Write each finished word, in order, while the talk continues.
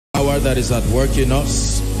power that is at work in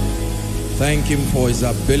us. Thank him for his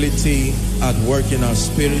ability at work in our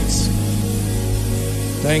spirits.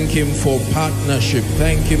 Thank him for partnership.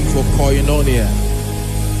 Thank him for koinonia.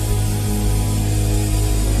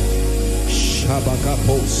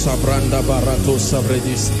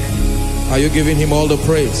 Are you giving him all the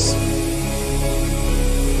praise?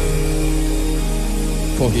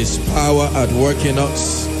 For his power at work in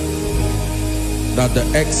us, that the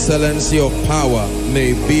excellency of power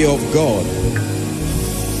may be of God.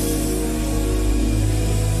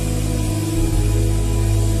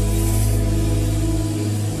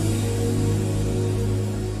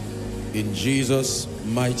 In Jesus'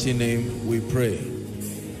 mighty name we pray.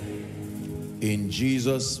 In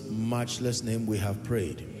Jesus' matchless name we have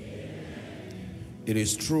prayed. It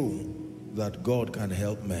is true that God can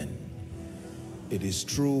help men. It is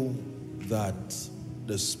true that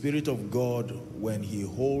the Spirit of God, when he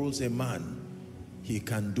holds a man, he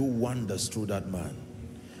can do wonders through that man.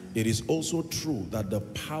 It is also true that the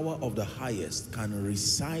power of the highest can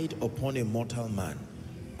reside upon a mortal man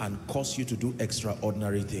and cause you to do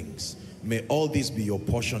extraordinary things. May all this be your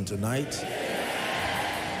portion tonight.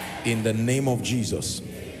 In the name of Jesus.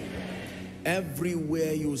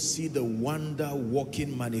 Everywhere you see the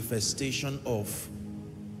wonder-working manifestation of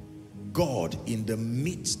God in the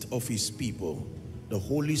midst of his people, the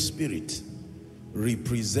Holy Spirit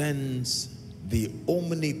represents the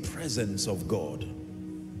omnipresence of God.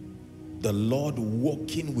 The Lord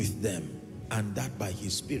walking with them, and that by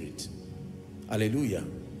his Spirit. Hallelujah.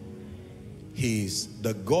 He is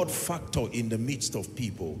the God factor in the midst of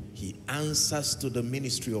people. He answers to the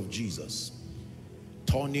ministry of Jesus,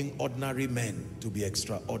 turning ordinary men to be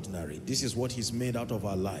extraordinary. This is what he's made out of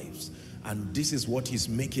our lives, and this is what he's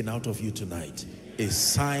making out of you tonight. A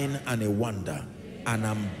sign and a wonder, an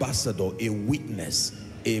ambassador, a witness,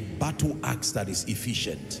 a battle axe that is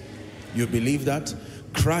efficient. You believe that?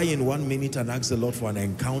 Cry in 1 minute and ask the Lord for an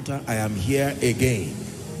encounter. I am here again.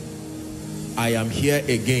 I am here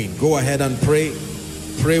again. Go ahead and pray.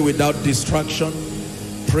 Pray without distraction.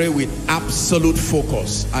 Pray with absolute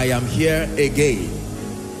focus. I am here again.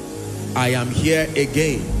 I am here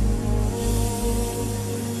again.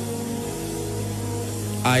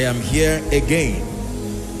 I am here again.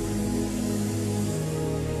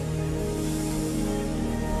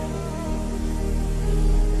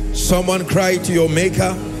 Someone cry to your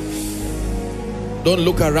maker. Don't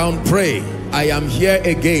look around, pray. I am here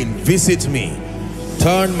again. Visit me.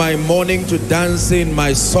 Turn my mourning to dancing,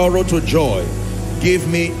 my sorrow to joy. Give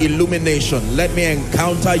me illumination. Let me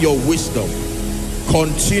encounter your wisdom.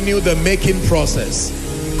 Continue the making process.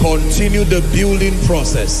 Continue the building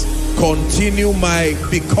process. Continue my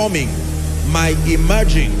becoming, my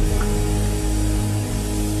emerging.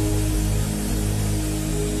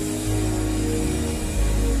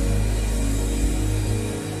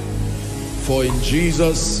 For in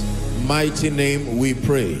Jesus' mighty name we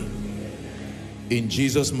pray. In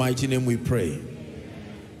Jesus' mighty name we pray.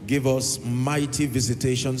 Give us mighty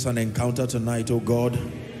visitations and encounter tonight, oh God.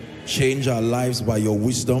 Change our lives by your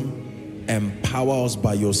wisdom. Empower us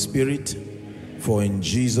by your Spirit. For in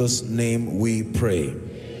Jesus' name we pray.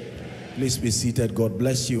 Please be seated. God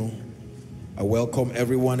bless you. I welcome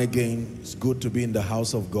everyone again. It's good to be in the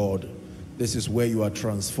house of God. This is where you are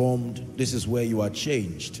transformed. This is where you are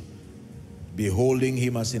changed. Beholding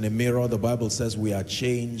him as in a mirror, the Bible says we are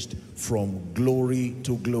changed from glory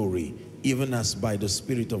to glory, even as by the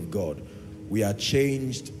Spirit of God. We are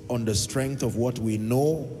changed on the strength of what we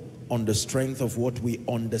know, on the strength of what we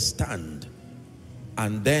understand,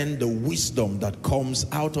 and then the wisdom that comes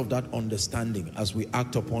out of that understanding as we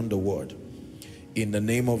act upon the word. In the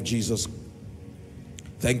name of Jesus,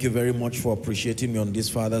 thank you very much for appreciating me on this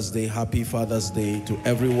Father's Day. Happy Father's Day to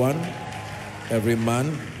everyone, every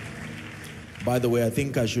man. By the way, I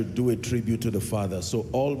think I should do a tribute to the father. So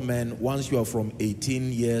all men, once you are from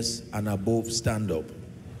 18 years and above, stand up.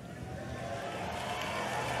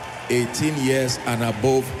 18 years and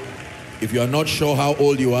above. If you are not sure how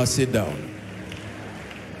old you are, sit down.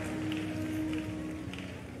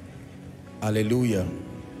 Hallelujah.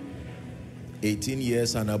 18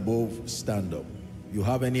 years and above, stand up. You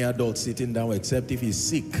have any adult sitting down except if he's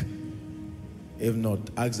sick? If not,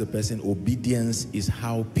 ask the person. Obedience is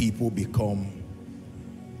how people become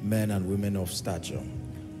men and women of stature.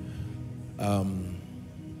 I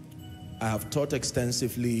have taught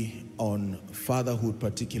extensively on fatherhood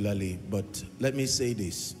particularly, but let me say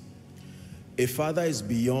this. A father is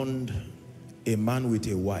beyond a man with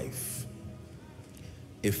a wife.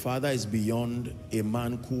 A father is beyond a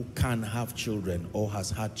man who can have children or has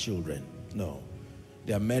had children. No.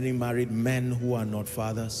 There are many married men who are not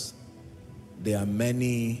fathers. There are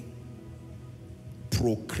many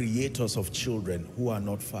procreators of children who are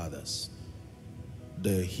not fathers.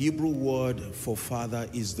 The Hebrew word for father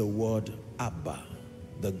is the word Abba.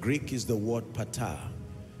 The Greek is the word Patah.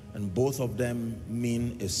 And both of them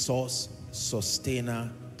mean a source,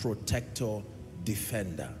 sustainer, protector,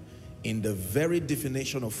 defender. In the very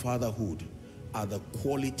definition of fatherhood are the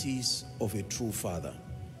qualities of a true father.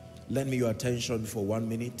 Lend me your attention for 1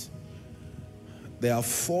 minute. There are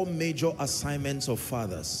 4 major assignments of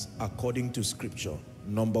fathers according to scripture.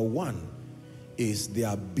 Number 1 is the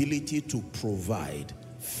ability to provide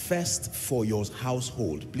first for your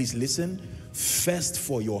household. Please listen, first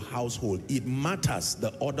for your household. It matters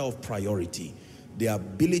the order of priority. The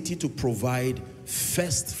ability to provide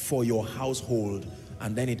first for your household,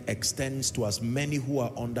 and then it extends to as many who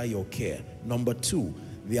are under your care. Number 2,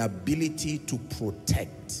 the ability to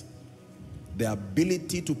protect. The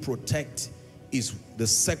ability to protect is the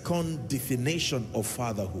second definition of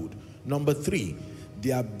fatherhood. Number 3,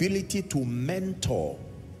 the ability to mentor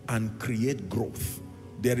and create growth.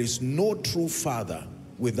 There is no true father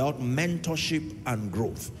without mentorship and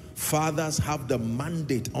growth. Fathers have the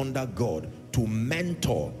mandate under God to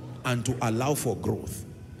mentor and to allow for growth.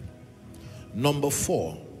 Number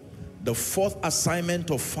 4, the 4th assignment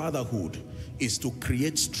of fatherhood is to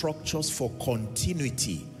create structures for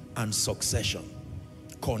continuity and succession.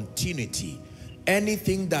 Continuity.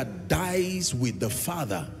 Anything that dies with the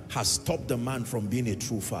father has stopped the man from being a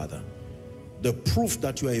true father. The proof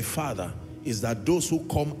that you are a father is that those who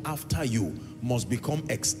come after you must become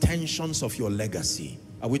extensions of your legacy.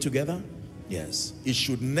 Are we together? Yes. It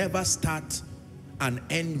should never start and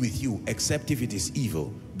end with you except if it is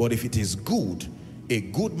evil. But if it is good, a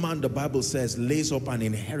good man, the Bible says, lays up an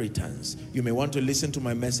inheritance. You may want to listen to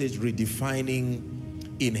my message,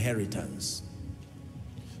 Redefining Inheritance.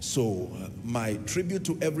 So my tribute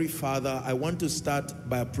to every father, I want to start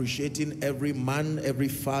by appreciating every man, every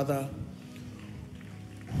father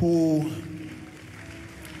who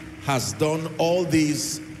has done all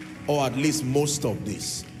these, or at least most of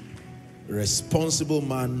this. Responsible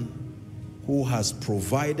man who has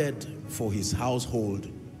provided for his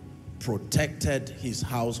household, protected his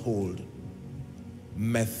household,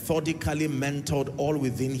 methodically mentored all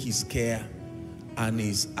within his care, and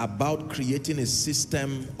is about creating a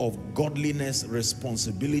system of godliness,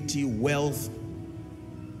 responsibility, wealth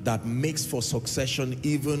that makes for succession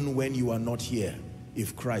even when you are not here,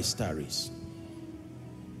 if Christ tarries.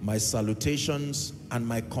 My salutations and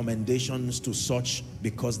my commendations to such,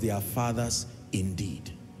 because they are fathers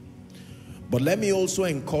indeed. But let me also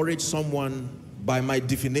encourage someone. By my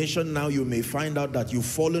definition now, you may find out that you've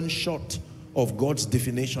fallen short of God's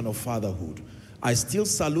definition of fatherhood. I still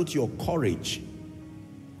salute your courage,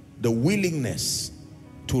 the willingness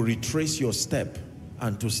to retrace your step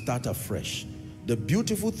and to start afresh. The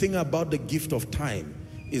beautiful thing about the gift of time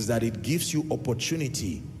is that it gives you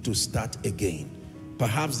opportunity to start again.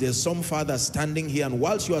 Perhaps there's some father standing here, and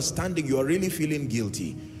whilst you are standing, you are really feeling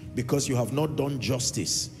guilty because you have not done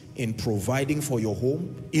justice in providing for your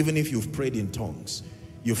home, even if you've prayed in tongues.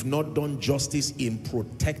 You've not done justice in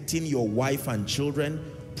protecting your wife and children,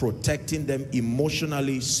 protecting them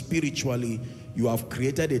emotionally, spiritually. You have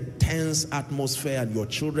created a tense atmosphere, and your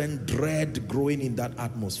children dread growing in that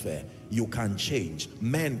atmosphere. You can change.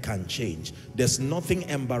 Men can change. There's nothing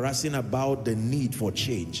embarrassing about the need for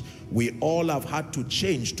change. We all have had to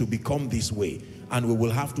change to become this way, and we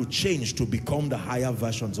will have to change to become the higher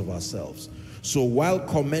versions of ourselves. So while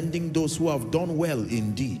commending those who have done well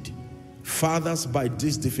indeed, fathers by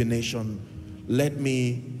this definition, let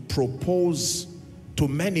me propose to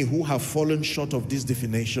many who have fallen short of this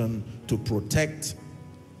definition to protect,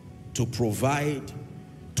 to provide,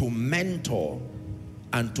 to mentor,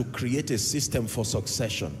 and to create a system for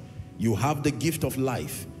succession. You have the gift of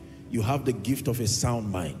life. You have the gift of a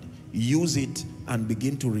sound mind. Use it and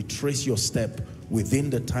begin to retrace your step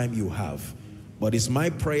within the time you have. But it's my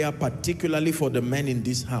prayer, particularly for the men in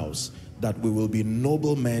this house, that we will be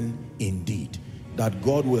noble men indeed. That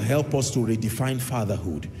God will help us to redefine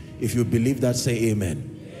fatherhood. If you believe that, say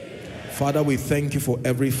amen. Amen. Father, we thank you for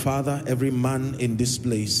every father, every man in this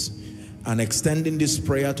place, and extending this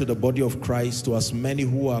prayer to the body of Christ, to as many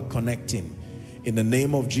who are connecting. In the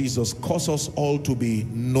name of Jesus, cause us all to be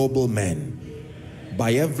noble men.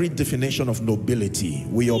 By every definition of nobility,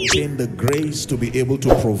 we obtain the grace to be able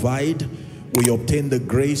to provide. We obtain the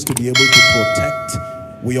grace to be able to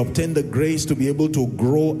protect. We obtain the grace to be able to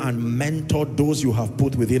grow and mentor those you have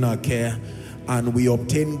put within our care. And we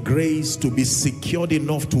obtain grace to be secured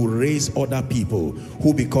enough to raise other people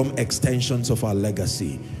who become extensions of our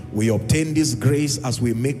legacy. We obtain this grace as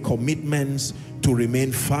we make commitments to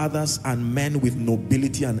remain fathers and men with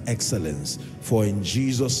nobility and excellence. For in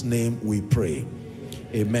Jesus' name we pray.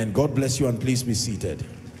 Amen. God bless you, and please be seated.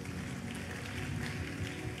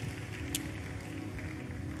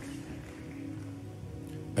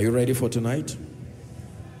 Are you ready for tonight?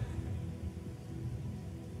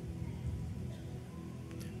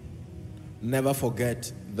 Never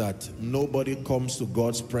forget that nobody comes to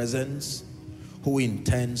God's presence who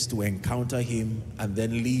intends to encounter him and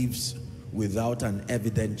then leaves without an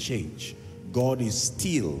evident change. God is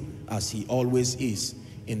still, as he always is,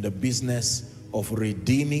 in the business of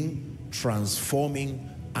redeeming, transforming,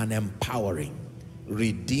 and empowering.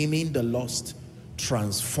 Redeeming the lost,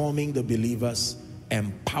 transforming the believers,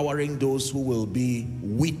 empowering those who will be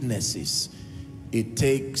witnesses. It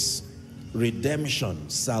takes redemption,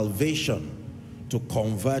 salvation, to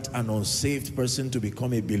convert an unsaved person to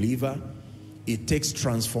become a believer. It takes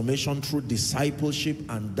transformation through discipleship,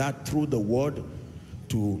 and that through the word,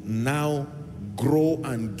 to now grow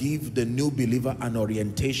and give the new believer an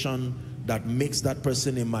orientation that makes that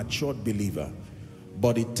person a matured believer.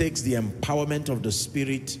 But it takes the empowerment of the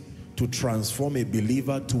Spirit to transform a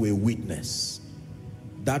believer to a witness.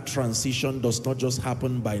 That transition does not just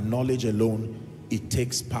happen by knowledge alone, it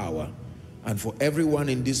takes power. And for everyone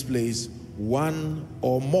in this place, one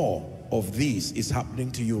or more of these is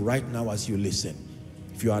happening to you right now as you listen.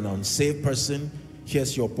 If you are an unsaved person,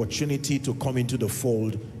 here's your opportunity to come into the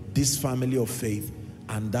fold, this family of faith,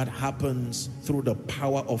 and that happens through the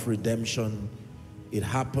power of redemption. It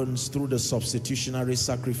happens through the substitutionary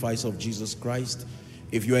sacrifice of Jesus Christ.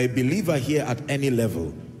 If you are a believer here at any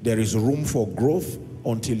level, there is room for growth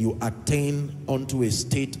until you attain unto a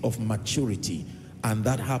state of maturity. And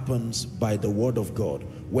that happens by the word of God.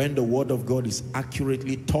 When the word of God is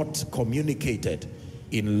accurately taught, communicated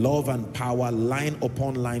in love and power, line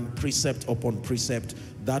upon line, precept upon precept,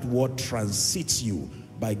 that word transits you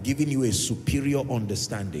by giving you a superior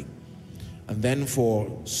understanding. And then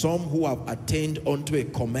for some who have attained unto a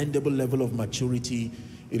commendable level of maturity,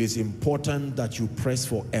 it is important that you press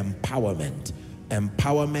for empowerment.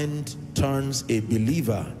 Empowerment turns a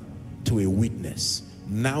believer to a witness.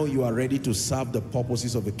 Now you are ready to serve the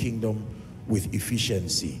purposes of the kingdom with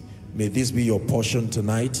efficiency. May this be your portion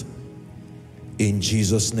tonight, in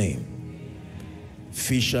Jesus' name.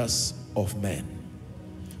 Fishers of men.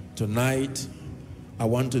 Tonight, I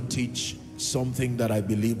want to teach something that I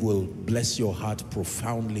believe will bless your heart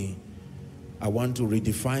profoundly. I want to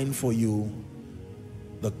redefine for you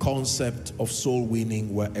the concept of soul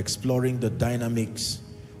winning. We're exploring the dynamics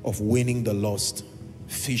of winning the lost.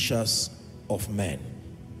 Fishers of men.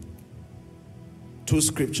 Two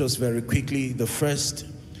scriptures very quickly. The first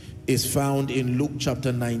is found in Luke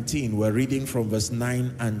chapter 19. We're reading from verse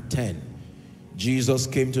 9 and 10. Jesus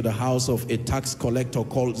came to the house of a tax collector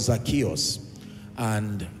called Zacchaeus,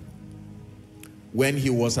 and when he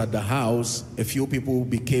was at the house, a few people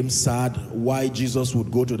became sad why Jesus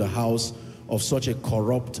would go to the house of such a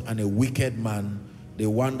corrupt and a wicked man. They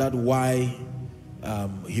wondered why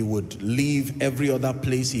he would leave every other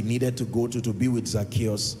place he needed to go to be with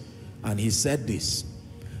Zacchaeus. And he said this: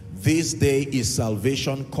 "This day is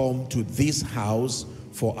salvation come to this house,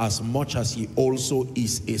 for as much as he also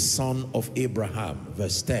is a son of Abraham."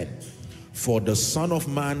 Verse 10. "For the Son of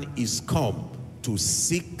Man is come to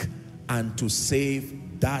seek and to save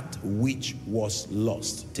that which was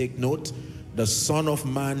lost." Take note, the Son of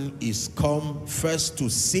Man is come first to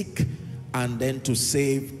seek and then to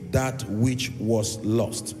save that which was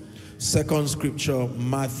lost. Second scripture,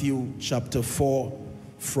 Matthew chapter 4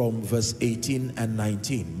 from verse 18 and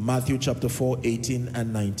 19. Matthew chapter 4, 18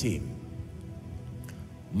 and 19.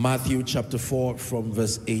 Matthew chapter 4 from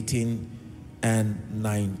verse 18 and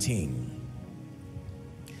 19.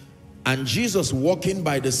 "And Jesus, walking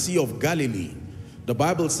by the Sea of Galilee," the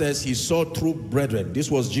Bible says he saw two brethren.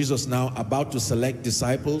 This was Jesus now about to select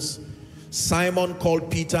disciples. "Simon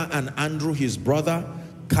called Peter and Andrew his brother,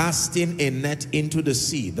 casting a net into the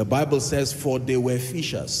sea." The Bible says, "For they were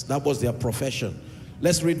fishers." That was their profession.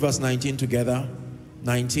 Let's read verse 19 together.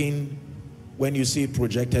 19, when you see it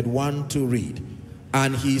projected. 1, 2, read.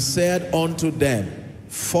 "And he said unto them,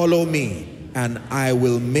 Follow me, and I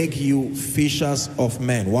will make you fishers of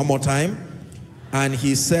men." One more time. "And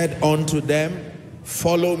he said unto them,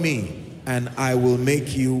 Follow me, and I will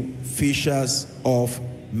make you fishers of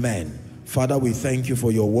men." Father, we thank you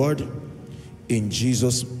for your word. In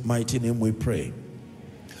Jesus' mighty name we pray.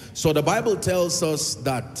 So the Bible tells us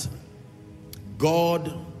that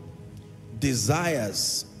God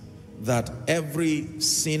desires that every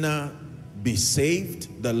sinner be saved,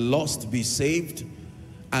 the lost be saved,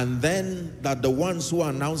 and then that the ones who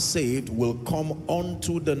are now saved will come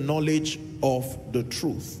unto the knowledge of the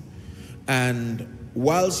truth. And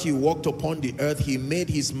whilst he walked upon the earth, he made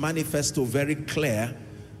his manifesto very clear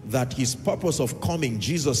that his purpose of coming,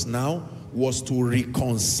 Jesus now, was to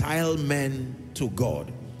reconcile men to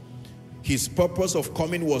God. His purpose of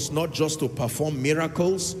coming was not just to perform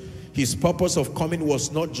miracles. His purpose of coming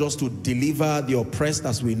was not just to deliver the oppressed,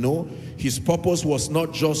 as we know. His purpose was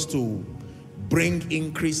not just to bring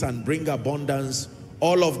increase and bring abundance.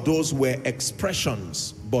 All of those were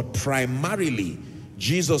expressions, but primarily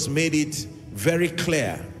Jesus made it very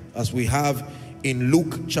clear, as we have in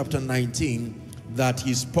Luke chapter 19, that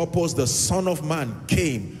his purpose, the Son of Man,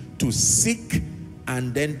 came to seek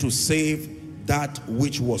and then to save that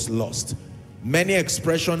which was lost. Many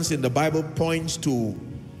expressions in the Bible point to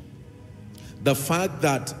the fact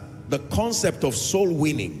that the concept of soul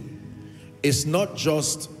winning is not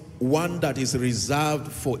just one that is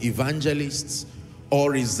reserved for evangelists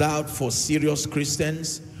or reserved for serious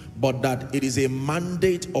Christians, but that it is a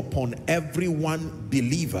mandate upon every one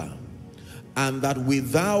believer, and that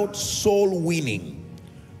without soul winning,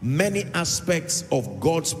 many aspects of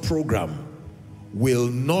God's program will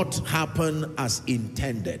not happen as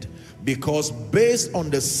intended. Because based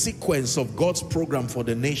on the sequence of God's program for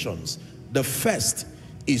the nations, the first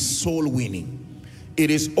is soul winning.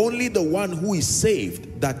 It is only the one who is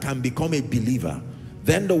saved that can become a believer.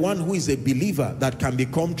 Then the one who is a believer that can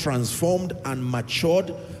become transformed and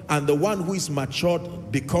matured, and the one who is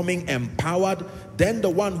matured becoming empowered. Then the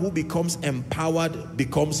one who becomes empowered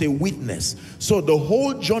becomes a witness. So the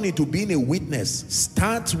whole journey to being a witness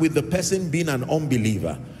starts with the person being an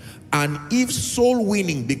unbeliever. And if soul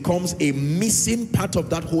winning becomes a missing part of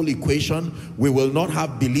that whole equation, we will not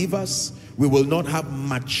have believers, we will not have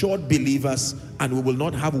matured believers, and we will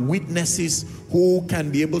not have witnesses who can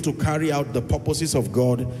be able to carry out the purposes of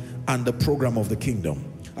God and the program of the kingdom.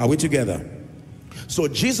 Are we together? So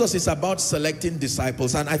Jesus is about selecting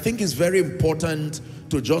disciples, and I think it's very important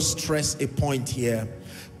to just stress a point here.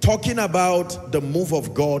 Talking about the move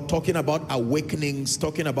of God, talking about awakenings,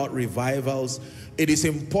 talking about revivals, it is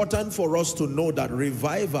important for us to know that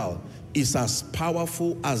revival is as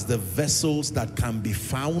powerful as the vessels that can be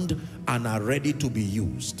found and are ready to be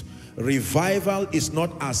used. Revival is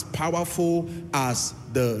not as powerful as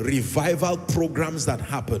the revival programs that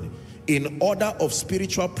happen. In order of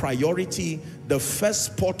spiritual priority, the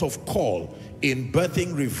first port of call in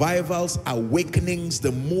birthing revivals, awakenings,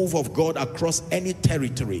 the move of God across any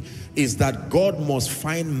territory is that God must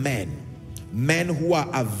find men who are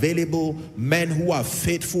available, men who are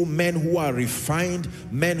faithful, men who are refined,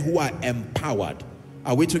 men who are empowered.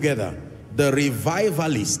 Are we together? The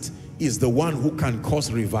revivalist is the one who can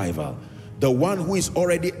cause revival. The one who is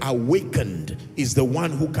already awakened is the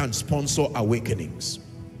one who can sponsor awakenings.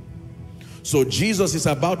 So Jesus is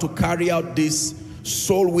about to carry out this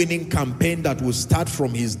soul-winning campaign that will start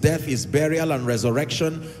from his death, his burial, and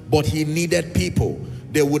resurrection, but he needed people.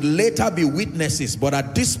 They would later be witnesses, but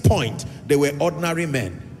at this point, they were ordinary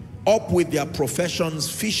men, up with their professions,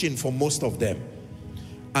 fishing for most of them.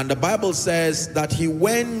 And the Bible says that he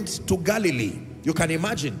went to Galilee. You can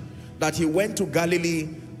imagine that he went to Galilee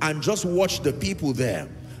and just watched the people there.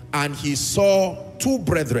 And he saw two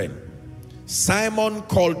brethren, Simon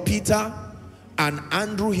called Peter and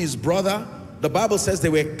Andrew his brother. The Bible says they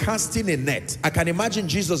were casting a net. I can imagine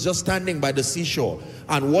Jesus just standing by the seashore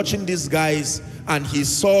and watching these guys, and he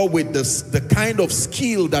saw with the kind of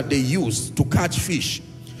skill that they used to catch fish.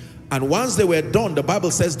 And once they were done, the Bible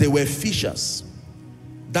says they were fishers.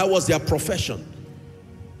 That was their profession.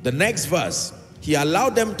 The next verse, he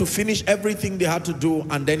allowed them to finish everything they had to do,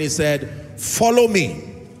 and then he said, follow me.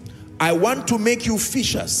 I want to make you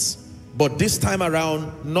fishers, but this time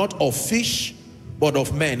around, not of fish, but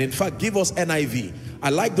of men. In fact, give us NIV.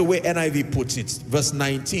 I like the way NIV puts it. Verse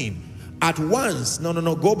 19. At once,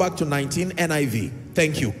 go back to 19 NIV.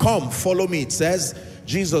 Thank you. Come, follow me. It says,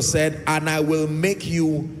 Jesus said, and I will make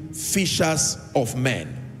you fishers of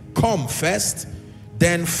men. Come first,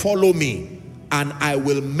 then follow me, and I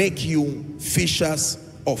will make you fishers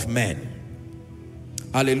of men.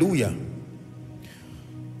 Hallelujah.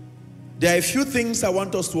 There are a few things I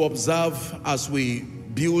want us to observe as we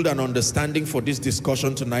build an understanding for this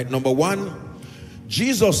discussion tonight. Number one,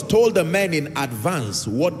 Jesus told the men in advance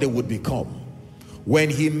what they would become. When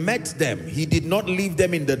he met them, he did not leave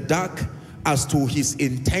them in the dark as to his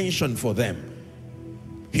intention for them.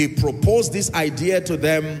 He proposed this idea to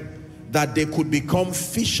them that they could become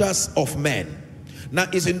fishers of men. Now,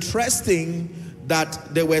 it's interesting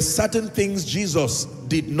that there were certain things Jesus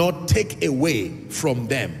did not take away from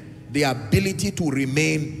them. The ability to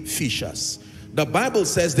remain fishers. The Bible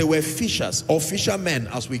says they were fishers, or fishermen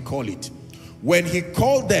as we call it. When he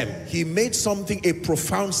called them, he made a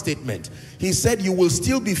profound statement. He said, you will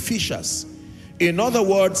still be fishers. In other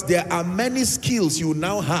words, there are many skills you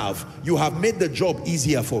now have. You have made the job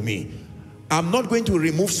easier for me. I'm not going to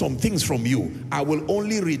remove some things from you. I will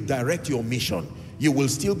only redirect your mission. You will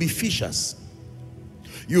still be fishers.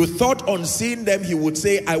 You thought on seeing them, he would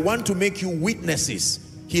say, I want to make you witnesses.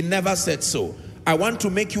 He never said so. I want to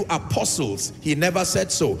make you apostles. He never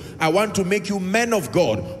said so. I want to make you men of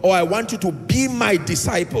God, or I want you to be my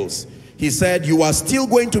disciples. He said, you are still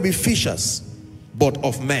going to be fishers, but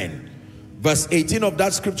of men. Verse 18 of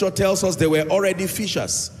that scripture tells us they were already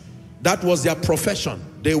fishers. That was their profession.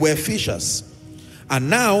 They were fishers. And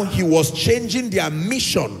now he was changing their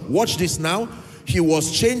mission. Watch this now. He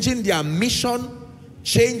was changing their mission,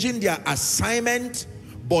 changing their assignment,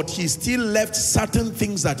 but he still left certain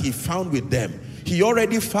things that he found with them. He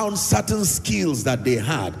already found certain skills that they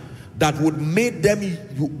had that would make them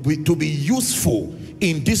to be useful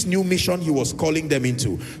in this new mission he was calling them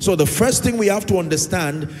into. So the first thing we have to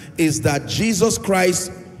understand is that Jesus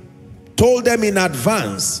Christ told them in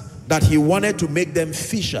advance that he wanted to make them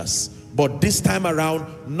fishers, but this time around,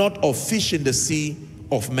 not of fish in the sea,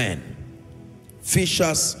 of men.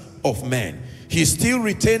 Fishers of men. He still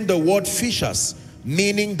retained the word fishers,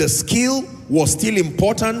 meaning the skill was still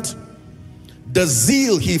important. The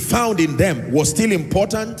zeal he found in them was still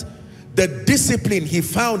important. The discipline he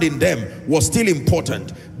found in them was still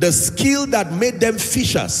important. The skill that made them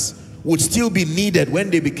fishers would still be needed when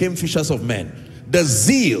they became fishers of men. The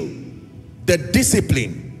zeal, the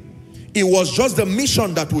discipline, it was just the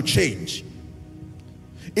mission that would change.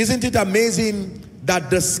 Isn't it amazing that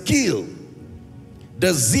the skill,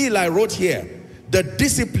 the zeal I wrote here, the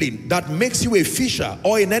discipline that makes you a fisher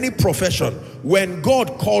or in any profession, when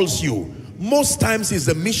God calls you, most times it's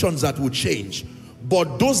the missions that will change.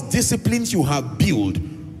 But those disciplines you have built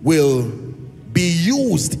will be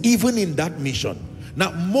used even in that mission.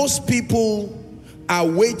 Now, most people are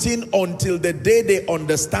waiting until the day they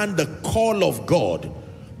understand the call of God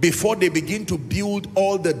before they begin to build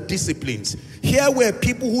all the disciplines. Here were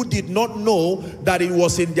people who did not know that it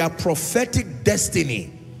was in their prophetic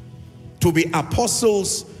destiny to be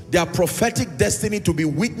apostles, their prophetic destiny to be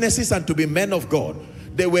witnesses and to be men of God.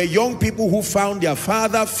 They were young people who found their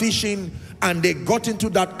father fishing and they got into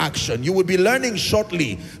that action. You will be learning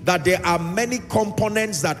shortly that there are many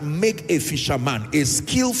components that make a fisherman, a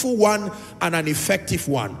skillful one and an effective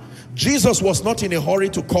one. Jesus was not in a hurry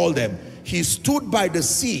to call them. He stood by the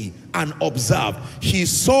sea and observed. He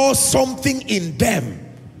saw something in them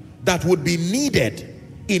that would be needed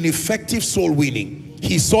in effective soul winning.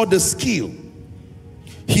 He saw the skill.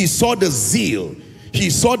 He saw the zeal. He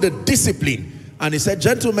saw the discipline. And he said,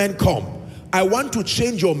 gentlemen, come. I want to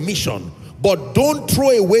change your mission, but don't throw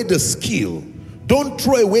away the skill. Don't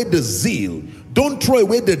throw away the zeal. Don't throw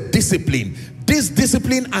away the discipline. This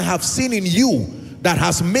discipline I have seen in you that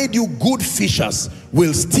has made you good fishers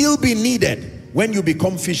will still be needed when you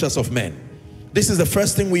become fishers of men. This is the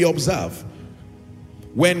first thing we observe.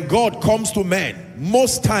 When God comes to men,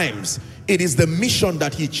 most times it is the mission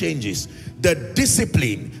that he changes. The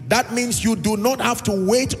discipline, that means you do not have to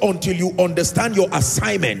wait until you understand your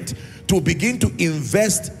assignment to begin to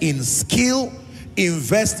invest in skill,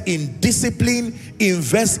 invest in discipline,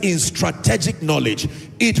 invest in strategic knowledge.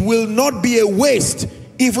 It will not be a waste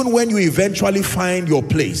even when you eventually find your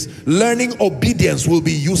place. Learning obedience will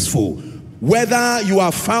be useful. Whether you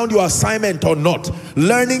have found your assignment or not,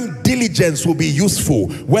 learning diligence will be useful.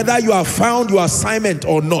 Whether you have found your assignment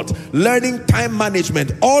or not, learning time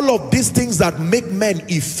management, all of these things that make men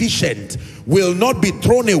efficient will not be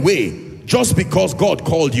thrown away just because God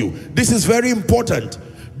called you. This is very important.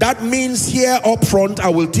 That means here up front, I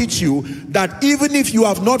will teach you that even if you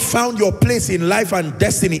have not found your place in life and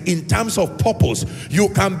destiny in terms of purpose, you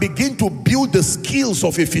can begin to build the skills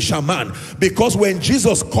of a fisherman. Because when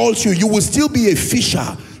Jesus calls you, you will still be a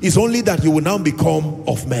fisher. It's only that you will now become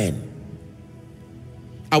of men.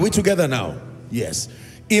 Are we together now? Yes.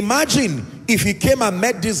 Imagine if he came and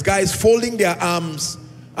met these guys folding their arms,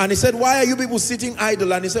 and he said, why are you people sitting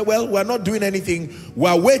idle? And he said, well, we're not doing anything.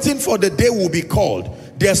 We're waiting for the day we'll be called.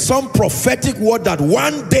 There's some prophetic word that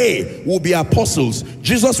one day will be apostles.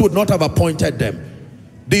 Jesus would not have appointed them.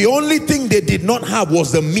 The only thing they did not have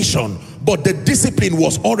was the mission, but the discipline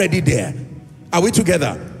was already there. Are we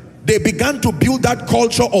together? They began to build that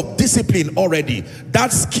culture of discipline already,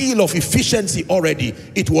 that skill of efficiency already.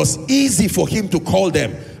 It was easy for him to call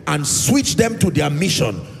them and switch them to their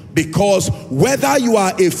mission. Because whether you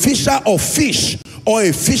are a fisher of fish or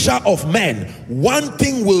a fisher of men, one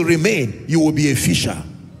thing will remain: you will be a fisher.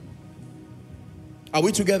 Are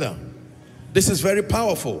we together? This is very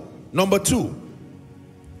powerful. Number two,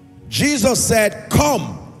 Jesus said,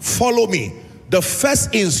 come, follow me. The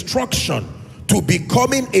first instruction to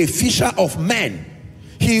becoming a fisher of men.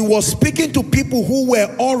 He was speaking to people who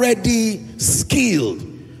were already skilled,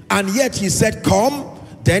 and yet he said, come.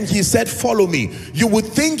 Then he said, follow me. You would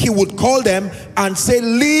think he would call them and say,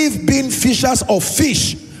 leave being fishers of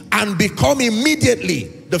fish and become immediately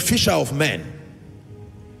the fisher of men.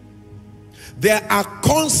 There are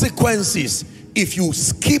consequences if you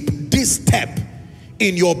skip this step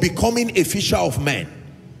in your becoming a fisher of men.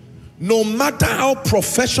 No matter how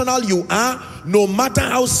professional you are, no matter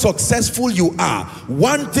how successful you are,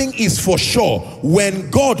 one thing is for sure: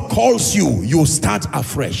 when God calls you, you start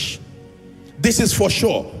afresh. This is for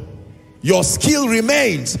sure. Your skill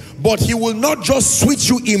remains, but he will not just switch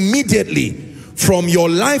you immediately from your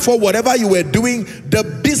life or whatever you were doing.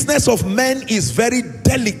 The business of men is very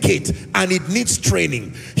delicate and it needs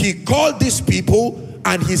training. He called these people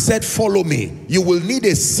and he said, follow me. You will need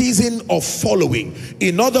a season of following.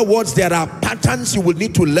 In other words, there are patterns you will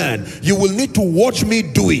need to learn. You will need to watch me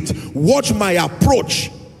do it. Watch my approach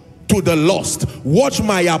to the lost. Watch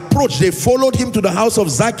my approach. They followed him to the house of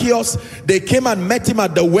Zacchaeus. They came and met him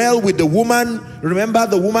at the well with the woman. Remember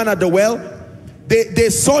the woman at the well? They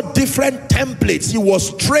saw different templates. He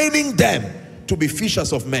was training them to be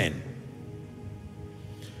fishers of men.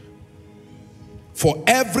 For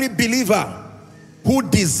every believer who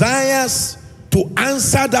desires to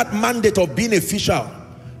answer that mandate of being a fisher,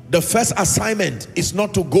 the first assignment is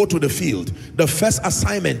not to go to the field. The first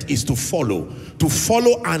assignment is to follow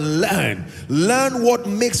and learn. Learn what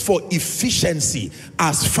makes for efficiency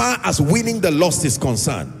as far as winning the lost is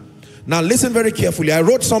concerned. Now listen very carefully. I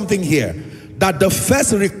wrote something here, that the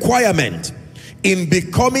first requirement in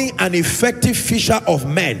becoming an effective fisher of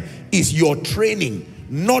men is your training,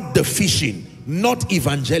 not the fishing, not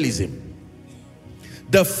evangelism.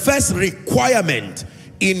 The first requirement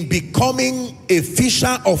in becoming a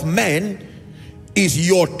fisher of men is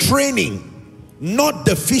your training, not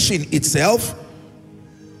the fishing itself,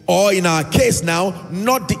 or in our case now,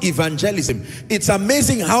 not the evangelism. It's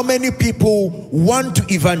amazing how many people want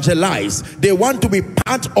to evangelize. They want to be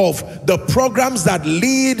part of the programs that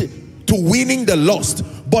lead to winning the lost,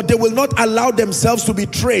 but they will not allow themselves to be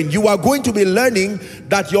trained. You are going to be learning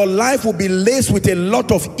that your life will be laced with a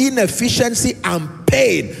lot of inefficiency and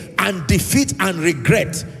pain and defeat and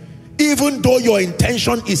regret, even though your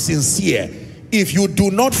intention is sincere. If you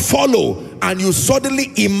do not follow and you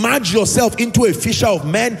suddenly immerse yourself into a fisher of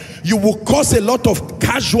men, you will cause a lot of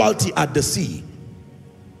casualty at the sea.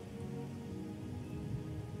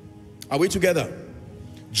 Are we together?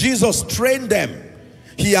 Jesus trained them.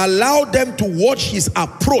 He allowed them to watch his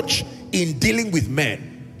approach in dealing with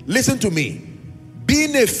men. Listen to me.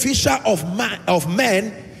 Being a fisher of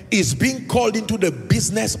men is being called into the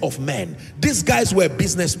business of men. These guys were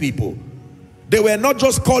business people. They were not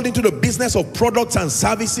just called into the business of products and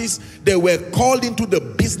services. They were called into the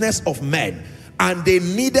business of men. And they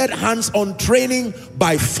needed hands-on training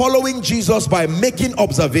by following Jesus, by making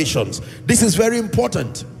observations. This is very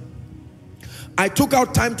important. I took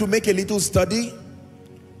out time to make a little study.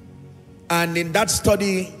 And in that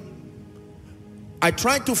study, I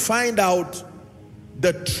tried to find out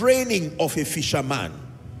the training of a fisherman.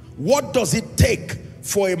 What does it take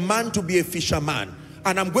for a man to be a fisherman?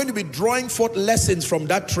 And I'm going to be drawing forth lessons from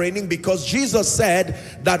that training, because Jesus said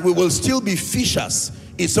that we will still be fishers.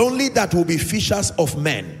 It's only that we'll be fishers of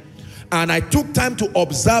men. And I took time to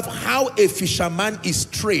observe how a fisherman is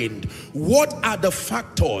trained. What are the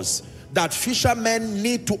factors that fishermen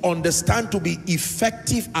need to understand to be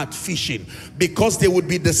effective at fishing? Because they would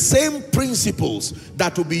be the same principles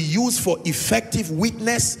that will be used for effective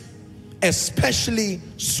witness, especially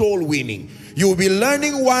soul winning. You will be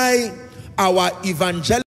learning why our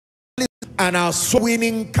evangelism and our soul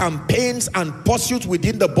winning campaigns and pursuits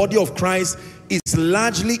within the body of Christ is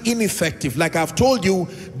largely ineffective. Like I've told you,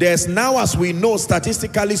 there's now, as we know,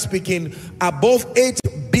 statistically speaking, above 8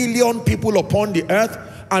 billion people upon the earth,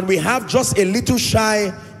 and we have just a little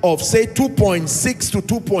shy of, say, 2.6 to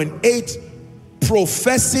 2.8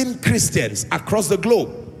 professing Christians across the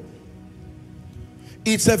globe.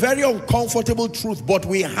 It's a very uncomfortable truth, but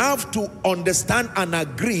we have to understand and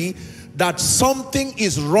agree that something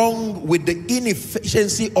is wrong with the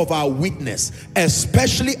inefficiency of our witness,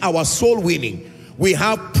 especially our soul winning. We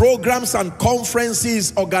have programs and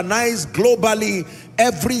conferences organized globally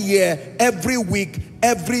every year, every week,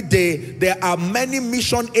 every day. There are many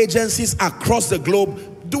mission agencies across the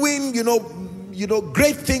globe doing,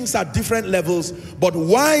 great things at different levels. But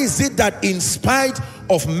why is it that in spite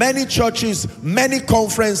of many churches, many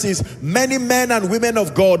conferences, many men and women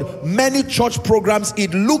of God, many church programs,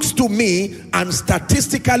 it looks to me and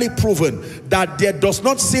statistically proven that there does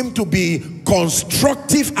not seem to be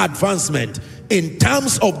constructive advancement in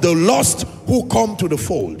terms of the lost who come to the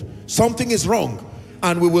fold? Something is wrong.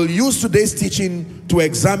 And we will use today's teaching to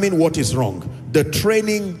examine what is wrong. The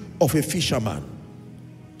training of a fisherman.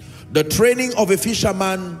 The training of a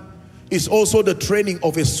fisherman is also the training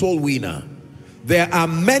of a soul winner. There are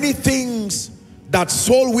many things that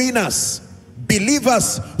soul winners,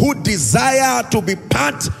 believers who desire to be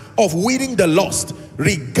part of winning the lost,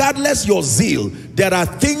 regardless your zeal, there are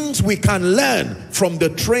things we can learn from the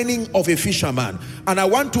training of a fisherman. And I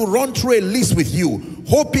want to run through a list with you,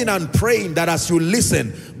 hoping and praying that as you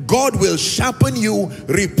listen, God will sharpen you,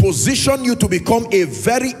 reposition you to become a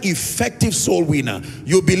very effective soul winner.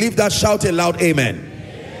 You believe that? Shout aloud, amen.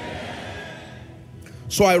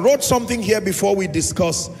 So I wrote something here before we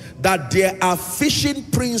discuss that there are fishing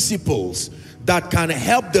principles that can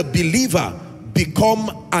help the believer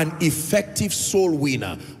become an effective soul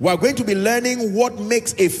winner. We're going to be learning what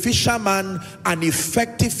makes a fisherman an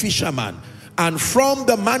effective fisherman. And from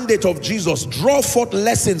the mandate of Jesus, draw forth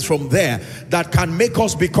lessons from there that can make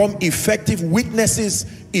us become effective witnesses,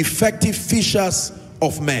 effective fishers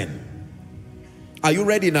of men. Are you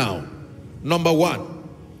ready now? Number one,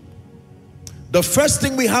 the first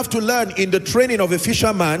thing we have to learn in the training of a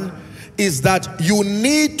fisherman is that you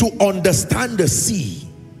need to understand the sea.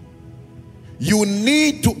 You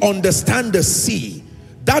need to understand the sea.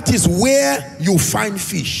 That is where you find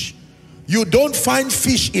fish. You don't find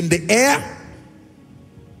fish in the air.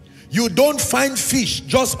 You don't find fish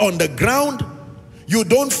just on the ground. You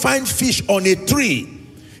don't find fish on a tree.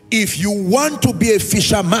 If you want to be a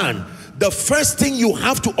fisherman, the first thing you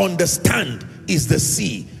have to understand is the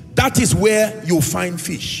sea. That is where you find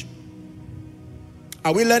fish.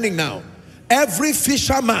 Are we learning now? Every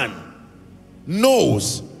fisherman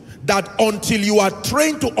knows that until you are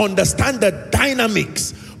trained to understand the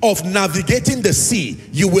dynamics of navigating the sea,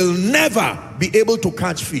 you will never be able to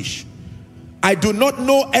catch fish. I do not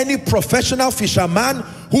know any professional fisherman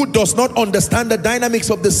who does not understand the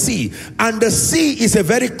dynamics of the sea. And the sea is a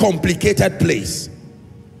very complicated place,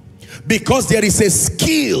 because there is a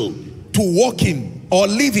skill to walking or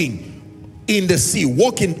living in the sea.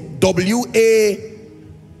 Walking, W-A-O-R-K-I-N-G,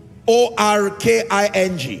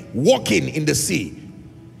 walking in the sea.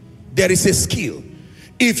 There is a skill.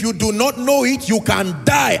 If you do not know it, you can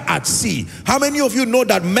die at sea. How many of you know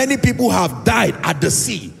that many people have died at the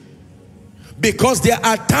sea? Because there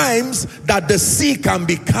are times that the sea can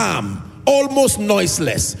be calm, almost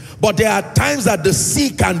noiseless. But there are times that the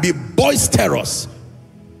sea can be boisterous.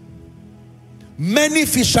 Many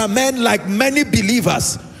fishermen, like many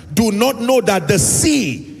believers, do not know that the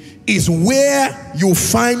sea is where you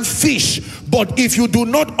find fish. But if you do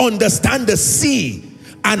not understand the sea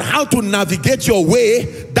and how to navigate your way,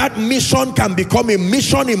 that mission can become a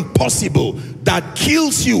mission impossible that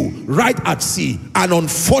kills you right at sea. And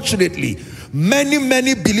unfortunately,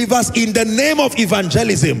 many believers in the name of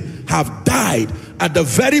evangelism have died at the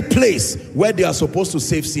very place where they are supposed to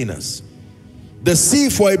save sinners. The sea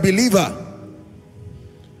for a believer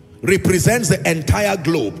represents the entire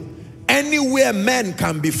globe. Anywhere men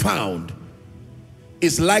can be found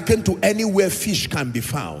is likened to anywhere fish can be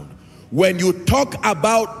found. When you talk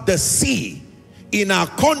about the sea in our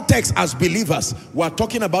context as believers, we are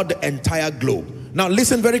talking about the entire globe. Now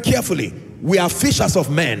listen very carefully. We are fishers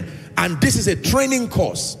of men, and this is a training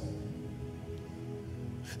course.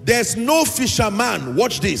 There's no fisherman,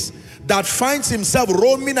 watch this, that finds himself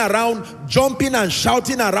roaming around, jumping and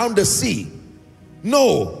shouting around the sea.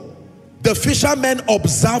 No. The fishermen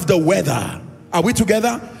observe the weather. Are we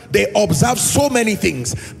together? They observe so many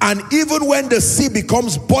things. And even when the sea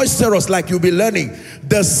becomes boisterous, like you'll be learning,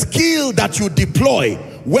 the skill that you deploy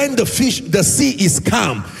when the sea is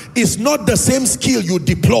calm is not the same skill you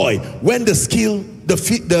deploy when the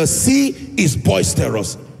sea is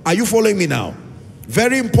boisterous. Are you following me now?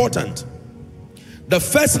 Very important. The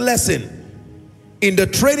first lesson in the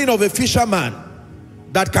training of a fisherman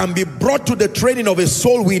that can be brought to the training of a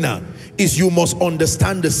soul winner is you must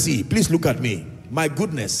understand the sea. Please look at me. My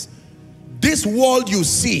goodness. This world you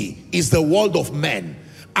see is the world of men.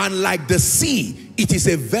 And like the sea, it is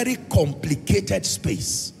a very complicated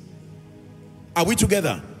space. Are we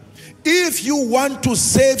together? If you want to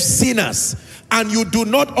save sinners and you do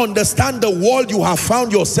not understand the world you have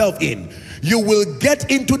found yourself in, you will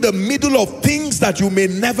get into the middle of things that you may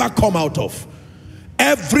never come out of.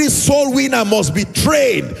 Every soul winner must be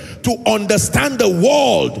trained to understand the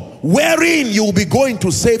world wherein you will be going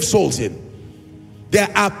to save souls in. There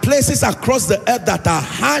are places across the earth that are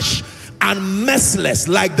harsh and merciless,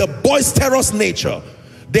 like the boisterous nature.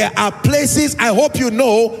 There are places, I hope you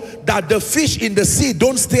know, that the fish in the sea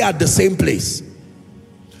don't stay at the same place.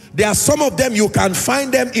 There are some of them, you can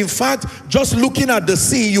find them, in fact, just looking at the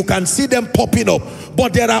sea, you can see them popping up.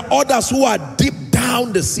 But there are others who are deep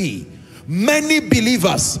down the sea. Many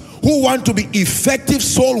believers who want to be effective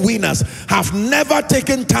soul winners have never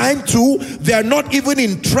taken time to, they're not even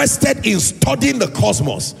interested in studying the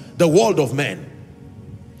cosmos, the world of men.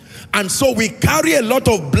 And so we carry a lot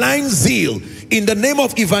of blind zeal in the name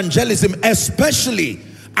of evangelism, especially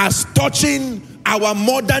as touching our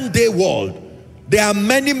modern day world. There are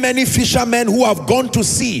many fishermen who have gone to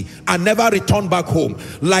sea and never returned back home.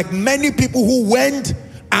 Like many people who went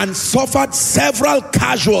and suffered several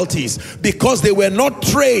casualties because they were not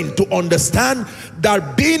trained to understand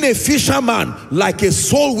that being a fisherman, like a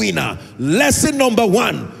soul winner, lesson number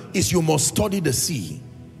one is you must study the sea.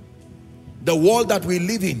 The world that we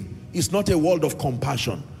live in is not a world of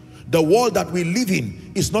compassion. The world that we live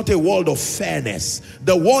in is not a world of fairness.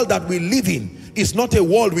 The world that we live in is not a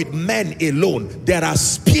world with men alone. There are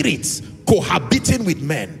spirits cohabiting with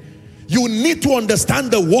men. You need to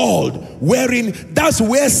understand the world wherein that's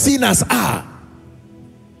where sinners are.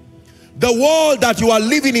 The world that you are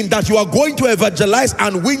living in, that you are going to evangelize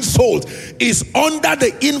and win souls, is under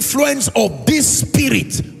the influence of this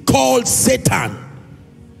spirit called Satan.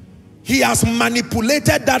 He has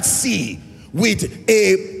manipulated that sea with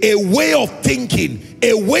a way of thinking,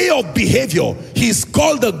 a way of behavior. He's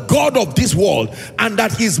called the God of this world, and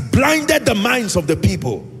that he's blinded the minds of the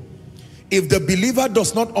people. If the believer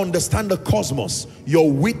does not understand the cosmos,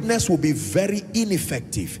 your witness will be very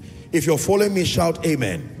ineffective. If you're following me, shout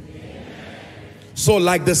amen. So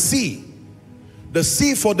like the sea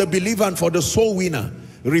for the believer and for the soul winner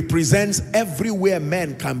represents everywhere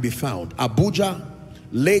men can be found. Abuja,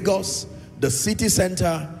 Lagos, the city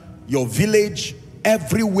center, your village,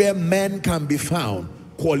 everywhere men can be found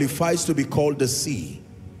qualifies to be called the sea.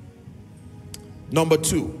 Number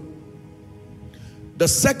two, the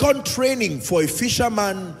second training for a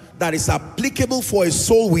fisherman that is applicable for a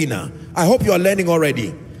soul winner. I hope you are learning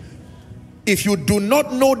already. If you do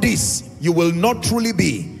not know this, you will not truly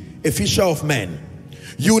be a fisher of men.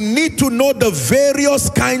 You need to know the various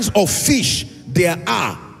kinds of fish there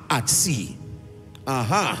are at sea.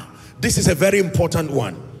 This is a very important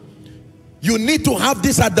one. You need to have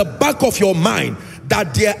this at the back of your mind,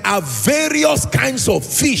 that there are various kinds of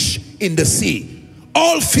fish in the sea.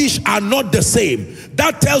 All fish are not the same.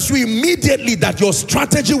 That tells you immediately that your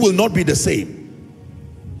strategy will not be the same.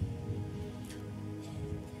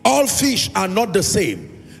 All fish are not the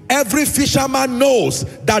same. Every fisherman knows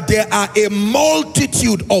that there are a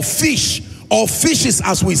multitude of fish, or fishes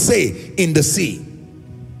as we say, in the sea.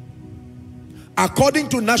 According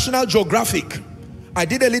to National Geographic, I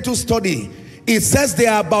did a little study. It says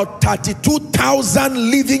there are about 32,000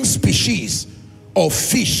 living species of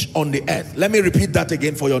fish on the earth. Let me repeat that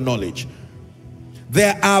again for your knowledge.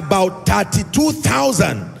 There are about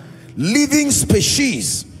 32,000 living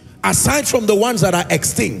species, aside from the ones that are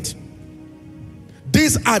extinct.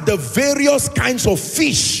 These are the various kinds of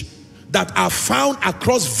fish that are found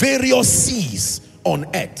across various seas on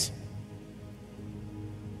earth.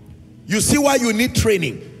 You see why you need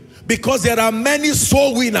training? Because there are many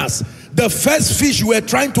soul winners. The first fish you were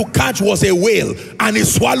trying to catch was a whale, and it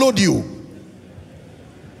swallowed you.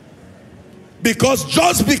 Because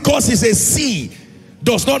just because it's a sea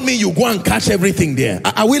does not mean you go and catch everything there.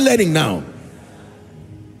 Are we learning now?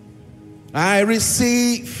 I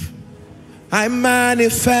receive, I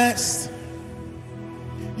manifest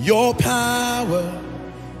your power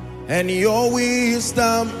and your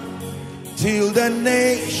wisdom till the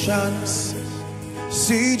nations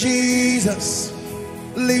see Jesus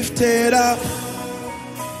lifted up,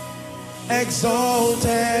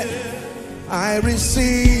 exalted. I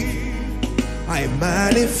receive, I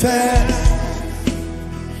manifest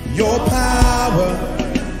your power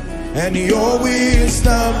and your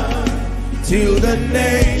wisdom till the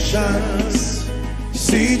nations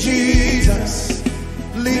see Jesus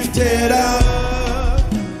lifted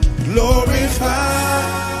up,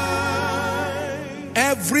 glorified.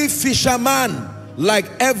 Every fisherman, like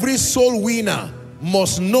every soul winner,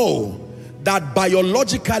 must know that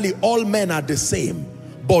biologically all men are the same,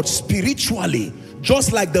 but spiritually,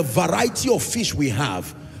 just like the variety of fish we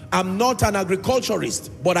have. I'm not an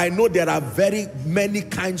agriculturist, but I know there are very many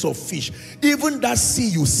kinds of fish. Even that sea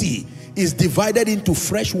you see is divided into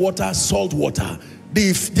fresh water, salt water.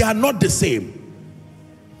 They are not the same.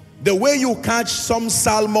 The way you catch some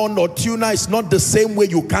salmon or tuna is not the same way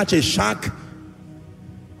you catch a shark.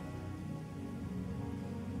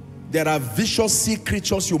 There are vicious sea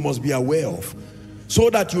creatures you must be aware of, so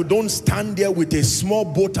that you don't stand there with a small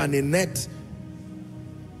boat and a net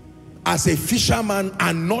as a fisherman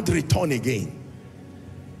and not return again.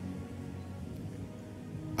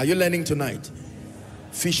 Are you learning tonight?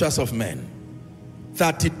 Fishers of men.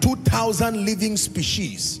 32,000 living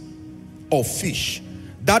species of fish.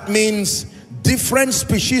 That means different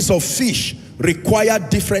species of fish require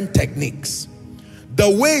different techniques. The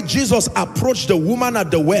way Jesus approached the woman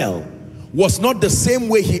at the well was not the same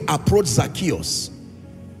way he approached Zacchaeus.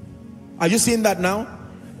 Are you seeing that now?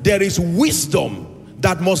 There is wisdom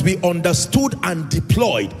that must be understood and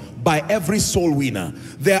deployed by every soul winner.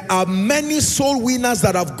 There are many soul winners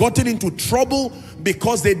that have gotten into trouble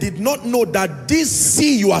because they did not know that this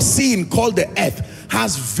sea you are seeing called the earth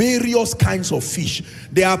has various kinds of fish.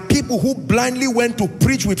 There are people who blindly went to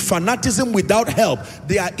preach with fanatism without help.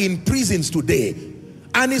 They are in prisons today.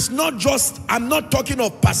 And it's not just, I'm not talking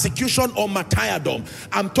of persecution or martyrdom.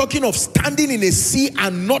 I'm talking of standing in a sea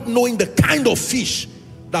and not knowing the kind of fish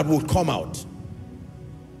that will come out.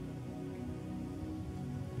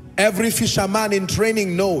 Every fisherman in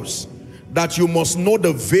training knows that you must know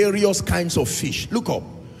the various kinds of fish. Look up.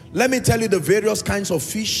 Let me tell you the various kinds of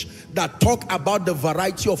fish that talk about the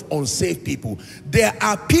variety of unsaved people. There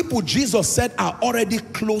are people Jesus said are already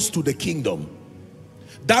close to the kingdom.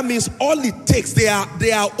 That means all it takes, they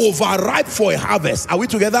are overripe for a harvest. Are we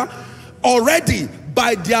together? Already,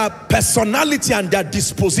 by their personality and their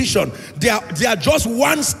disposition, they are just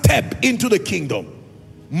one step into the kingdom.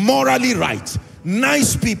 Morally right,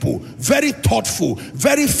 nice people, very thoughtful,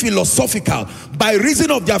 very philosophical. By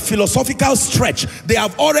reason of their philosophical stretch, they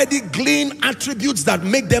have already gleaned attributes that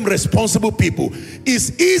make them responsible people.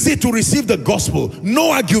 It's easy to receive the gospel,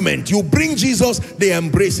 no argument. You bring Jesus, they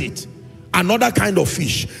embrace it. Another kind of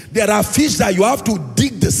fish. There are fish that you have to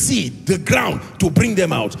dig the sea, the ground, to bring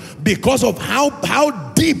them out because of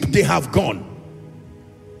how deep they have gone.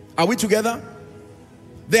 Are we together?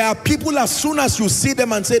 There are people, as soon as you see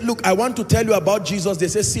them and say, look, I want to tell you about Jesus, they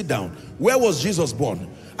say, sit down. Where was Jesus born?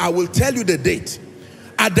 I will tell you the date.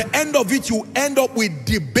 At the end of it, you end up with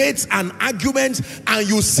debates and arguments, and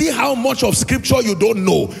you see how much of scripture you don't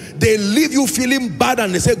know. They leave you feeling bad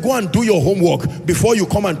and they say, go and do your homework before you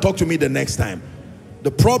come and talk to me the next time.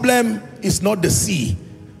 The problem is not the sea.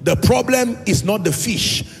 The problem is not the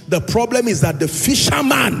fish. The problem is that the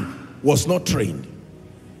fisherman was not trained.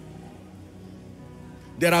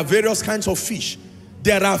 There are various kinds of fish.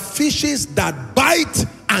 There are fishes that bite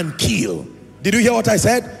and kill. Did you hear what I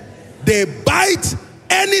said? They bite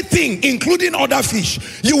anything, including other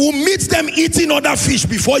fish. You will meet them eating other fish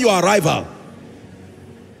before your arrival.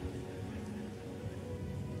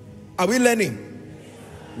 Are we learning?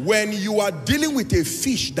 When you are dealing with a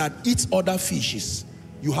fish that eats other fishes,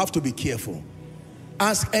 you have to be careful.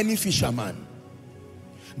 Ask any fisherman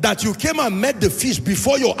that you came and met the fish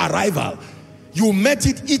before your arrival. You met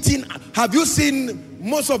it eating. Have you seen,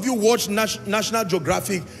 most of you watch National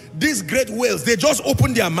Geographic, these great whales, they just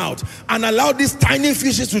open their mouth and allow these tiny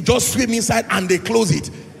fishes to just swim inside and they close it.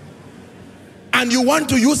 And you want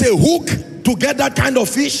to use a hook to get that kind of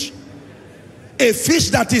fish? A fish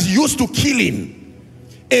that is used to killing.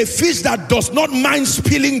 A fish that does not mind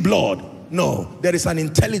spilling blood. No, there is an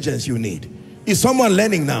intelligence you need. Is someone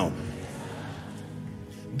learning now?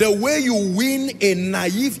 The way you win a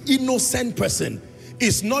naive, innocent person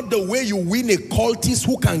is not the way you win a cultist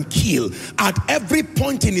who can kill. At every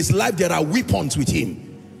point in his life, there are weapons with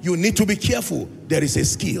him. You need to be careful. There is a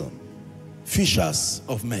skill. Fishers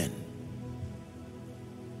of men.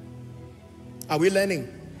 Are we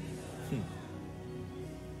learning?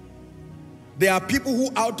 There are people who,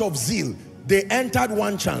 out of zeal, they entered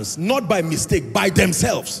one chance, not by mistake, by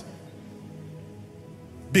themselves.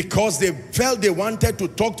 Because they felt they wanted to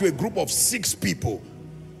talk to a group of 6 people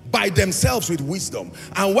by themselves with wisdom.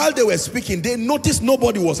 And while they were speaking, they noticed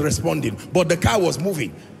nobody was responding, but the car was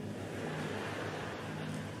moving.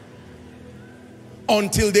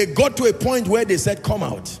 Until they got to a point where they said, come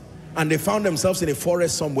out. And they found themselves in a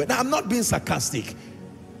forest somewhere. Now, I'm not being sarcastic.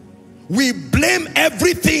 We blame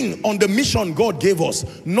everything on the mission God gave us,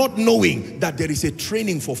 not knowing that there is a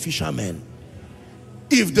training for fishermen.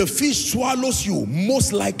 If the fish swallows you,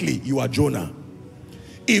 most likely you are Jonah.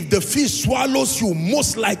 If the fish swallows you,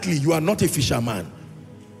 most likely you are not a fisherman.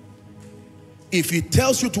 If he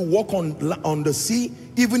tells you to walk on the sea,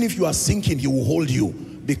 even if you are sinking, he will hold you,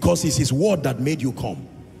 because it's his word that made you come.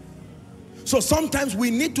 So sometimes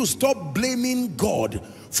we need to stop blaming God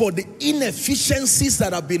for the inefficiencies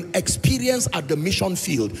that have been experienced at the mission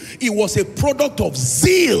field. It was a product of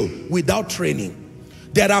zeal without training.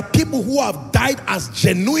 There are people who have died as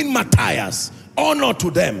genuine martyrs, honor to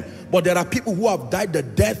them, but there are people who have died the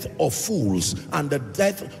death of fools and the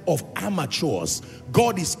death of amateurs.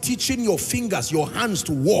 God is teaching your fingers, your hands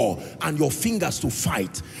to war and your fingers to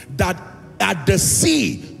fight. That at the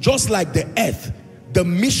sea, just like the earth, the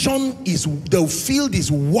field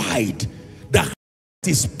is wide, the harvest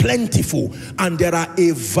is plentiful, and there are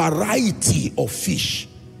a variety of fish.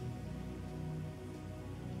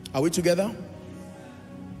 Are we together?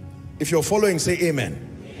 If you're following, say amen.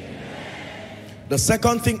 The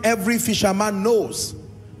second thing every fisherman knows,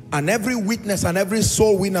 and every witness and every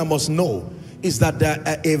soul winner must know, is that there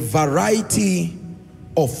are a variety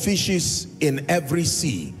of fishes in every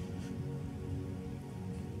sea.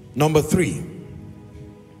 Number 3.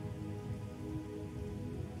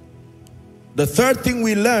 The third thing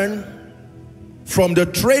we learn from the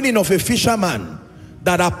training of a fisherman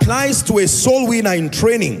that applies to a soul winner in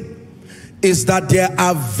training is that there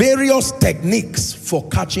are various techniques for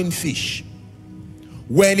catching fish.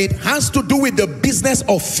 When it has to do with the business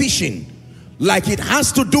of fishing, like it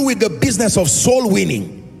has to do with the business of soul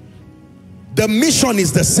winning, the mission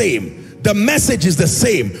is the same, the message is the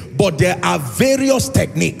same, but there are various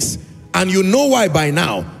techniques. And you know why by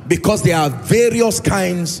now? Because there are various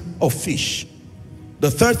kinds of fish.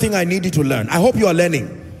 The third thing I need you to learn, I hope you are learning,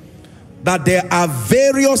 that there are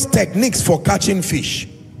various techniques for catching fish.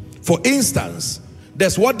 For instance,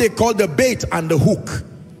 there's what they call the bait and the hook.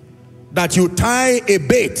 That you tie a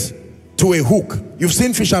bait to a hook. You've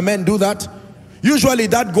seen fishermen do that. Usually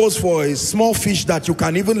that goes for a small fish that you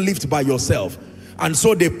can even lift by yourself. And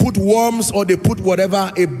so they put worms or they put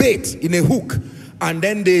whatever, a bait in a hook, and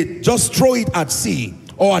then they just throw it at sea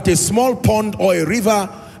or at a small pond or a river,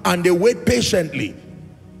 and they wait patiently.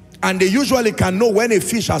 And they usually can know when a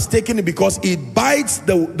fish has taken it because it bites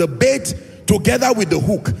the bait together with the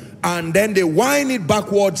hook, and then they wind it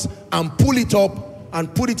backwards and pull it up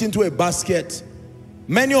and put it into a basket.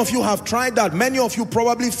 Many of you have tried that. Many of you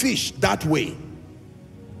probably fish that way.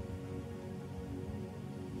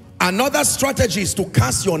 Another strategy is to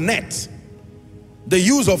cast your net. The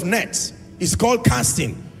use of nets is called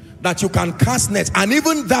casting, that you can cast nets. And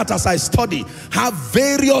even that, as I study, have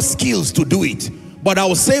various skills to do it. But I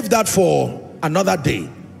will save that for another day.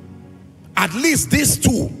 At least these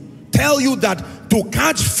two tell you that to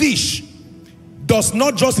catch fish does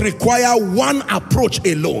not just require one approach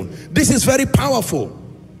alone. This is very powerful.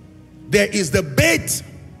 There is the bait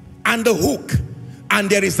and the hook, and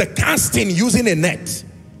there is the casting using a net.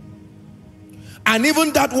 And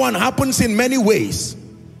even that one happens in many ways.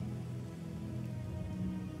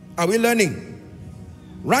 Are we learning?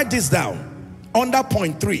 Write this down under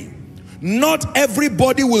point 3. Not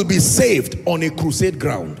everybody will be saved on a crusade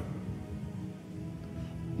ground.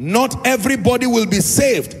 Not everybody will be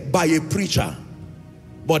saved by a preacher,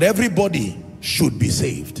 but everybody should be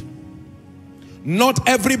saved. Not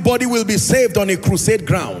everybody will be saved on a crusade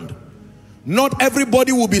ground. Not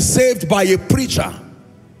everybody will be saved by a preacher.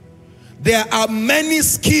 There are many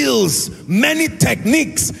skills, many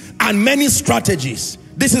techniques, and many strategies.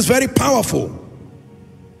 This is very powerful.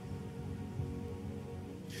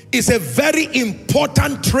 It's a very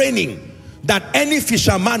important training that any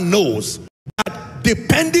fisherman knows, that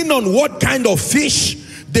depending on what kind of fish,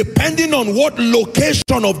 depending on what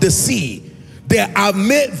location of the sea, there are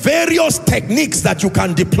various techniques that you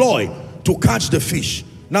can deploy to catch the fish.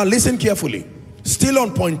 Now listen carefully. Still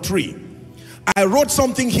on point 3. I wrote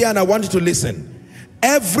something here and I want you to listen.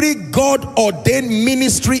 Every God-ordained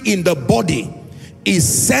ministry in the body is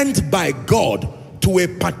sent by God to a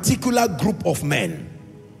particular group of men.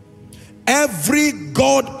 Every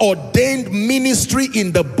God-ordained ministry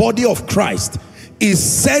in the body of Christ is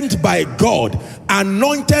sent by God,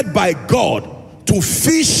 anointed by God to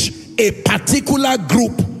fish a particular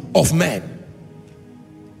group of men.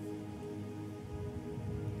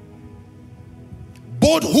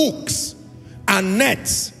 Both hooks and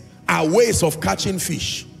nets are ways of catching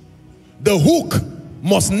fish. The hook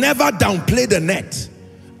must never downplay the net,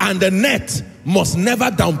 and the net must never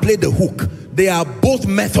downplay the hook. They are both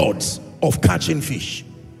methods of catching fish.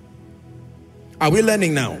 Are we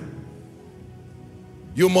learning now?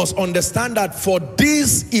 You must understand that for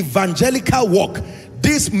this evangelical work,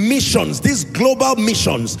 these missions, these global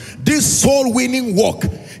missions, this soul winning work,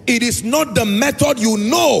 it is not the method you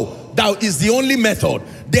know that is the only method.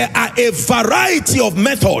 There are a variety of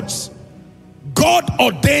methods,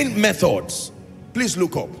 God-ordained methods. Please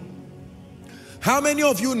look up. How many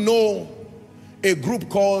of you know a group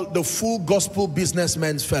called the Full Gospel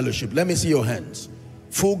Businessmen's Fellowship? Let me see your hands.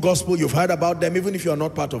 Full Gospel, you've heard about them, even if you are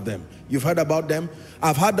not part of them. You've heard about them.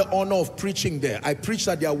 I've had the honor of preaching there. I preached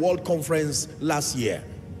at their world conference last year.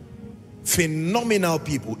 Phenomenal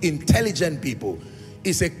people, intelligent people.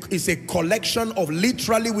 It's a collection of,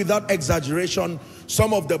 literally without exaggeration,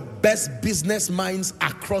 some of the best business minds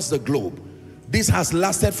across the globe. This has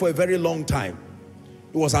lasted for a very long time.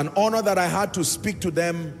 It was an honor that I had to speak to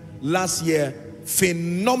them last year.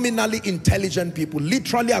 Phenomenally intelligent people,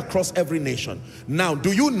 literally across every nation. Now,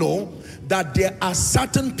 do you know that there are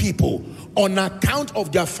certain people, on account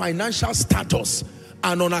of their financial status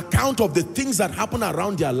and on account of the things that happen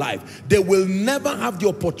around their life, they will never have the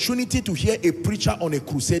opportunity to hear a preacher on a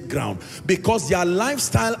crusade ground, because their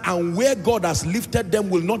lifestyle and where God has lifted them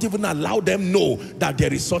will not even allow them know that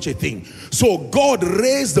there is such a thing. So God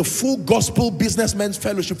raised the Full Gospel Businessmen's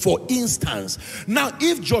Fellowship, for instance. Now,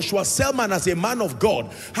 if Joshua Selman, as a man of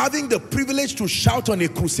God, having the privilege to shout on a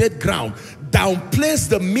crusade ground, downplays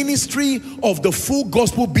the ministry of the Full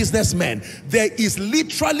Gospel Businessmen, there is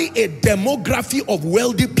literally a demography of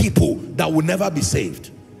wealthy people that will never be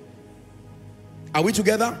saved. Are we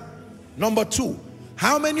together? Number two,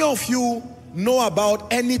 how many of you know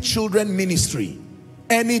about any children ministry?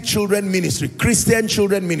 Any children ministry, Christian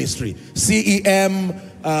children ministry,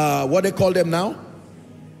 CEM, what they call them now?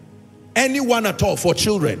 Anyone at all for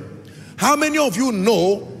children. How many of you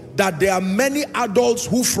know that there are many adults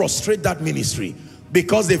who frustrate that ministry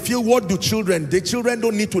because they feel, what do children? The children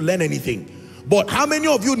don't need to learn anything. But how many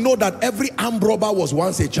of you know that every armed robber was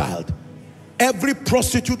once a child? Every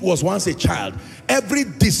prostitute was once a child. Every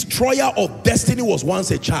destroyer of destiny was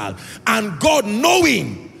once a child. And God,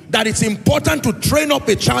 knowing that it's important to train up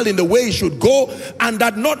a child in the way he should go, and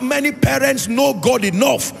that not many parents know God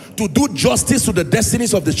enough to do justice to the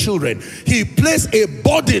destinies of the children, he placed a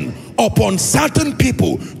burden upon certain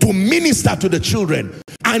people to minister to the children.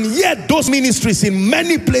 And yet those ministries in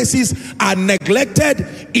many places are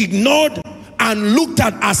neglected, ignored, and looked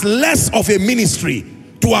at as less of a ministry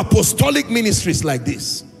to apostolic ministries like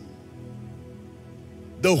this.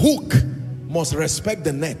 The hook must respect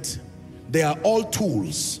the net. They are all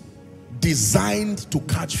tools designed to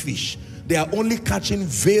catch fish. They are only catching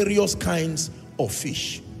various kinds of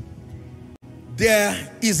fish.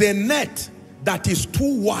 There is a net that is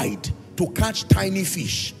too wide to catch tiny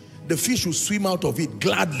fish. The fish will swim out of it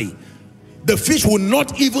gladly. The fish will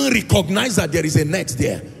not even recognize that there is a net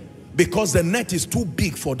there, because the net is too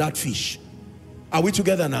big for that fish. Are we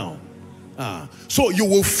together now? So you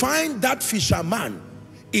will find that fisherman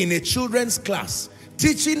in a children's class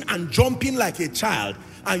teaching and jumping like a child,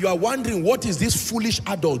 and you are wondering, what is this foolish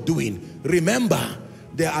adult doing? Remember,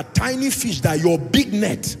 there are tiny fish that your big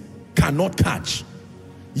net cannot catch,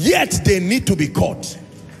 yet they need to be caught.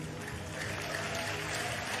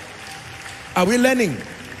 Are we learning?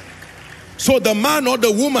 So the man or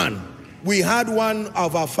the woman, we had one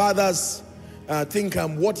of our fathers, I think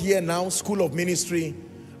what year now, School of Ministry,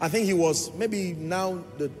 I think he was maybe now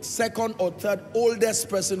the second or third oldest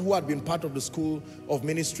person who had been part of the School of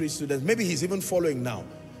Ministry students. Maybe he's even following now.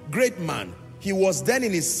 Great man. He was then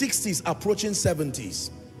in his 60s, approaching 70s.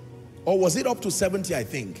 Or was it up to 70, I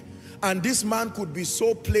think. And this man could be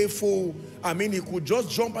so playful. I mean, he could just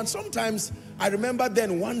jump. And sometimes I remember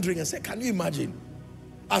then wondering and said, can you imagine?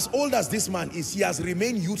 As old as this man is, he has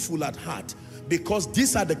remained youthful at heart, because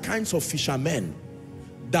these are the kinds of fishermen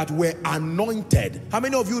that were anointed. How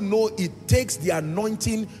many of you know it takes the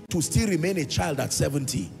anointing to still remain a child at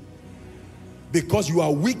 70? Because you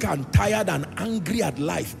are weak and tired and angry at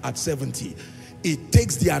life at 70. It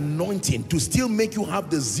takes the anointing to still make you have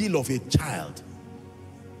the zeal of a child.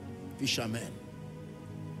 Fishermen.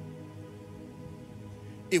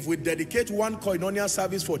 If we dedicate one koinonia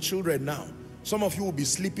service for children now, some of you will be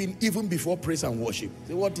sleeping even before praise and worship.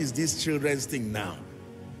 Say, what is this children's thing now?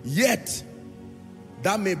 Yet,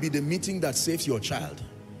 that may be the meeting that saves your child.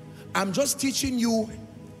 I'm just teaching you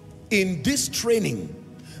in this training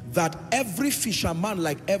that every fisherman,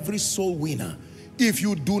 like every soul winner, if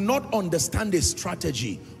you do not understand a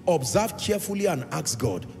strategy, observe carefully and ask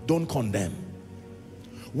God, don't condemn.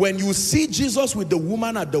 When you see Jesus with the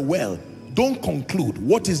woman at the well, don't conclude,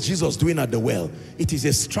 what is Jesus doing at the well? It is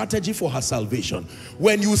a strategy for her salvation.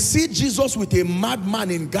 When you see Jesus with a madman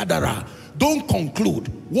in Gadara, don't conclude,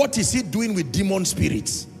 what is he doing with demon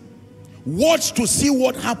spirits? Watch to see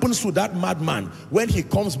what happens to that madman when he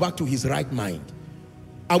comes back to his right mind.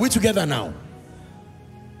 Are we together now?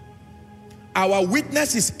 Our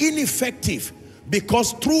witness is ineffective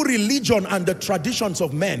because through religion and the traditions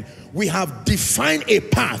of men, we have defined a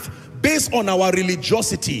path based on our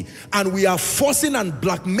religiosity, and we are forcing and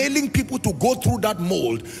blackmailing people to go through that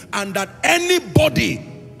mold, and that anybody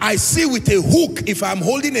I see with a hook if I'm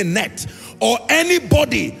holding a net, or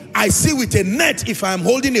anybody I see with a net if I'm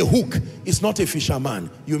holding a hook, is not a fisherman.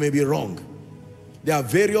 You may be wrong. There are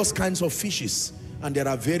various kinds of fishes, and there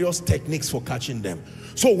are various techniques for catching them.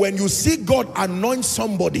 So when you see God anoint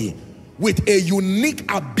somebody with a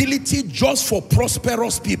unique ability just for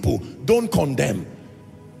prosperous people, don't condemn.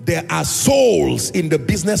 There are souls in the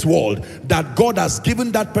business world that God has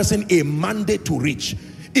given that person a mandate to reach.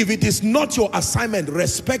 If it is not your assignment,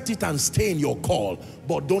 respect it and stay in your call,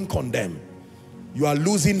 but don't condemn. You are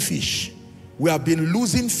losing fish. We have been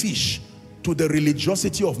losing fish to the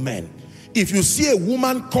religiosity of men. If you see a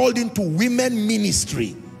woman called into women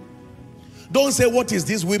ministry, don't say, what is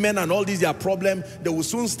this women and all these their problem? They will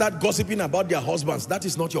soon start gossiping about their husbands. That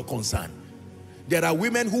is not your concern. There are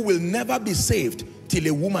women who will never be saved till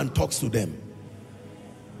a woman talks to them.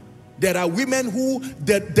 There are women who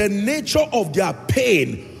the nature of their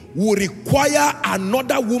pain will require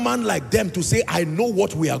another woman like them to say, I know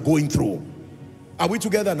what we are going through. Are we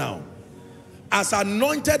together now? As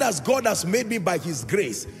anointed as God has made me by his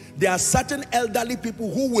grace, there are certain elderly people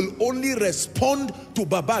who will only respond to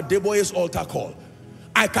Baba Deboye's altar call.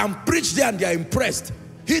 I can preach there and they are impressed,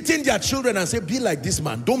 hitting their children and say, be like this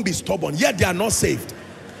man, don't be stubborn. Yet they are not saved.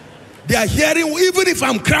 They are hearing, even if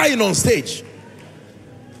I'm crying on stage.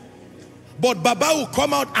 But Baba will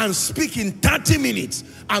come out and speak in 30 minutes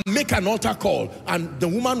and make an altar call, and the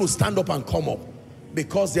woman will stand up and come up.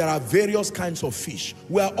 Because there are various kinds of fish.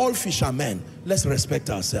 We are all fishermen. Let's respect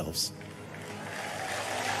ourselves.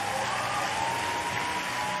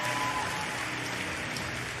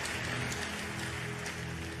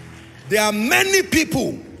 There are many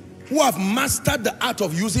people who have mastered the art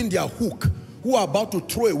of using their hook, who are about to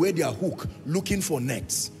throw away their hook, looking for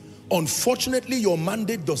nets. Unfortunately, your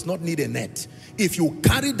mandate does not need a net. If you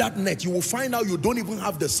carry that net, you will find out you don't even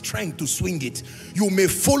have the strength to swing it. You may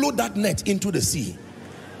follow that net into the sea.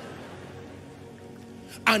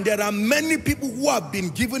 And there are many people who have been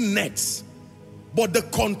given nets, but the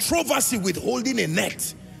controversy with holding a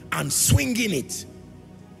net and swinging it,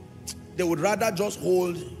 they would rather just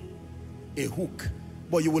hold a hook,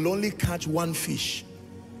 but you will only catch one fish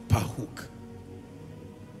per hook.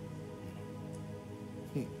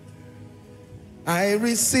 I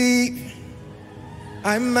receive,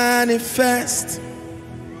 I manifest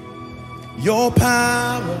your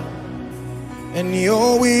power and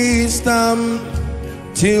your wisdom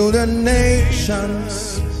till the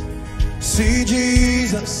nations see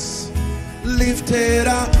Jesus lifted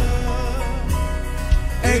up,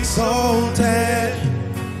 exalted.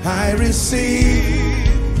 I receive,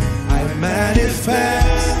 I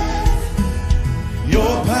manifest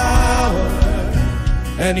your power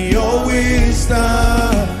and your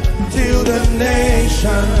wisdom till the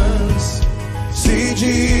nations see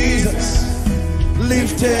Jesus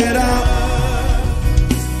lifted up,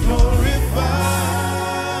 glorified.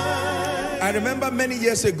 I remember many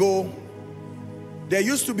years ago, there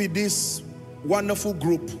used to be this wonderful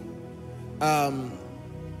group.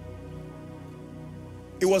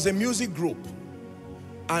 It was a music group,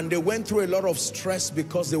 and they went through a lot of stress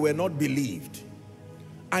because they were not believed.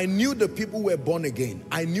 I knew the people were born again.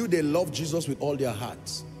 I knew they loved Jesus with all their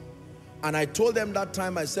hearts. And I told them that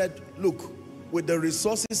time, I said, look, with the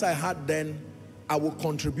resources I had then, I will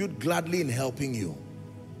contribute gladly in helping you.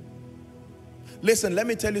 Listen, let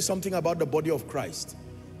me tell you something about the body of Christ.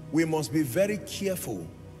 We must be very careful.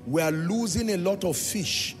 We are losing a lot of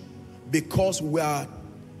fish because we are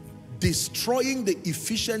destroying the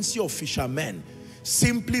efficiency of fishermen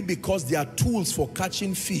simply because their tools for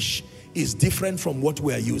catching fish is different from what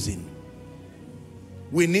we are using.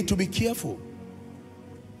 We need to be careful.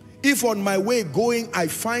 If on my way going I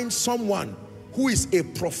find someone who is a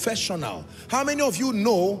professional, how many of you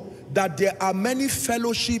know that there are many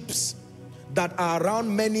fellowships that are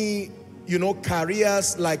around many,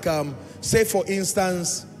 careers, like say for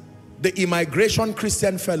instance the Immigration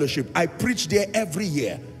Christian Fellowship. I preach there every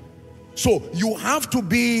year. So you have to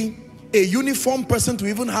be a uniform person to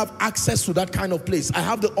even have access to that kind of place. I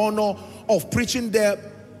have the honor of preaching there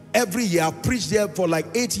every year. I've preached there for like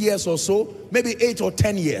 8 years or so, maybe 8 or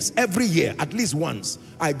 10 years. Every year, at least once,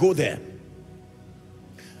 I go there.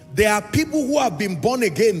 There are people who have been born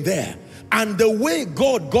again there, and the way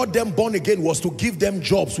God got them born again was to give them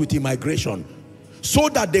jobs with immigration so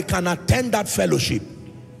that they can attend that fellowship.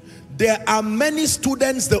 There are many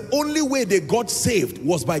students, the only way they got saved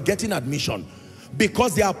was by getting admission,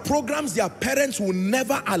 because there are programs their parents will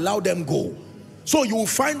never allow them go. So you will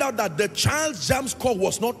find out that the child's jam score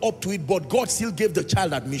was not up to it, but God still gave the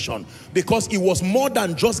child admission because it was more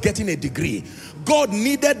than just getting a degree. God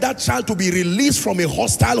needed that child to be released from a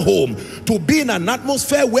hostile home, to be in an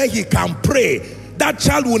atmosphere where he can pray. That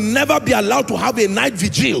child will never be allowed to have a night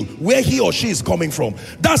vigil where he or she is coming from.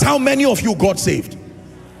 That's how many of you got saved.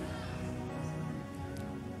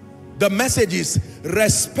 The message is,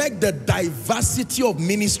 respect the diversity of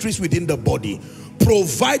ministries within the body,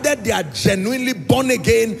 provided they are genuinely born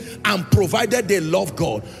again and provided they love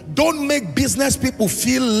God. Don't make business people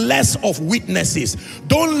feel less of witnesses.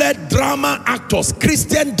 Don't let drama actors,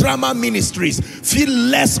 Christian drama ministries, feel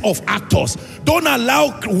less of actors. Don't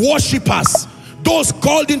allow worshipers, those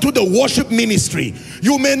called into the worship ministry,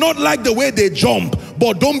 you may not like the way they jump,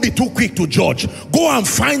 but don't be too quick to judge. Go and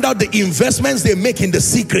find out the investments they make in the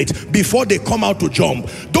secret before they come out to jump.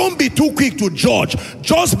 Don't be too quick to judge.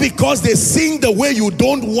 Just because they sing the way you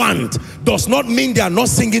don't want does not mean they are not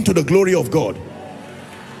singing to the glory of God.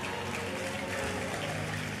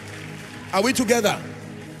 Are we together?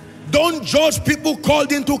 Don't judge people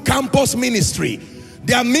called into campus ministry.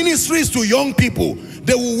 Their ministries to young people.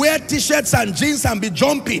 They will wear t-shirts and jeans and be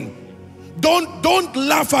jumping. Don't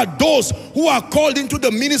laugh at those who are called into the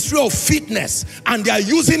ministry of fitness and they are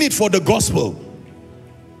using it for the gospel.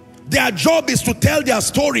 Their job is to tell their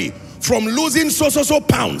story from losing so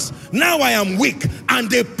pounds. Now I am weak, and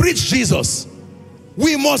they preach Jesus.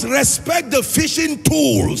 We must respect the fishing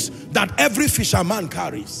tools that every fisherman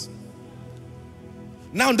carries.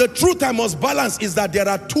 Now the truth I must balance is that there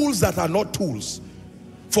are tools that are not tools.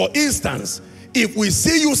 For instance, if we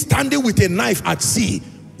see you standing with a knife at sea,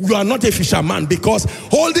 you are not a fisherman, because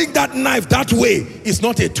holding that knife that way is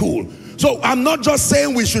not a tool. So I'm not just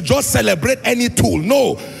saying we should just celebrate any tool.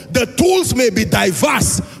 No, the tools may be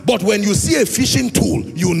diverse, but when you see a fishing tool,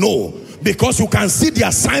 you know, because you can see the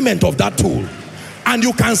assignment of that tool and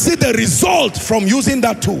you can see the result from using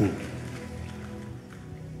that tool.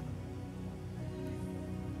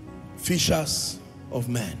 Fishers of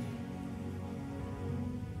men.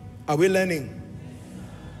 Are we learning?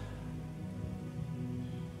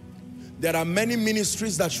 There are many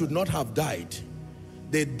ministries that should not have died.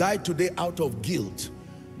 They died today out of guilt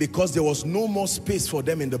because there was no more space for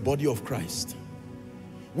them in the body of Christ.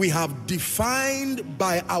 We have defined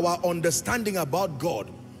by our understanding about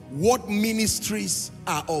God what ministries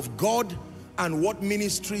are of God and what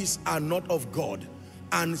ministries are not of God.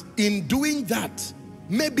 And in doing that,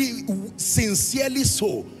 maybe sincerely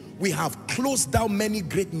so, we have closed down many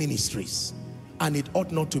great ministries, and it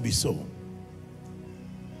ought not to be so.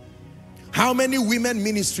 How many women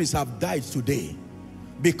ministries have died today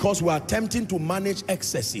because we are attempting to manage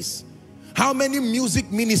excesses? How many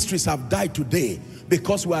music ministries have died today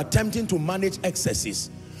because we are attempting to manage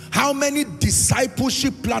excesses? How many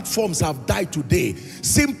discipleship platforms have died today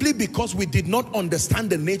simply because we did not understand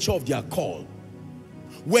the nature of their call?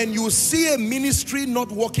 When you see a ministry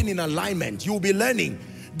not working in alignment, you'll be learning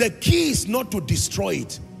the key is not to destroy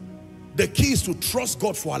it. The key is to trust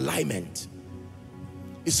God for alignment.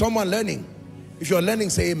 Is someone learning? If you're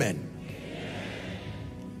learning, say amen.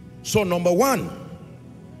 So number one,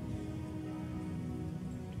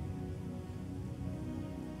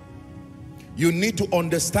 you need to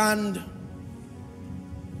understand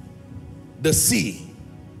the sea,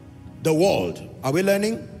 the world. Are we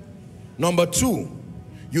learning? Number two,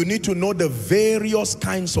 you need to know the various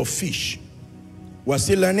kinds of fish. We're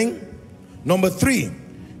still learning. Number three,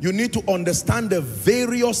 you need to understand the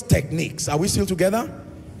various techniques. Are we still together?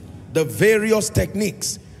 The various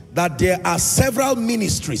techniques. That there are several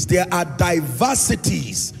ministries. There are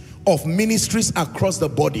diversities of ministries across the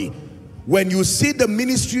body. When you see the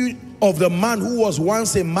ministry of the man who was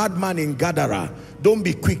once a madman in Gadara, don't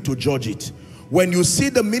be quick to judge it. When you see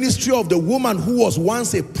the ministry of the woman who was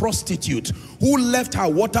once a prostitute, who left her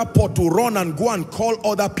water pot to run and go and call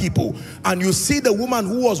other people, and you see the woman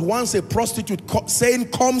who was once a prostitute saying,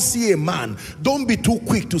 come see a man, don't be too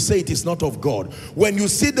quick to say it is not of God. When you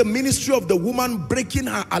see the ministry of the woman breaking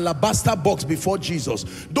her alabaster box before Jesus,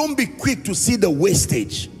 don't be quick to see the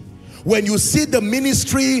wastage. When you see the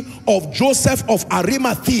ministry of Joseph of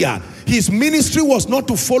Arimathea, his ministry was not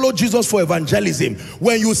to follow Jesus for evangelism.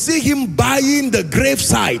 When you see him buying the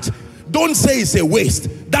gravesite, don't say it's a waste.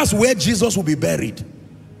 That's where Jesus will be buried.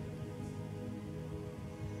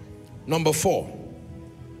 Number four,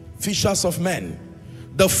 fishers of men.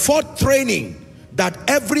 The fourth training that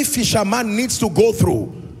every fisherman needs to go through,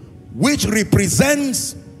 which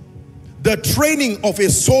represents the training of a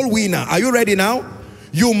soul winner. Are you ready now?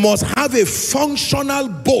 You must have a functional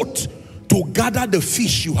boat to gather the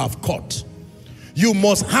fish you have caught. You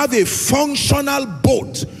must have a functional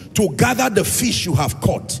boat to gather the fish you have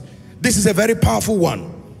caught. This is a very powerful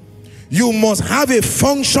one. You must have a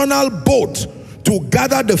functional boat to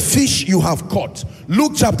gather the fish you have caught.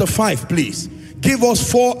 Luke chapter 5, please. Give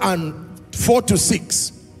us 4 to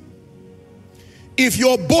 6. If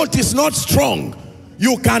your boat is not strong,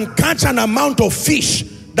 you can catch an amount of fish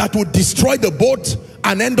that would destroy the boat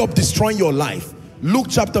and end up destroying your life. Luke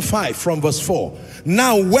chapter 5 from verse 4.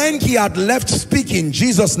 Now when he had left speaking,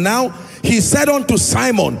 Jesus now, he said unto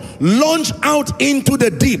Simon, launch out into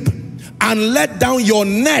the deep and let down your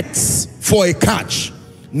nets for a catch.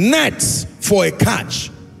 Nets for a catch.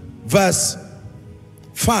 Verse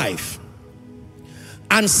 5.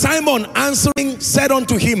 And Simon answering said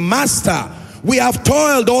unto him, Master, we have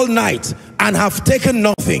toiled all night and have taken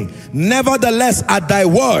nothing. Nevertheless, at thy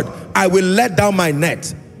word, I will let down my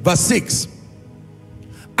net. Verse 6.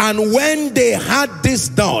 And when they had this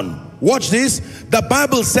done, watch this, the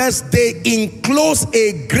Bible says they enclosed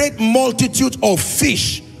a great multitude of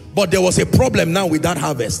fish. But there was a problem now with that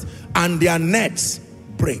harvest, and their nets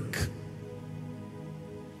break.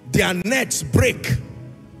 Their nets break.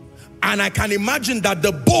 And I can imagine that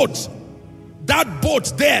the boat, that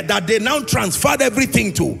boat there that they now transferred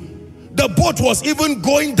everything to, the boat was even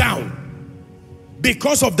going down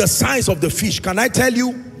because of the size of the fish. Can I tell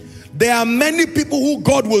you, there are many people who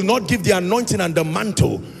God will not give the anointing and the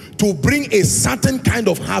mantle to bring a certain kind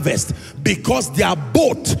of harvest because their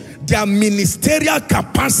boat, their ministerial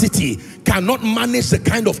capacity cannot manage the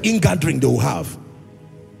kind of ingathering they will have.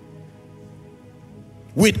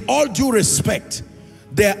 With all due respect,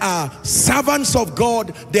 there are servants of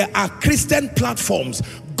God, there are Christian platforms.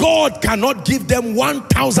 God cannot give them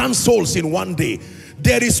 1,000 souls in one day.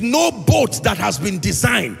 There is no boat that has been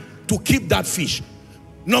designed to keep that fish.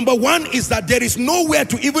 Number one is that there is nowhere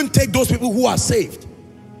to even take those people who are saved.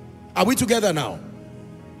 Are we together now?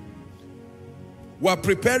 We're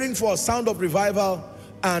preparing for a sound of revival,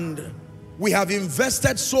 and we have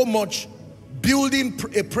invested so much building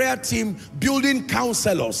a prayer team, building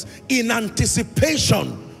counselors in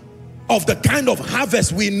anticipation of the kind of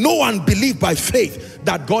harvest we know and believe by faith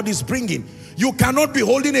that God is bringing. You cannot be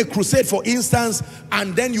holding a crusade, for instance,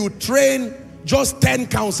 and then you train just 10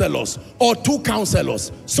 counselors or 2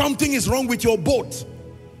 counselors. Something is wrong with your boat.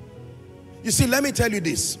 You see, let me tell you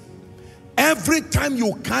this. Every time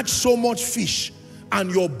you catch so much fish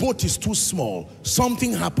and your boat is too small,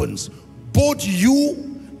 something happens. Both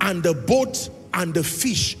you and the boat and the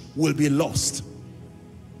fish will be lost.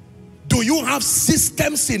 Do you have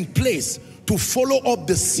systems in place to follow up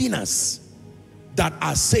the sinners that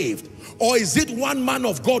are saved? Or is it one man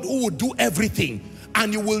of God who will do everything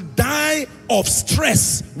and you will die of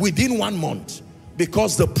stress within 1 month?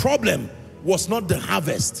 Because the problem was not the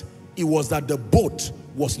harvest, it was that the boat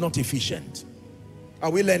was not efficient. Are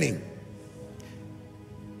we learning?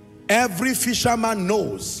 Every fisherman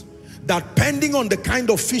knows that depending on the kind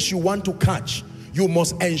of fish you want to catch, you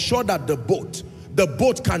must ensure that the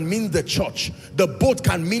boat can mean the church, the boat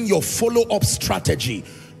can mean your follow-up strategy,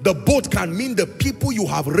 the boat can mean the people you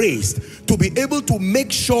have raised, to be able to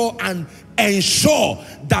make sure and ensure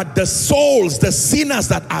that the souls, the sinners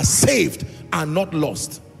that are saved, are not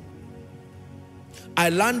lost. I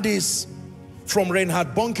learned this from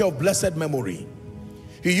Reinhard Bonnke of blessed memory.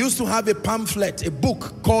 He used to have a pamphlet, a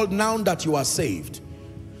book called Now That You Are Saved.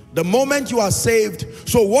 The moment you are saved,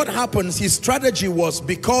 so what happens, his strategy was,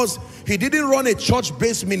 because he didn't run a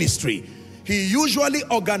church-based ministry, he usually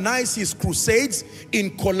organized his crusades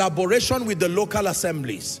in collaboration with the local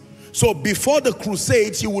assemblies. So before the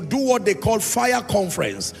crusades, he would do what they call fire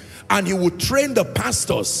conference, and he would train the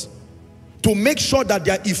pastors to make sure that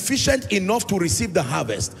they are efficient enough to receive the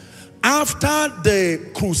harvest. After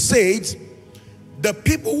the crusades, the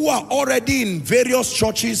people who are already in various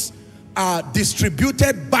churches are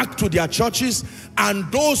distributed back to their churches,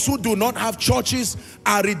 and those who do not have churches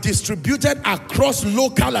are redistributed across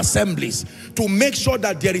local assemblies to make sure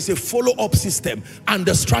that there is a follow-up system, and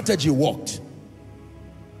the strategy worked.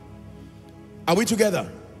 Are we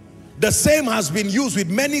together? The same has been used with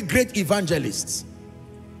many great evangelists.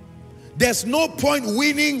 There's no point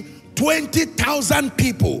winning 20,000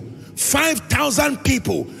 people, 5,000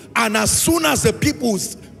 people, and as soon as the people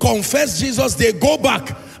confess Jesus, they go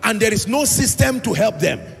back and there is no system to help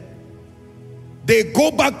them. They go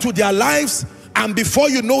back to their lives, and before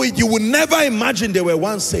you know it, you will never imagine they were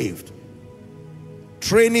once saved.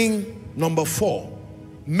 Training number 4,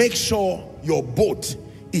 make sure your boat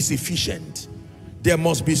is efficient. There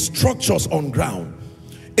must be structures on ground,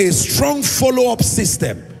 a strong follow-up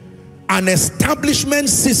system, an establishment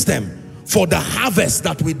system for the harvest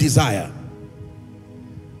that we desire.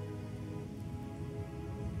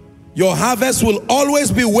 Your harvest will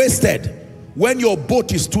always be wasted when your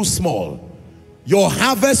boat is too small. Your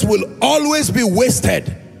harvest will always be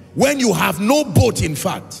wasted when you have no boat, in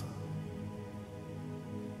fact.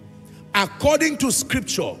 According to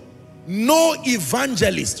scripture, no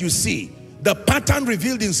evangelist, you see, the pattern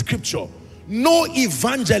revealed in scripture, no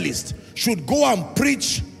evangelist should go and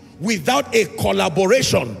preach without a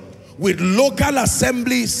collaboration with local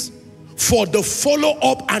assemblies for the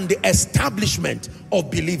follow-up and the establishment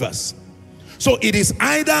of believers. So it is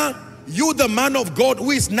either you, the man of God,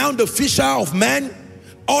 who is now the fisher of men,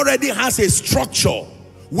 already has a structure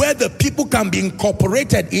where the people can be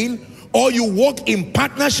incorporated in, or you walk in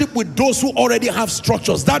partnership with those who already have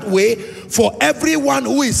structures. That way, for everyone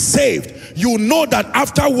who is saved, you know that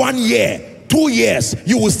after 1 year, 2 years,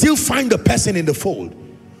 you will still find the person in the fold.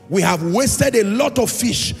 We have wasted a lot of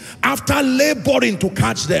fish after laboring to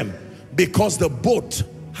catch them because the boat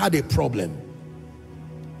had a problem.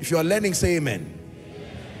 If you are learning, say amen.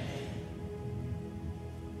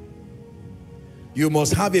 You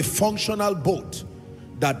must have a functional boat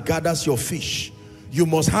that gathers your fish. You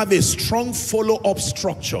must have a strong follow-up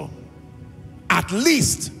structure. At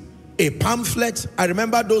least a pamphlet. I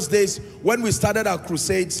remember those days when we started our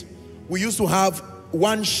crusades, we used to have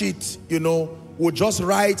one sheet, you know, we'll just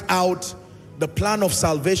write out the plan of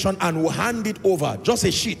salvation and we'll hand it over. Just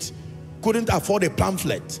a sheet. Couldn't afford a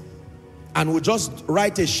pamphlet. And we'll just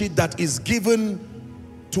write a sheet that is given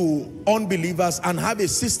to unbelievers and have a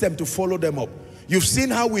system to follow them up. You've seen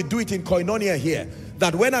how we do it in Koinonia here,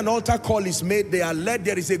 that when an altar call is made, they are led,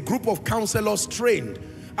 there is a group of counselors trained,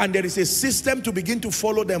 and there is a system to begin to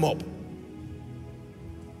follow them up.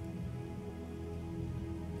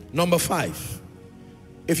 Number 5,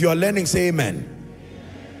 if you are learning, say amen.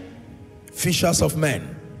 Fishers of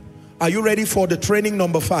men. Are you ready for the training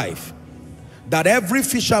number 5? That every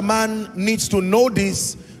fisherman needs to know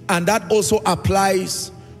this, and that also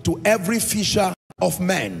applies to every fisher of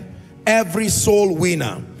men. Every soul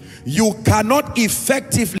winner. You cannot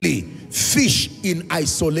effectively fish in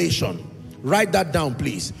isolation. Write that down,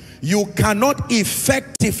 please. You cannot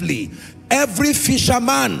effectively. Every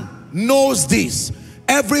fisherman knows this.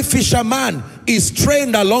 Every fisherman is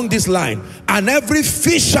trained along this line, and every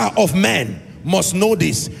fisher of men must know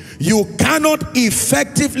this. You cannot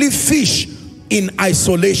effectively fish in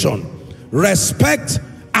isolation. Respect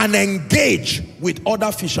and engage with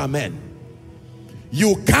other fishermen.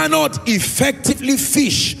 You cannot effectively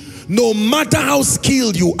fish, no matter how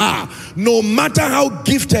skilled you are, no matter how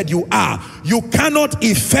gifted you are. You cannot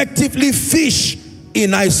effectively fish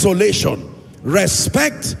in isolation.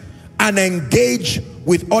 Respect and engage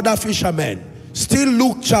with other fishermen. Still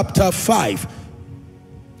Luke chapter 5.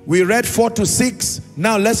 We read 4 to 6.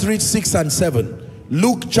 Now let's read 6 and 7.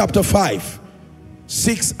 Luke chapter 5,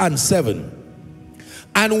 6 and 7.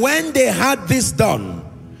 And when they had this done,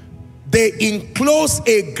 they enclosed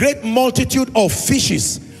a great multitude of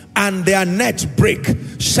fishes, and their net brake.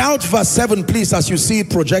 Shout verse 7, please, as you see it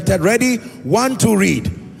projected. Ready? 1 to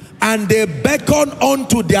read. And they beckoned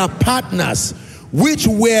unto their partners, which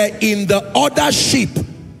were in the other ship,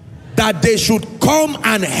 that they should come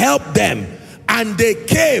and help them. And they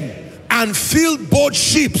came and filled both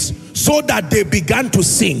ships, so that they began to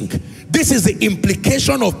sink. This is the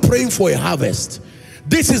implication of praying for a harvest.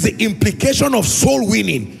 This is the implication of soul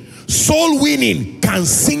winning. Soul winning can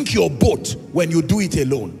sink your boat when you do it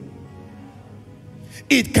alone.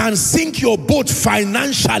 It can sink your boat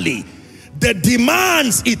financially. The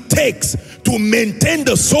demands it takes to maintain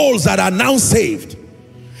the souls that are now saved.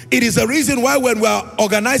 It is the reason why when we are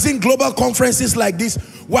organizing global conferences like this,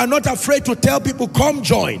 we are not afraid to tell people, come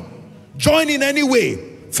join. Join in any way,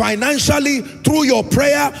 financially, through your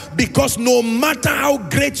prayer, because no matter how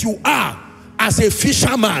great you are as a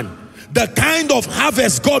fisherman, the kind of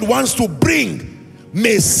harvest God wants to bring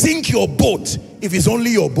may sink your boat if it's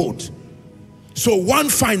only your boat. So one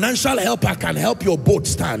financial helper can help your boat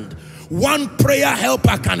stand. One prayer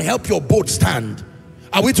helper can help your boat stand.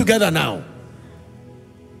 Are we together now?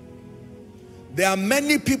 There are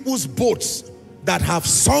many people's boats that have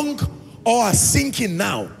sunk or are sinking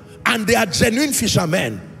now, and they are genuine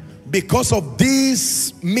fishermen because of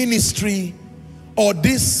this ministry or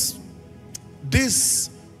this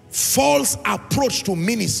false approach to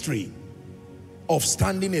ministry of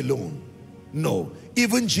standing alone. No,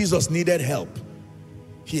 even Jesus needed help.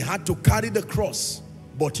 He had to carry the cross,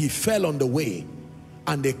 but he fell on the way,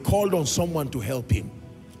 and they called on someone to help him.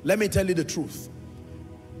 Let me tell you the truth.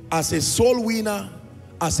 As a soul winner,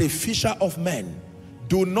 as a fisher of men,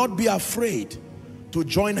 do not be afraid to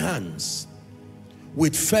join hands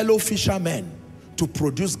with fellow fishermen to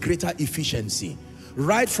produce greater efficiency.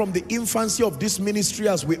 right from the infancy of this ministry,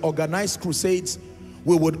 as we organize crusades,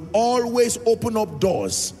 we would always open up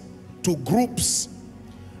doors to groups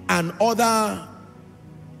and other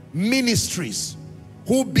ministries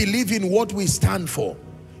who believe in what we stand for.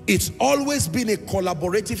 It's always been a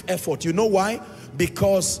collaborative effort. You know why?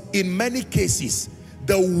 Because in many cases,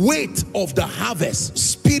 the weight of the harvest,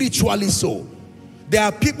 spiritually so, there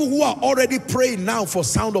are people who are already praying now for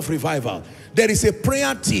sound of revival. There is a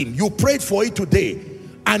prayer team. You prayed for it today,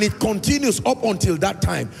 and it continues up until that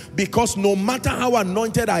time, because no matter how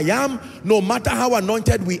anointed I am, no matter how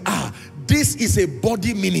anointed we are, this is a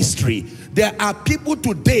body ministry. There are people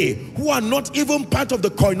today who are not even part of the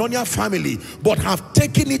Koinonia family, but have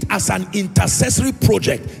taken it as an intercessory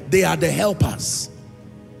project. They are the helpers.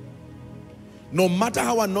 No matter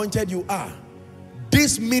how anointed you are,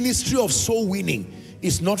 this ministry of soul winning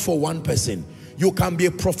is not for one person. You can be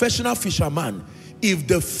a professional fisherman. If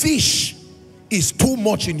the fish is too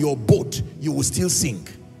much in your boat, you will still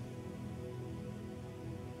sink.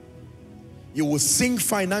 You will sink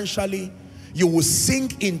financially. You will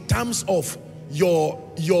sink in terms of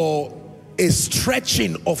a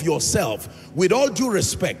stretching of yourself. With all due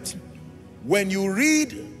respect, when you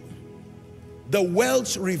read the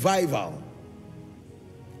Welsh revival,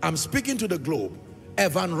 I'm speaking to the globe,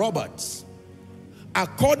 Evan Roberts,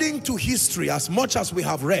 according to history, as much as we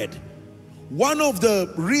have read, one of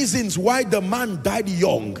the reasons why the man died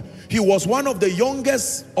young, he was one of the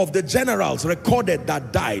youngest of the generals recorded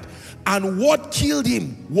that died. And what killed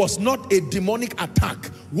him was not a demonic attack.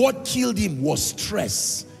 What killed him was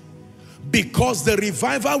stress. Because the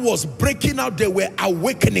revival was breaking out, there were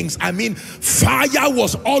awakenings. I mean, fire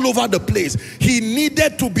was all over the place. He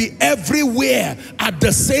needed to be everywhere at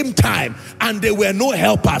the same time, and there were no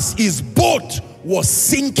helpers. His boat was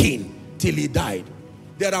sinking till he died.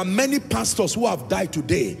 There are many pastors who have died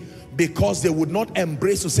today because they would not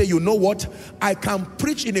embrace to say, you know what, I can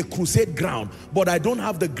preach in a crusade ground, but I don't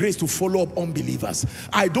have the grace to follow up unbelievers.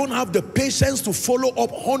 I don't have the patience to follow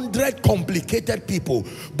up 100 complicated people.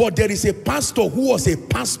 But there is a pastor who was a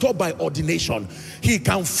pastor by ordination. He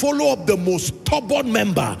can follow up the most stubborn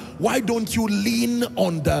member. Why don't you lean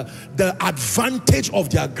on the advantage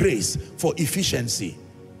of their grace for efficiency?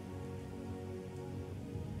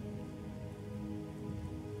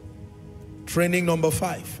 Training number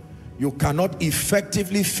 5. You cannot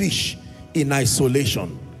effectively fish in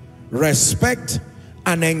isolation. Respect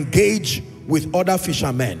and engage with other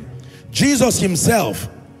fishermen. Jesus himself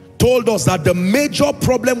told us that the major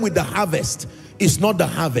problem with the harvest is not the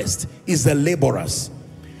harvest, it's the laborers.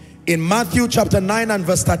 In Matthew chapter 9 and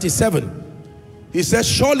verse 37, he says,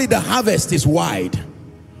 surely the harvest is wide,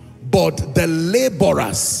 but the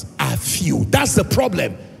laborers are few. That's the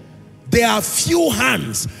problem. There are few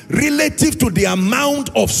hands relative to the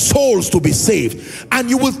amount of souls to be saved. And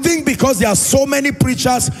you will think because there are so many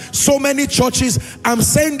preachers, so many churches, I'm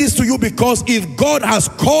saying this to you because if God has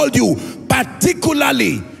called you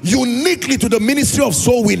particularly, uniquely to the ministry of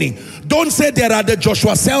soul winning, don't say there are the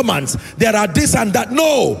Joshua Selmans, there are this and that.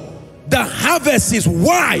 No, the harvest is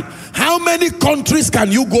wide. How many countries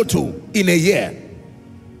can you go to in a year?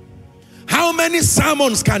 How many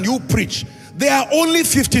sermons can you preach? There are only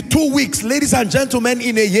 52 weeks, ladies and gentlemen,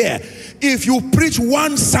 in a year. If you preach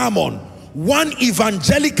one sermon, one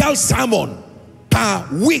evangelical sermon per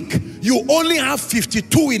week, you only have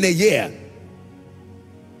 52 in a year.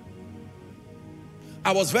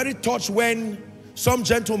 I was very touched when some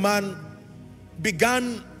gentleman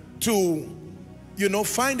began to,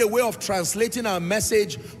 find a way of translating our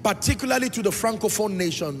message, particularly to the Francophone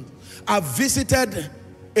nation. I've visited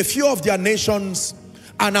a few of their nations,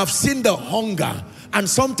 and I've seen the hunger, and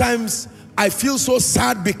sometimes I feel so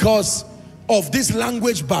sad because of this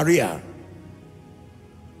language barrier.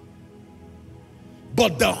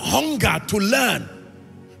 But the hunger to learn.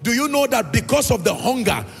 Do you know that because of the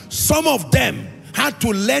hunger, some of them had to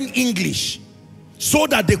learn English so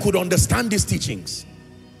that they could understand these teachings?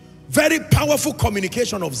 Very powerful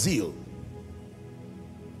communication of zeal.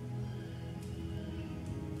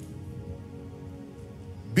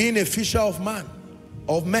 Being a fisher of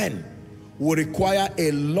men will require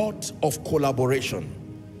a lot of collaboration.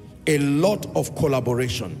 A lot of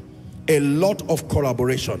collaboration. A lot of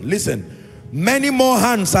collaboration. Listen, many more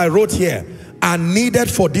hands I wrote here are needed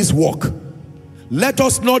for this work. Let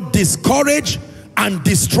us not discourage and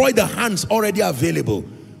destroy the hands already available.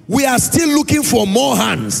 We are still looking for more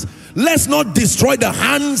hands. Let's not destroy the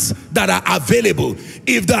hands that are available.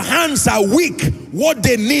 If the hands are weak, what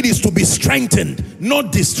they need is to be strengthened,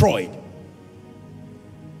 not destroyed.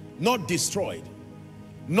 Not destroyed.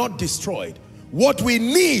 Not destroyed. What we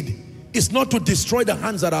need is not to destroy the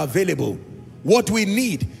hands that are available, What we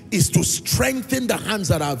need is to strengthen the hands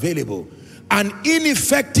that are available. An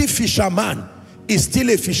ineffective fisherman is still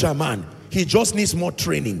a fisherman. He just needs more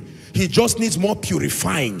training. He just needs more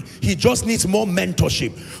purifying. He just needs more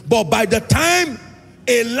mentorship. But by the time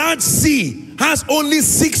a large sea has only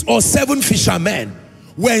 6 or 7 fishermen,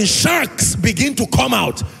 when sharks begin to come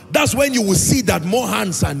out, that's when you will see that more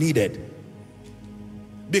hands are needed.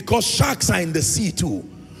 Because sharks are in the sea too.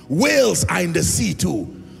 Whales are in the sea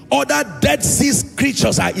too. Other Dead Sea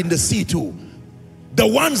creatures are in the sea too. The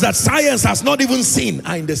ones that science has not even seen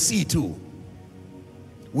are in the sea too.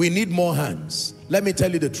 We need more hands. Let me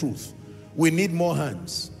tell you the truth. We need more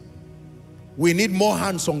hands. We need more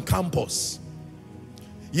hands on campus.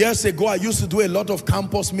 Years ago, I used to do a lot of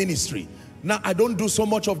campus ministry. Now, I don't do so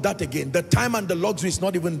much of that again. The time and the luxury is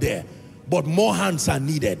not even there. But more hands are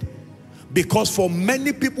needed. Because for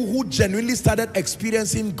many people who genuinely started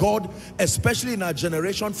experiencing God, especially in our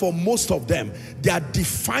generation, for most of them, their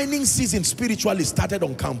defining season spiritually started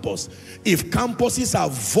on campus. If campuses are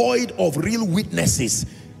void of real witnesses,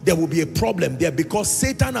 there will be a problem there, because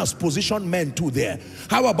Satan has positioned men too there.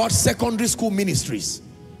 How about secondary school ministries?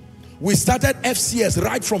 We started FCS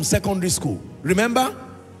right from secondary school. Remember?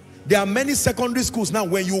 There are many secondary schools now.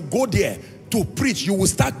 When you go there to preach, you will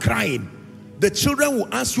start crying. The children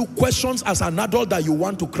will ask you questions as an adult that you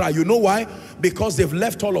want to cry. You know why? Because they've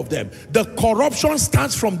left all of them. The corruption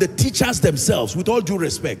starts from the teachers themselves, with all due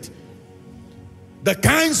respect. The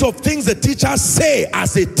kinds of things the teachers say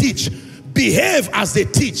as they teach, behave as they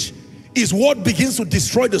teach, is what begins to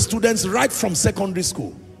destroy the students right from secondary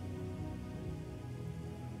school.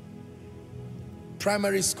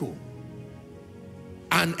 Primary school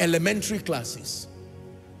and elementary classes.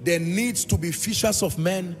 There needs to be fishers of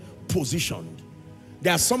men positioned.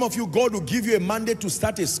 There are some of you, God will give you a mandate to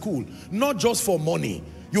start a school, not just for money.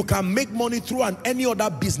 You can make money through any other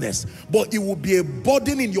business, but it will be a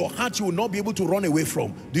burden in your heart you will not be able to run away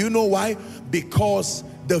from. Do you know why? Because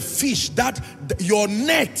the fish, your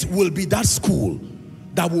net will be that school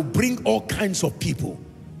that will bring all kinds of people.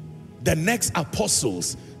 The next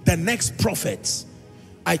apostles, the next prophets.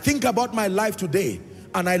 I think about my life today,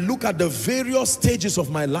 and I look at the various stages of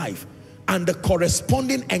my life and the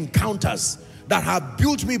corresponding encounters that have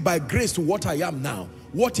built me by grace to what I am now.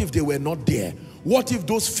 What if they were not there? What if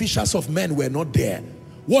those fishers of men were not there?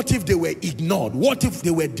 What if they were ignored? What if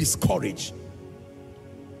they were discouraged?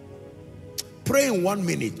 Pray in 1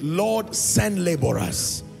 minute. Lord, send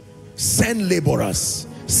laborers. Send laborers.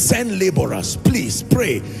 Send laborers. Please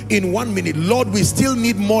pray in 1 minute. Lord, we still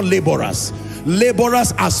need more laborers.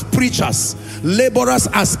 Laborers as preachers. Laborers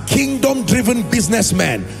as kingdom-driven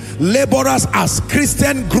businessmen. Laborers as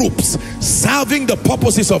Christian groups serving the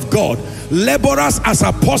purposes of God. Laborers as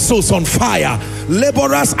apostles on fire.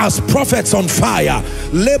 Laborers as prophets on fire.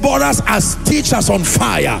 Laborers as teachers on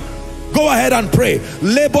fire. Go ahead and pray.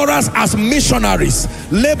 Laborers as missionaries.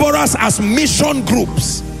 Laborers as mission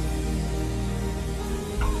groups.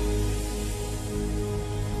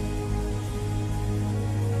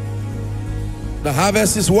 The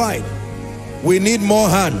harvest is wide. We need more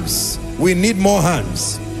hands. We need more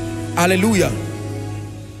hands. Hallelujah.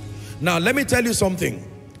 Now let me tell you something.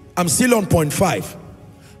 I'm still on point 5.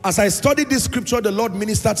 As I studied this scripture, the Lord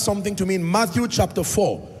ministered something to me in Matthew chapter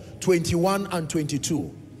 4, 21 and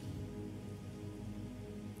 22.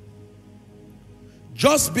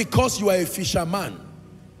 Just because you are a fisherman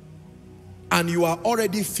and you are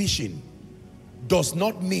already fishing does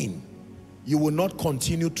not mean you will not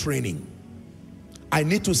continue training. I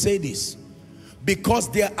need to say this because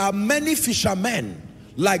there are many fishermen,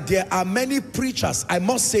 like there are many preachers. I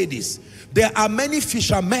must say this. There are many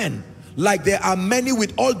fishermen, like there are many,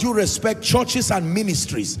 with all due respect, churches and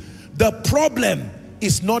ministries. The problem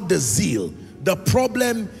is not the zeal. The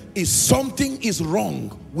problem is something is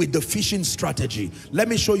wrong with the fishing strategy. Let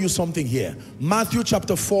me show you something here. Matthew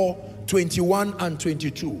chapter 4, 21 and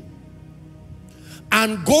 22.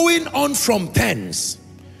 And going on from thence,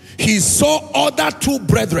 he saw other 2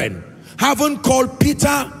 brethren, having called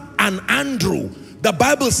Peter and Andrew. The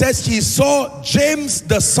Bible says he saw James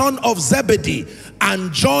the son of Zebedee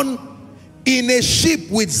and John in a ship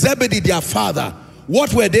with Zebedee their father.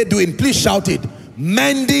 What were they doing? Please shout it.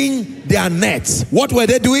 Mending their nets. What were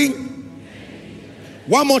they doing?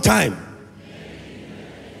 One more time.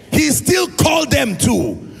 He still called them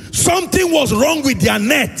too. Something was wrong with their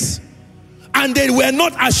nets, and they were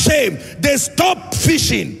not ashamed. They stopped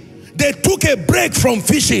fishing. They took a break from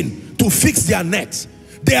fishing to fix their nets.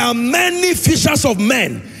 There are many fishers of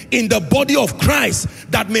men in the body of Christ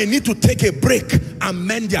that may need to take a break and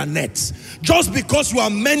mend their nets. Just because you are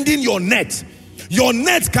mending your net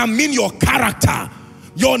can mean your character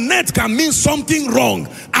Your net can mean something wrong,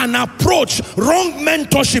 an approach, wrong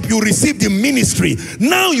mentorship you received in ministry.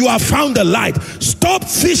 Now you have found the light. Stop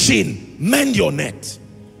fishing. Mend your net.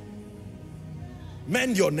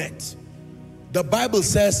 Mend your net. The Bible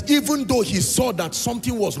says, even though he saw that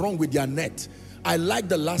something was wrong with their net, I like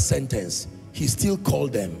the last sentence, he still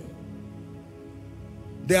called them.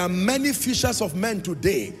 There are many fishers of men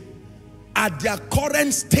today, at their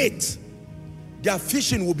current state, their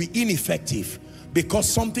fishing will be ineffective because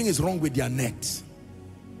something is wrong with their net.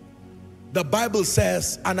 The Bible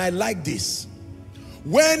says, and I like this,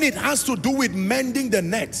 when it has to do with mending the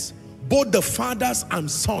nets, both the fathers and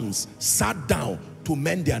sons sat down to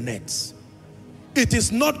mend their nets. It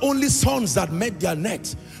is not only sons that mend their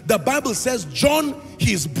nets. The Bible says John,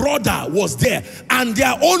 his brother, was there, and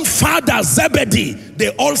their own father Zebedee, they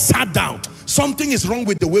all sat down. Something is wrong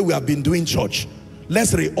with the way we have been doing church.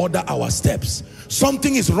 Let's reorder our steps.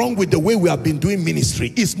 Something is wrong with the way we have been doing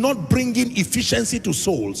ministry. It's not bringing efficiency to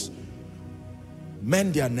souls.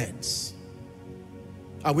 Mend their nets.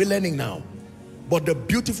 Are we learning now? But the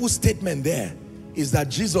beautiful statement there is that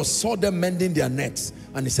Jesus saw them mending their nets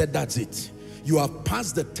and he said, that's it. You have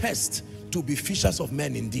passed the test to be fishers of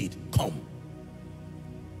men indeed. Come.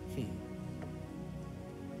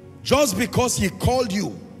 Just because he called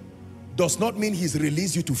you does not mean he's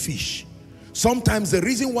released you to fish. Sometimes the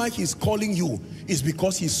reason why he's calling you is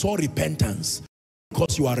because he saw repentance,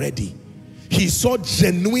 because you are ready. He saw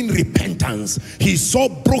genuine repentance. He saw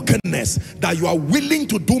brokenness, that you are willing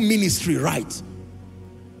to do ministry right.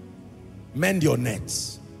 Mend your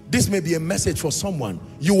nets. This may be a message for someone.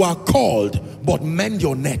 You are called, but mend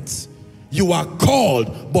your nets. You are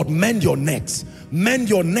called, but mend your nets. Mend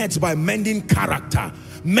your nets by mending character.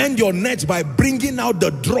 Mend your nets by bringing out the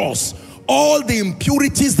dross, all the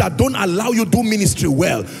impurities that don't allow you to do ministry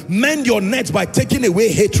well. Mend your nets by taking away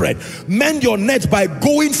hatred. Mend your nets by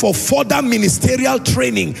going for further ministerial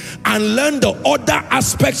training and learn the other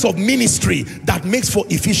aspects of ministry that makes for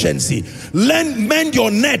efficiency. Mend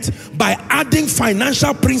your net by adding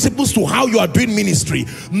financial principles to how you are doing ministry.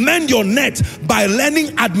 Mend your net by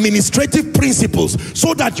learning administrative principles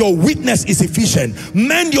so that your witness is efficient.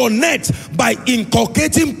 Mend your net by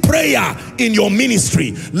inculcating prayer in your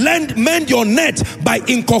ministry. Mend your net by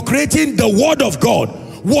inculcating the word of God.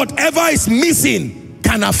 Whatever is missing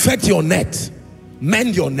can affect your net.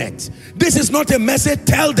 Mend your net. This is not a message,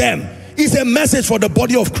 tell them. It's a message for the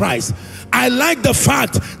body of Christ. I like the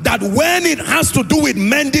fact that when it has to do with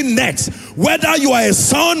mending nets, whether you are a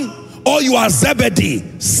son or you are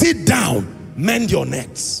Zebedee, sit down, mend your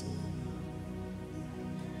nets.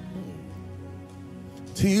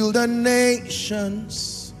 Till the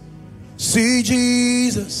nations see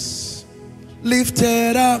Jesus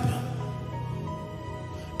lifted up,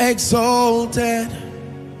 exalted,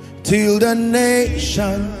 till the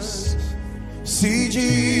nations see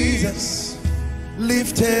Jesus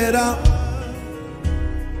lifted up.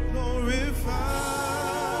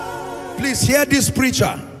 Please hear this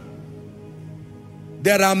preacher.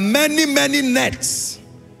 There are many nets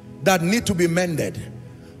that need to be mended.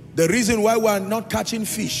 The reason why we are not catching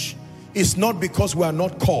fish is not because we are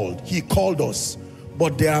not called. He called us.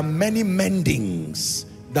 But there are many mendings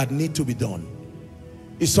that need to be done.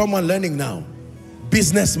 Is someone learning now?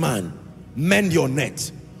 Businessman, mend your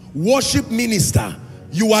net. Worship minister,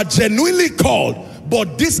 you are genuinely called,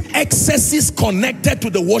 but these excesses connected to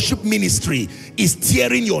the worship ministry is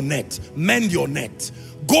tearing your net. Mend your net.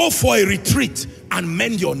 Go for a retreat and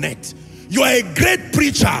mend your net. You are a great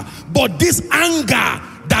preacher, but this anger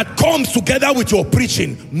that comes together with your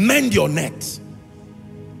preaching, mend your net.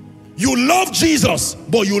 You love Jesus,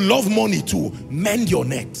 but you love money too. Mend your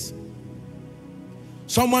net.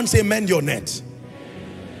 Someone say, mend your net.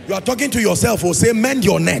 You are talking to yourself, or say, mend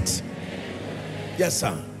your net. Yes,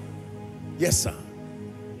 sir. Yes, sir.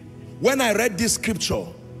 When I read this scripture,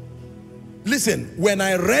 listen, when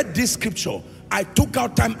I read this scripture, I took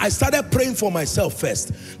out time. I started praying for myself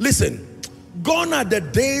first. Listen, gone are the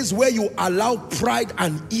days where you allow pride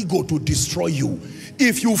and ego to destroy you.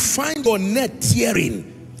 If you find your net tearing,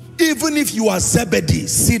 even if you are Zebedee,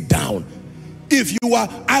 sit down. If you are,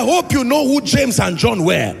 I hope you know who James and John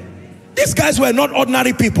were. These guys were not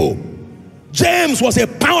ordinary people. James was a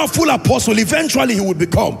powerful apostle. Eventually he would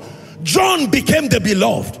become. John became the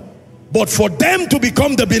beloved. But for them to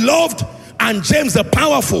become the beloved and James the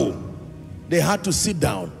powerful, they had to sit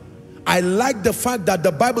down. I like the fact that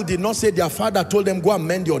the Bible did not say their father told them, go and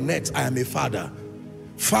mend your nets. I am a father.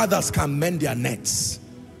 Fathers can mend their nets.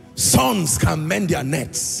 Sons can mend their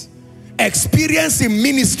nets. Experience in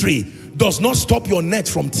ministry does not stop your net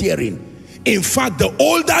from tearing. In fact, the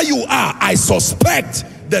older you are, I suspect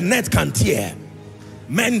the net can tear.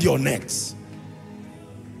 Mend your nets.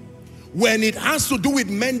 When it has to do with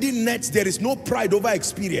mending nets, there is no pride over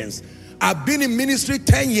experience. I've been in ministry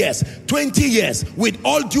 10 years, 20 years, with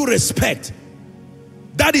all due respect.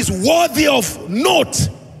 That is worthy of note,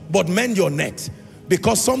 but mend your net.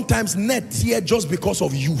 Because sometimes nets tear just because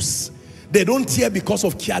of use. They don't tear because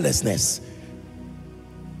of carelessness.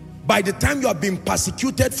 By the time you have been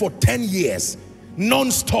persecuted for 10 years,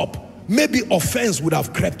 non-stop, maybe offense would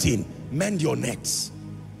have crept in. Mend your nets.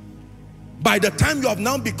 By the time you have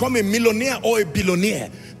now become a millionaire or a billionaire,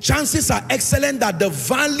 chances are excellent that the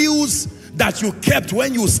values that you kept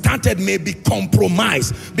when you started may be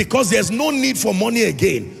compromised because there's no need for money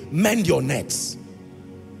again. Mend your nets.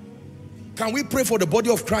 Can we pray for the body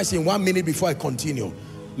of Christ in 1 minute before I continue?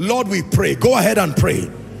 Lord, we pray. Go ahead and pray.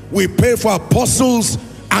 We pray for apostles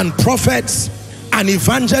and prophets and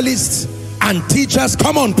evangelists and teachers.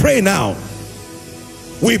 Come on, pray now.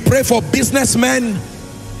 We pray for businessmen.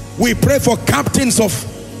 We pray for captains of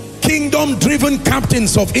kingdom-driven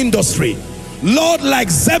captains of industry. Lord, like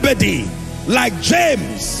Zebedee, like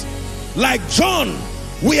James, like John,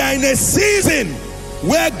 we are in a season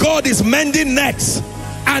where God is mending nets,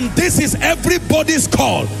 and this is everybody's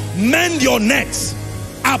call. Mend your nets.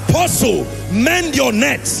 Apostle, mend your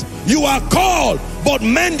nets. You are called, but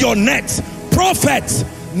mend your nets. Prophets,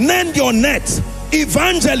 mend your nets.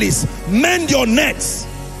 Evangelists, mend your nets.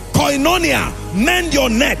 Koinonia, mend your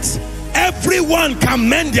nets. Everyone can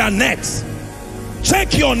mend their nets.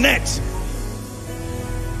 Check your net.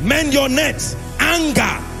 Mend your nets.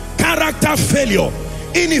 Anger, character failure,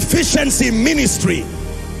 inefficiency in ministry.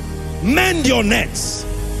 Mend your nets.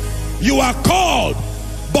 You are called,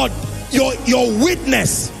 but your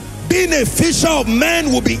witness, being a fisher of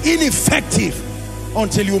men, will be ineffective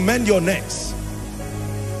until you mend your nets.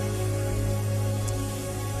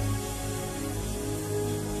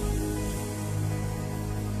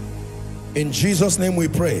 In Jesus' name we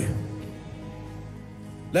pray.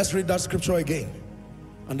 Let's read that scripture again,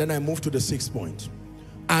 and then I move to the 6th point.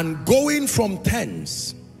 And going from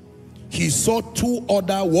thence, he saw 2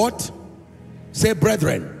 other what? Say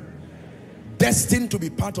brethren, destined to be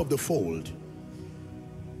part of the fold.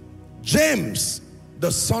 James,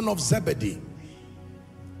 the son of Zebedee,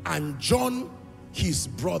 and John, his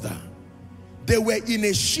brother. They were in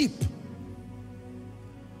a ship.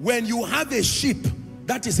 When you have a ship,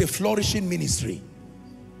 that is a flourishing ministry.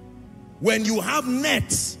 When you have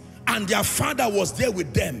nets, and their father was there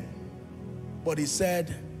with them, but he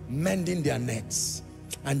said, mending their nets.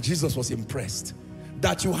 And Jesus was impressed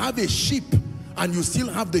that you have a ship and you still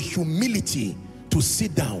have the humility to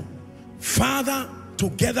sit down. Father,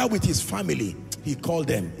 together with his family, he called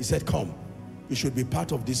them. He said, come, you should be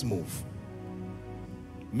part of this move.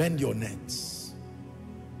 Mend your nets.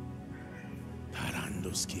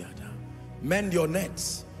 Mend your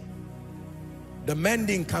nets. The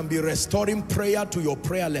mending can be restoring prayer to your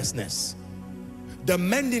prayerlessness. The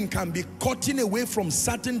mending can be cutting away from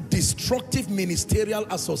certain destructive ministerial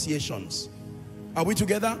associations. Are we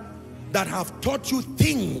together? That have taught you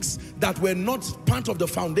things that were not part of the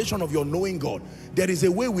foundation of your knowing God. There is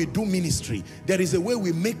a way we do ministry. There is a way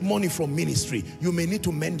we make money from ministry. You may need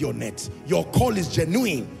to mend your net. Your call is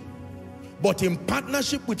genuine, but in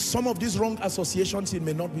partnership with some of these wrong associations, it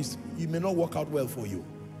may not work out well for you.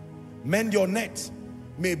 Mend your net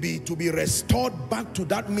may be to be restored back to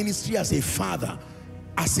that ministry as a father,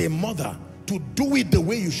 as a mother, to do it the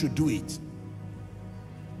way you should do it.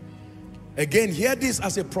 Again, hear this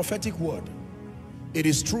as a prophetic word. It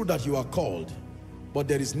is true that you are called, but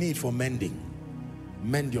there is need for mending.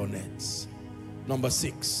 Mend your nets. Number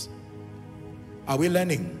 6. Are we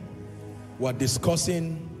learning? We're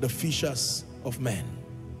discussing the fishers of men.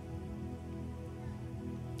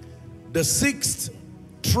 The 6th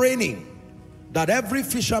training that every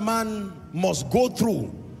fisherman must go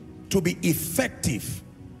through to be effective,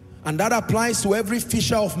 and that applies to every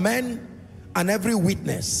fisher of men and every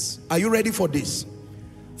witness. Are you ready for this?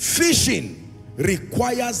 Fishing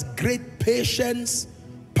requires great patience,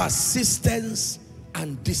 persistence,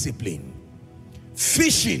 and discipline.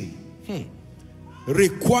 Fishing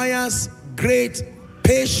requires great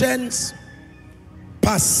patience,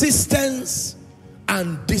 persistence,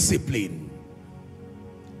 and discipline.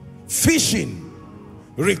 Fishing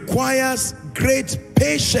requires great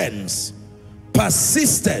patience,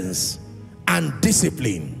 persistence, and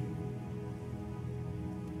discipline.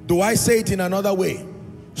 Do I say it in another way?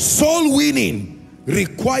 Soul winning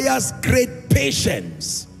requires great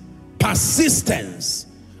patience, persistence,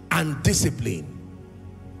 and discipline.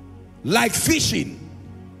 Like fishing,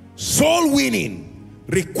 soul winning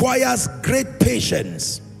requires great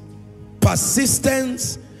patience,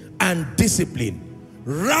 persistence, and discipline.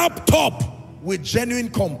 wrapped up with genuine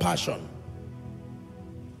compassion.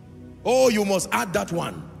 Oh, you must add that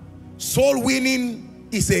one. Soul winning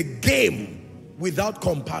is a game without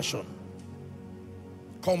compassion.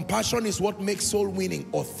 Compassion is what makes soul winning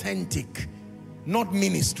authentic, not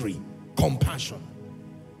ministry. Compassion.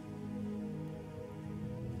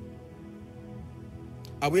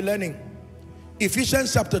 Are we learning?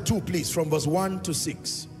 Ephesians chapter 2, please, from verse 1 to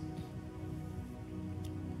 6.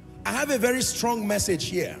 I have a very strong message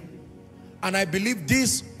here, and I believe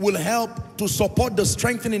this will help to support the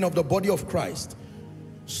strengthening of the body of Christ.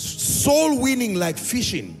 Soul winning, like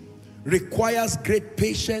fishing, requires great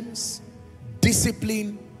patience,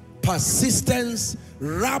 discipline, persistence,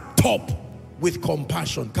 wrapped up with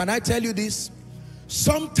compassion. Can I tell you this?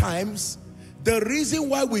 Sometimes the reason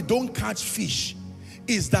why we don't catch fish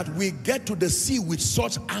is that we get to the sea with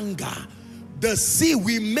such anger. The sea,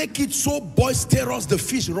 we make it so boisterous, the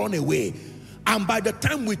fish run away. And by the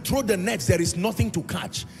time we throw the nets, there is nothing to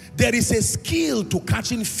catch. There is a skill to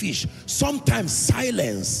catching fish. Sometimes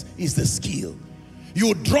silence is the skill.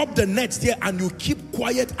 You drop the nets there and you keep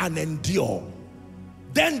quiet and endure.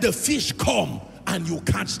 Then the fish come and you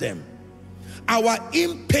catch them. Our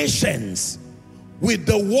impatience with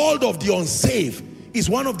the world of the unsaved is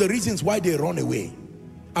one of the reasons why they run away.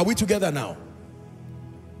 Are we together now?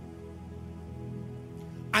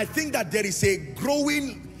 I think that there is a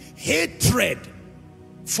growing hatred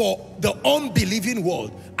for the unbelieving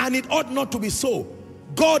world, and it ought not to be so.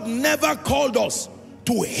 God never called us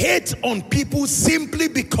to hate on people simply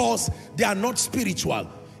because they are not spiritual.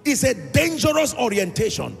 It's a dangerous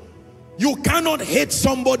orientation. You cannot hate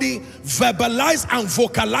somebody, verbalize and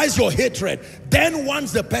vocalize your hatred, then want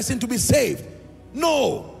the person to be saved.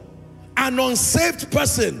 No. An unsaved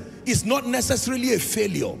person is not necessarily a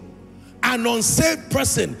failure. An unsaved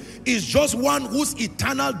person is just one whose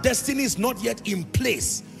eternal destiny is not yet in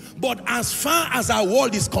place. But as far as our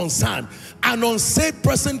world is concerned, an unsaved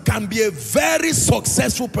person can be a very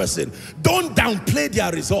successful person. Don't downplay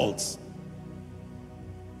their results.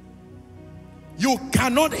 You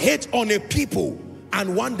cannot hate on a people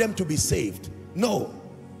and want them to be saved. No.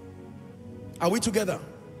 Are we together?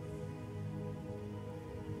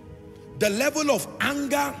 The level of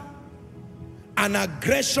anger and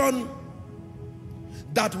aggression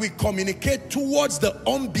that we communicate towards the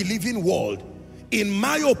unbelieving world, in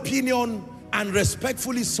my opinion, and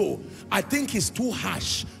respectfully so, I think is too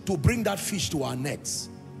harsh to bring that fish to our nets.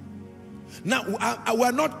 Now,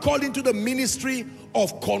 we're not called into the ministry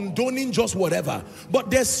of condoning just whatever, but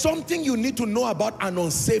there's something you need to know about an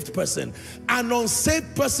unsaved person. An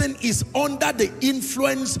unsaved person is under the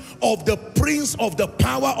influence of the prince of the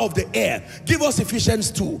power of the air. Give us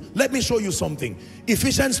Ephesians 2. Let me show you something.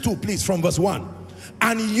 Ephesians 2, please, from verse 1.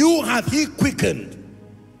 And you hath he quickened,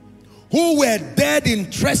 who were dead in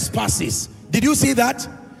trespasses. Did you see that?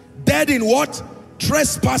 Dead in what?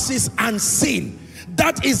 Trespasses and sin.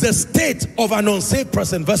 That is the state of an unsaved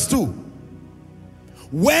person. Verse 2.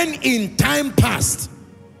 When in time past,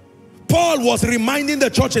 Paul was reminding the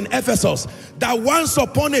church in Ephesus that once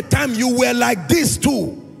upon a time you were like this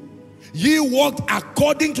too. Ye walked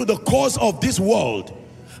according to the course of this world,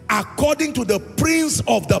 according to the prince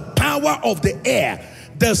of the power of the air,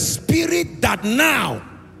 the spirit that now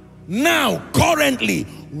currently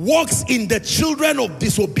walks in the children of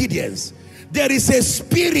disobedience. There is a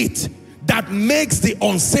spirit that makes the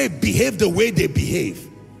unsaved behave the way they behave.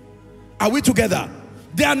 Are we together?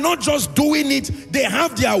 They are not just doing it, they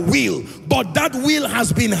have their will, but that will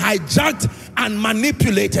has been hijacked and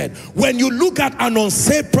manipulated. When you look at an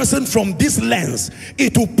unsaved person from this lens,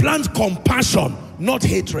 it will plant compassion, not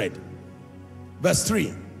hatred. Verse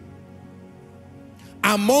 3.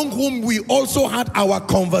 Among whom we also had our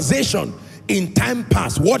conversation in time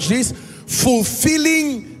past. Watch this.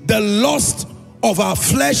 Fulfilling the lust of our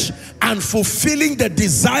flesh and fulfilling the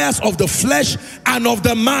desires of the flesh and of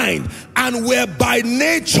the mind, and were by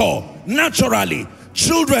nature, naturally,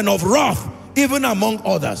 children of wrath, even among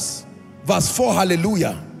others. Verse 4,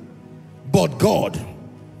 hallelujah. But God,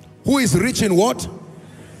 who is rich in what?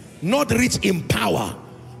 Not rich in power.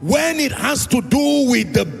 When it has to do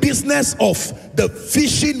with the business of the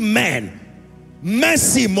fishing man,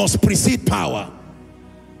 mercy must precede power.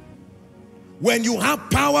 When you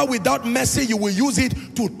have power without mercy, you will use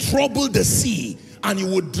it to trouble the sea, and you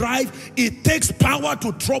will drive. It takes power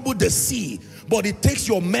to trouble the sea, but it takes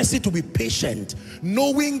your mercy to be patient,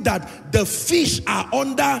 knowing that the fish are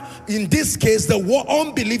under, in this case, the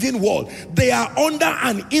unbelieving world. They are under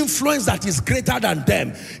an influence that is greater than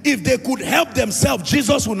them. If they could help themselves,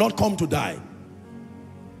 Jesus will not come to die.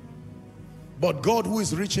 But God, who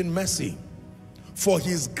is rich in mercy, For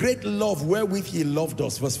his great love wherewith he loved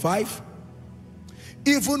us. Verse 5.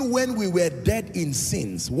 Even when we were dead in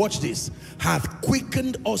sins, watch this, hath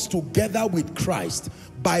quickened us together with Christ.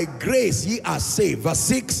 By grace ye are saved. Verse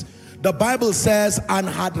 6. The Bible says, and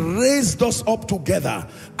had raised us up together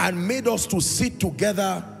and made us to sit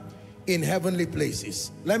together in heavenly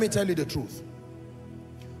places. Let me tell you the truth.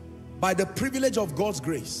 By the privilege of God's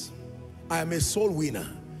grace, I am a soul winner.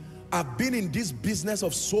 I've been in this business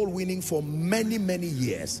of soul winning for many, many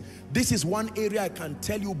years. This is one area I can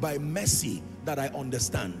tell you by mercy that I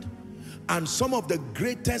understand. And some of the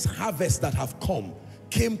greatest harvests that have come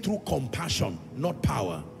came through compassion, not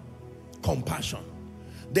power. Compassion.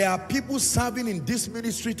 There are people serving in this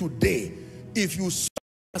ministry today. If you saw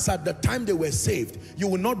us at the time they were saved, you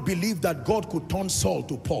will not believe that God could turn Saul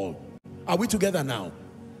to Paul. Are we together now?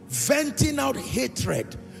 Venting out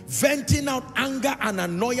hatred, venting out anger and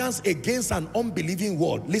annoyance against an unbelieving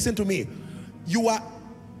world. Listen to me.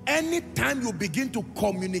 Anytime you begin to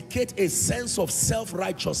communicate a sense of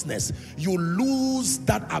self-righteousness, you lose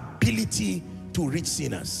that ability to reach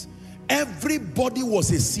sinners. Everybody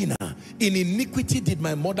was a sinner. In iniquity did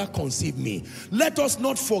my mother conceive me. Let us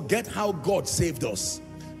not forget how God saved us.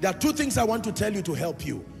 There are two things I want to tell you to help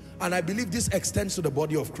you, and I believe this extends to the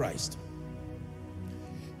body of Christ.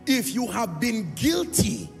 If you have been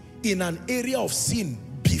guilty in an area of sin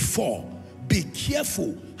before, be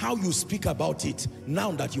careful how you speak about it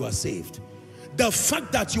now that you are saved. The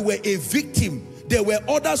fact that you were a victim, there were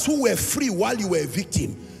others who were free while you were a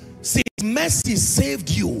victim. Since mercy saved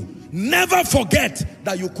you, never forget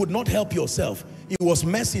that you could not help yourself. It was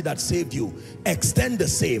mercy that saved you. Extend the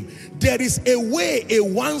same. There is a way a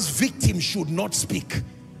once victim should not speak.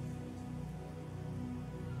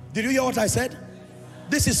 Did you hear what I said?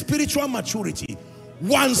 This is spiritual maturity.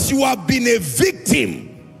 Once you have been a victim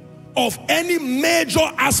of any major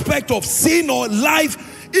aspect of sin or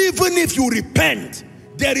life, even if you repent,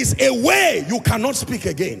 there is a way you cannot speak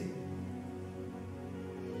again.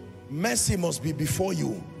 Mercy must be before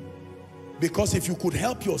you. Because if you could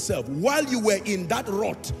help yourself, while you were in that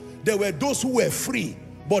rut, there were those who were free,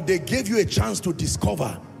 but they gave you a chance to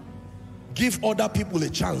discover. Give other people a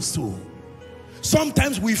chance too.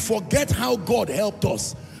 Sometimes we forget how God helped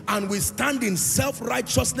us, and we stand in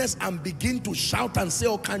self-righteousness and begin to shout and say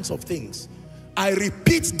all kinds of things. I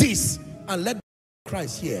repeat this, and let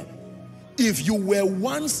Christ hear. If you were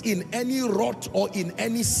once in any rut or in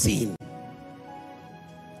any sin,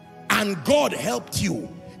 and God helped you,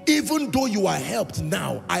 even though you are helped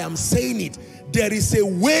now, I am saying it, there is a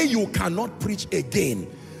way you cannot preach again.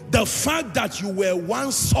 The fact that you were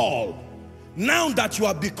once Saul, now that you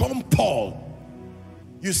have become Paul,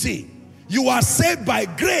 you see, you are saved by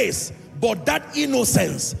grace, but that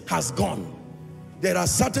innocence has gone. There are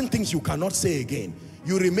certain things you cannot say again.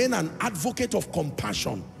 You remain an advocate of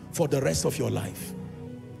compassion for the rest of your life.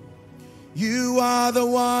 You are the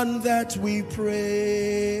one that we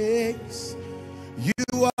praise.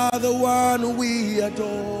 You are the one we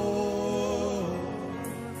adore.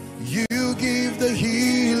 You give the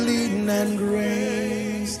healing and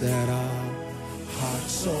grace that our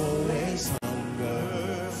hearts always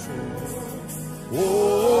hunger for.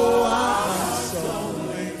 Oh, our hearts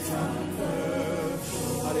always hunger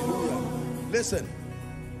for. Hallelujah. Listen,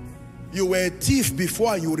 you were a thief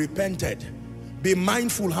before you repented. Be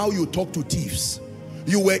mindful how you talk to thieves.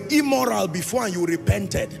 You were immoral before you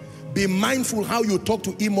repented. Be mindful how you talk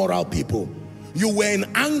to immoral people. You were in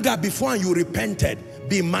anger before you repented.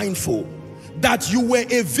 Be mindful. That you were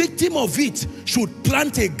a victim of it should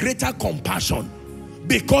plant a greater compassion.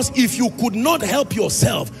 Because if you could not help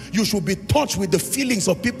yourself, you should be touched with the feelings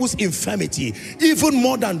of people's infirmity, even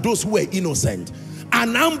more than those who were innocent.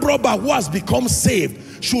 An armed robber who has become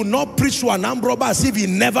saved should not preach to an armed robber as if he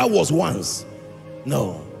never was once.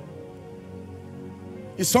 No.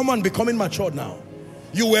 Is someone becoming matured now?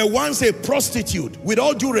 You were once a prostitute, with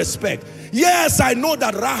all due respect. Yes, I know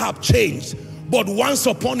that Rahab changed, but once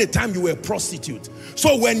upon a time you were a prostitute.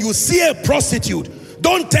 So when you see a prostitute,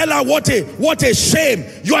 don't tell her what a shame.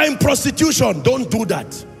 You are in prostitution. Don't do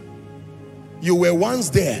that. You were once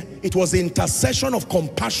there. It was the intercession of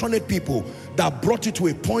compassionate people that brought you to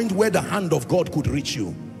a point where the hand of God could reach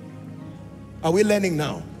you. Are we learning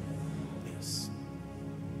now? Yes.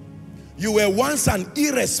 You were once an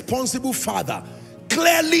irresponsible father.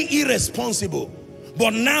 Clearly irresponsible,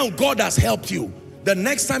 but now God has helped you. The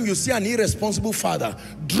next time you see an irresponsible father,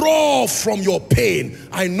 draw from your pain.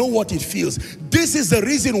 I know what it feels. This is the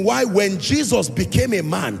reason why when Jesus became a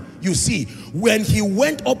man, you see, when he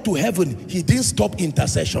went up to heaven, he didn't stop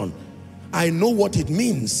intercession. I know what it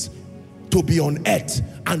means to be on earth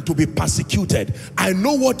and to be persecuted. I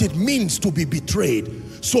know what it means to be betrayed.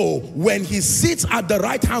 So when he sits at the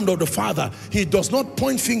right hand of the Father, he does not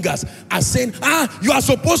point fingers as saying, you are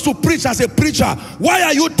supposed to preach as a preacher. Why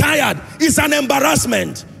are you tired? It's an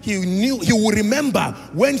embarrassment. He will remember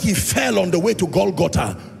when he fell on the way to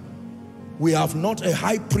Golgotha. We have not a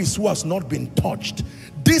high priest who has not been touched.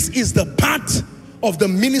 This is the part of the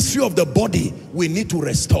ministry of the body we need to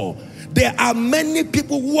restore. There are many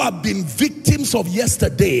people who have been victims of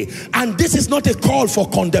yesterday, and this is not a call for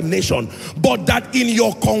condemnation, but that in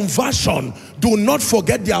your conversion, do not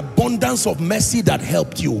forget the abundance of mercy that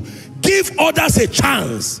helped you. Give others a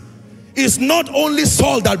chance. It's not only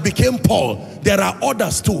Saul that became Paul, there are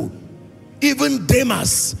others too. Even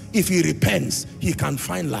Demas, if he repents, he can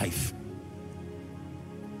find life.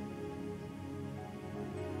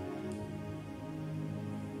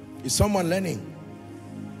 Is someone learning?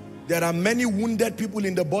 There are many wounded people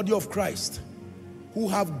in the body of Christ who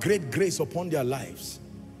have great grace upon their lives.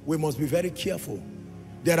 We must be very careful.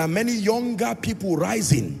 There are many younger people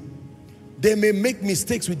rising. They may make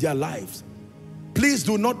mistakes with their lives. Please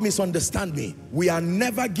do not misunderstand me. We are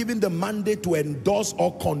never given the mandate to endorse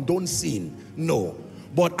or condone sin. No.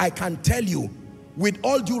 But I can tell you, with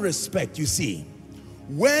all due respect, you see,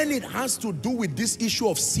 when it has to do with this issue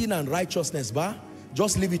of sin and righteousness,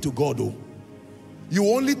 just leave it to God. You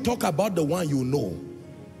only talk about the one you know.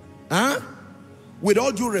 With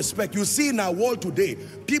all due respect, you see in our world today,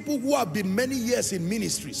 people who have been many years in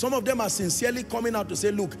ministry, some of them are sincerely coming out to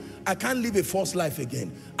say, look, I can't live a false life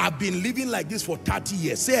again. I've been living like this for 30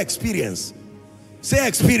 years. Say experience. Say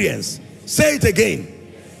experience. Say it again.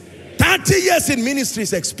 30 years in ministry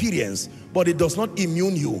is experience, but it does not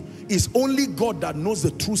immune you. It's only God that knows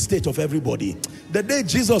the true state of everybody. The day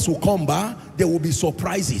Jesus will come back, there will be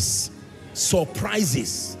surprises.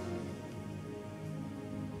 Surprises.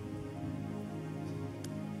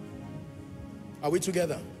 Are we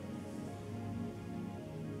together?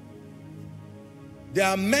 There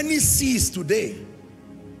are many seas today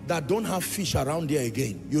that don't have fish around there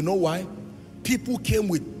again. You know why? People came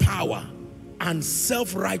with power and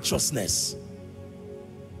self-righteousness.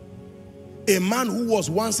 A man who was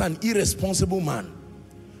once an irresponsible man.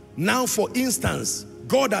 Now, for instance,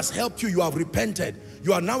 God has helped you, you have repented.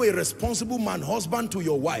 You are now a responsible man, husband to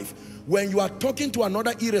your wife. When you are talking to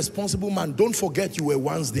another irresponsible man, don't forget you were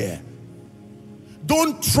once there.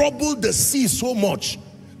 Don't trouble the sea so much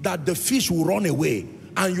that the fish will run away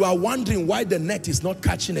and you are wondering why the net is not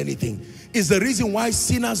catching anything. It's the reason why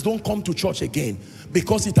sinners don't come to church again,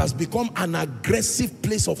 because it has become an aggressive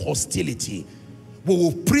place of hostility. We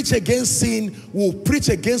will preach against sin, we will preach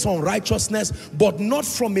against unrighteousness, but not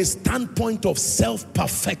from a standpoint of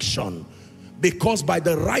self-perfection. Because by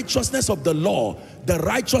the righteousness of the law, the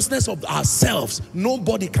righteousness of ourselves,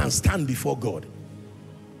 nobody can stand before God.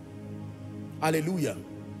 Hallelujah.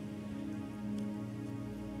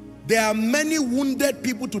 There are many wounded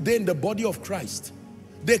people today in the body of Christ.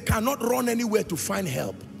 They cannot run anywhere to find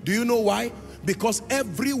help. Do you know why? Because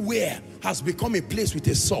everywhere has become a place with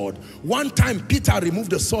a sword. One time Peter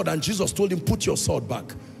removed the sword and Jesus told him, put your sword back.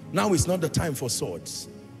 Now it's not the time for swords.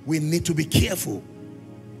 We need to be careful.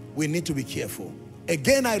 We need to be careful.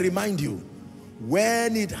 Again, I remind you,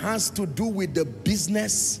 when it has to do with the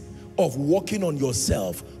business of working on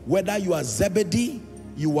yourself, whether you are Zebedee,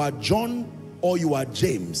 you are John, or you are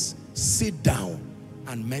James, sit down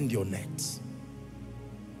and mend your nets.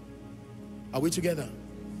 Are we together?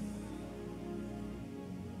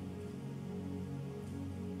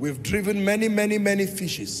 We've driven many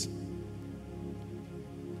fishes.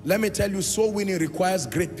 Let me tell you, soul winning requires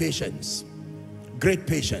great patience. Great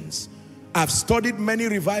patience. I've studied many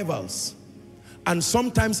revivals, and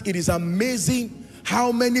sometimes it is amazing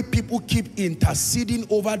how many people keep interceding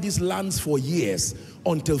over these lands for years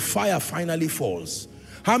until fire finally falls.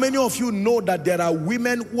 How many of you know that there are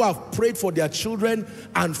women who have prayed for their children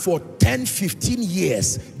and for 10, 15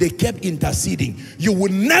 years they kept interceding? You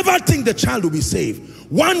would never think the child will be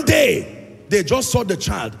saved. One day they just saw the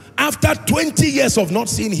child. After 20 years of not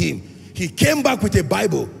seeing him, he came back with a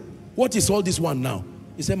Bible. What is all this one now?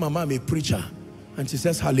 He said, Mama, I'm a preacher. And she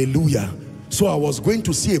says, hallelujah. So I was going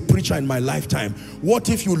to see a preacher in my lifetime. What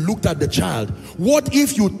if you looked at the child? What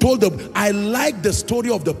if you told them? I like the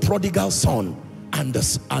story of the prodigal son and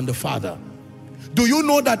the father. Do you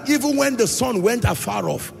know that even when the son went afar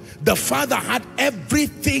off, the father had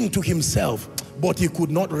everything to himself, but he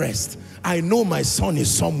could not rest? I know my son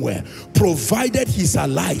is somewhere. Provided he's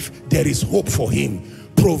alive, there is hope for him.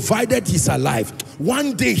 Provided he's alive.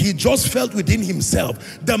 One day he just felt within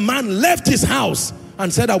himself. The man left his house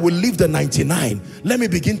and said, I will leave the 99. Let me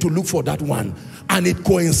begin to look for that one. And it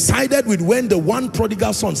coincided with when the one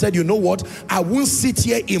prodigal son said, you know what, I won't sit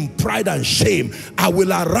here in pride and shame. I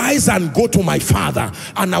will arise and go to my father,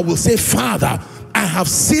 and I will say, Father, I have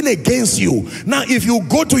sinned against you. Now, if you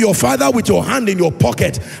go to your father with your hand in your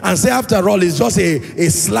pocket and say, after all, it's just a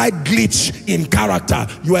slight glitch in character,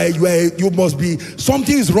 you must be,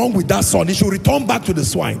 something is wrong with that son. He should return back to the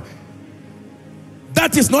swine.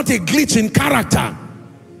 That is not a glitch in character.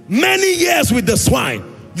 Many years with the swine,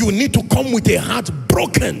 you need to come with a heart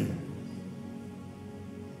broken.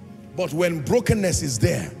 But when brokenness is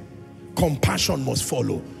there, compassion must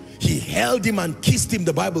follow. He held him and kissed him,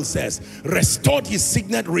 the Bible says, restored his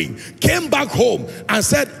signet ring, came back home and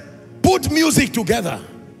said, put music together.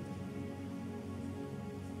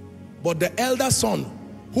 But the elder son,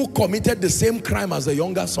 who committed the same crime as the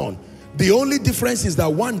younger son, the only difference is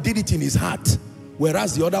that one did it in his heart,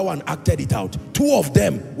 whereas the other one acted it out. Two of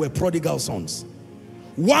them were prodigal sons.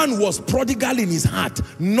 One was prodigal in his heart,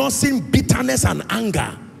 nursing bitterness and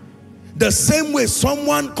anger. The same way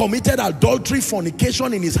someone committed adultery,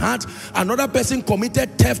 fornication in his heart, another person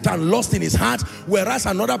committed theft and lust in his heart, whereas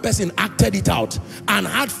another person acted it out and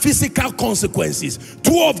had physical consequences.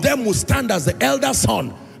 Two of them will stand as the elder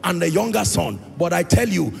son and the younger son. But I tell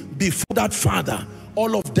you, before that father,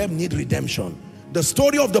 all of them need redemption. The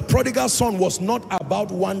story of the prodigal son was not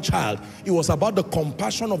about one child. It was about the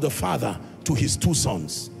compassion of the father to his two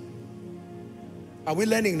sons. Are we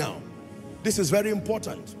learning now? This is very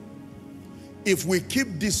important. If we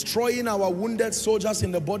keep destroying our wounded soldiers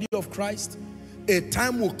in the body of Christ, a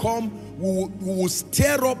time will come, we will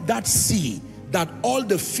stir up that sea, that all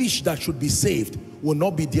the fish that should be saved will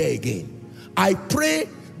not be there again. I pray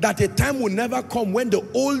that a time will never come when the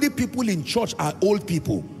only people in church are old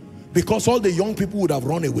people, because all the young people would have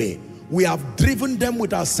run away. We have driven them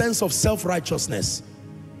with our sense of self-righteousness.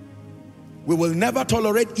 We will never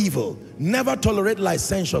tolerate evil, never tolerate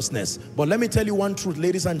licentiousness. But let me tell you one truth,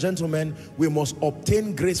 ladies and gentlemen, we must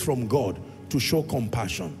obtain grace from God to show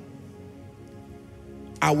compassion.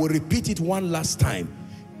 I will repeat it one last time.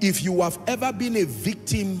 If you have ever been a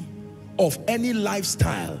victim of any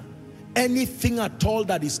lifestyle, anything at all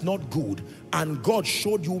that is not good, and God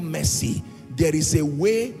showed you mercy, there is a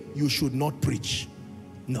way you should not preach.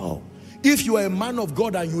 No. If you are a man of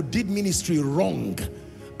God and you did ministry wrong,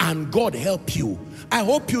 and God help you, I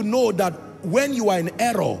hope you know that when you are in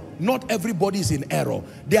error, not everybody is in error.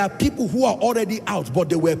 There are people who are already out, but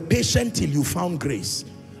they were patient till you found grace.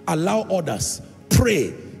 Allow others,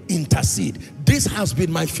 pray, intercede. This has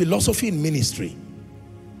been my philosophy in ministry.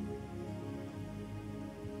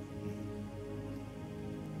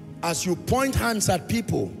 As you point hands at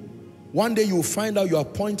people, one day you will find out you are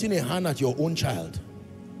pointing a hand at your own child.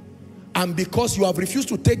 And because you have refused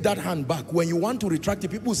to take that hand back, when you want to retract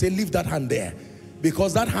it, people say, leave that hand there.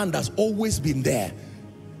 Because that hand has always been there.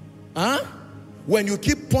 Huh? When you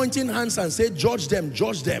keep pointing hands and say, judge them,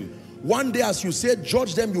 one day as you say,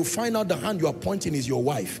 judge them, you find out the hand you are pointing is your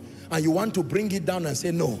wife. And you want to bring it down and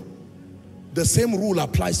say, no. The same rule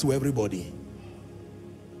applies to everybody.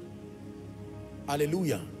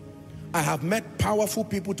 Hallelujah. I have met powerful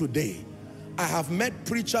people today. I have met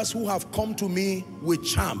preachers who have come to me with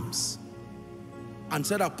charms and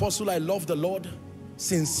said, Apostle, I love the Lord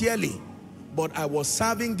sincerely, but I was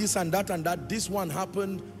serving this and that, this one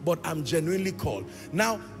happened, but I'm genuinely called.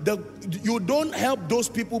 Now, you don't help those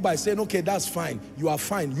people by saying, okay, that's fine. You are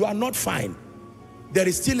fine. You are not fine. There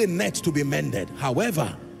is still a net to be mended.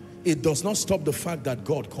 However, it does not stop the fact that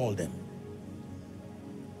God called them.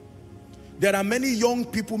 There are many young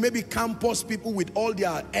people, maybe campus people with all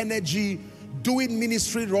their energy, doing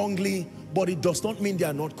ministry wrongly, but it does not mean they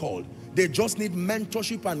are not called. They just need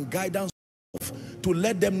mentorship and guidance to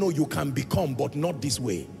let them know you can become, but not this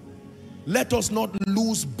way. Let us not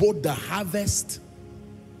lose both the harvest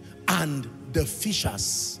and the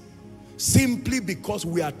fishers simply because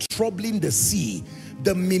we are troubling the sea.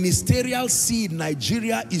 The ministerial sea in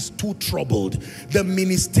Nigeria is too troubled. The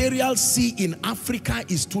ministerial sea in Africa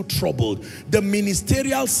is too troubled. The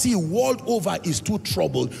ministerial sea world over is too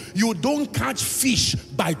troubled. You don't catch fish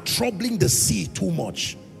by troubling the sea too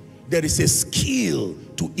much. There is a skill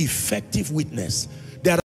to effective witness.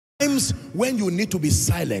 There are times when you need to be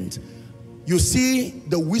silent. You see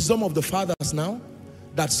the wisdom of the fathers now,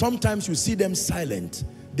 that sometimes you see them silent.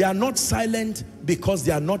 They are not silent because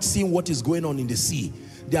they are not seeing what is going on in the sea.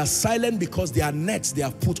 They are silent because their nets they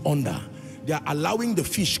have put under. They are allowing the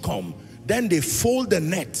fish come. Then they fold the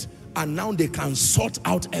net and now they can sort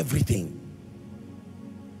out everything.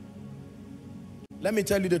 Let me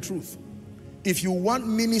tell you the truth. If you want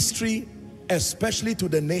ministry, especially to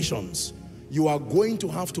the nations, you are going to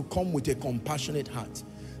have to come with a compassionate heart.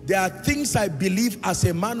 There are things I believe as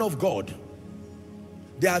a man of God.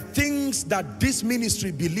 There are things that this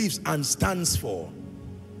ministry believes and stands for.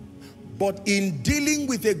 But in dealing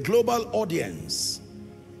with a global audience,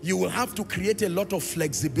 you will have to create a lot of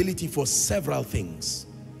flexibility for several things.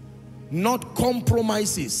 Not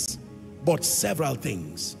compromises, but several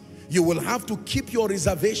things. You will have to keep your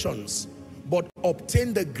reservations, but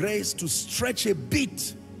obtain the grace to stretch a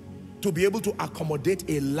bit to be able to accommodate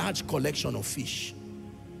a large collection of fish.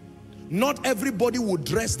 Not everybody will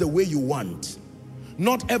dress the way you want.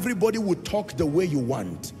 Not everybody will talk the way you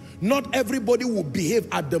want. Not everybody will behave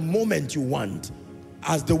at the moment you want,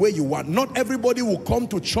 as the way you want. Not everybody will come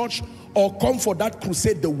to church or come for that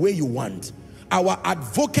crusade the way you want. Our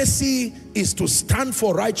advocacy is to stand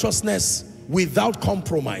for righteousness without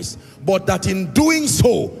compromise, but that in doing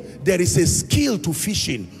so, there is a skill to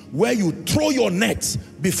fishing where you throw your net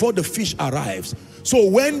before the fish arrives. So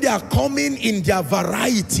when they are coming in their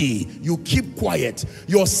variety, you keep quiet.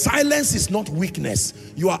 Your silence is not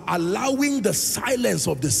weakness. You are allowing the silence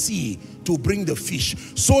of the sea to bring the fish,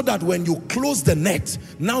 so that when you close the net,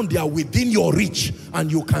 now they are within your reach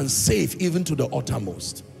and you can save even to the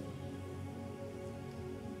uttermost.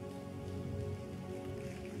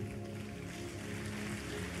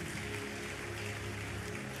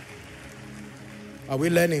 Are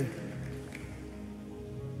we learning?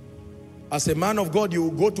 As a man of God, you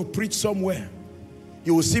will go to preach somewhere.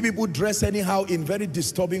 You will see people dress anyhow in very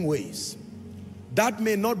disturbing ways. That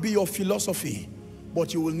may not be your philosophy,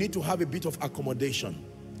 but you will need to have a bit of accommodation.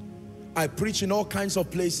 I preach in all kinds of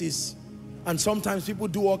places, and sometimes people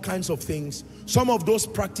do all kinds of things. Some of those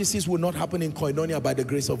practices will not happen in Koinonia by the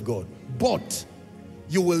grace of God, but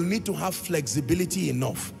you will need to have flexibility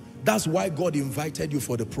enough. That's why God invited you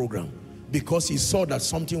for the program, because he saw that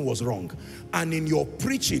something was wrong. And in your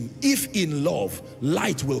preaching, if in love,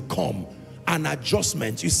 light will come, an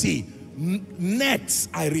adjustment. You see, nets,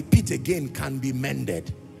 I repeat again, can be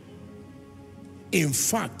mended. In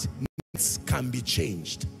fact, nets can be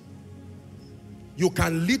changed. You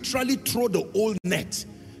can literally throw the old net,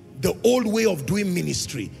 the old way of doing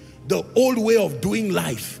ministry, the old way of doing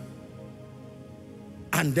life,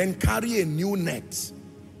 and then carry a new net.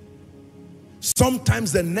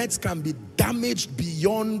 Sometimes the nets can be damaged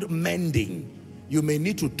beyond mending. You may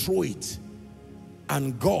need to throw it.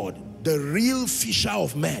 And God, the real fisher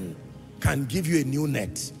of men, can give you a new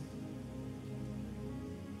net.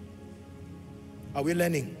 Are we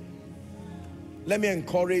learning? Let me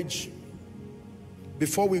encourage,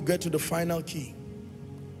 before we get to the final key.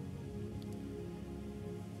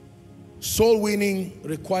 Soul winning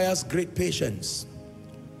requires great patience.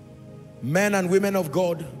 Men and women of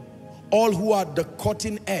God, all who are the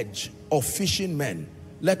cutting edge of fishing men,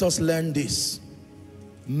 let us learn this.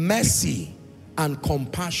 Mercy and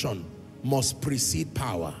compassion must precede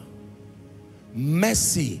power.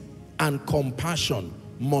 Mercy and compassion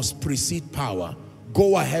must precede power.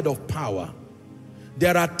 Go ahead of power.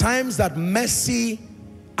 There are times that mercy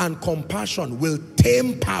and compassion will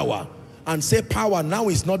tame power and say, power, now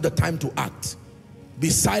is not the time to act. Be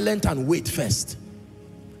silent and wait first.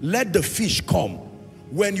 Let the fish come.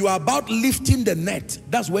 When you are about lifting the net,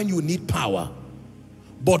 that's when you need power.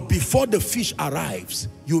 But before the fish arrives,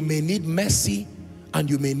 you may need mercy and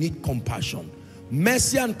you may need compassion.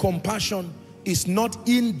 Mercy and compassion is not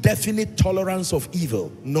indefinite tolerance of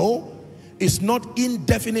evil. No. It's not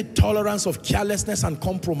indefinite tolerance of carelessness and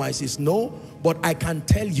compromises. No. But I can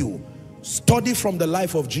tell you, study from the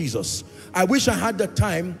life of Jesus. I wish I had the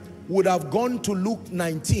time, would have gone to Luke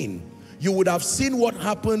 19. You would have seen what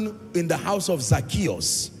happened in the house of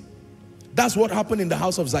Zacchaeus. That's what happened in the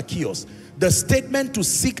house of Zacchaeus. The statement to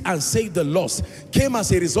seek and save the lost came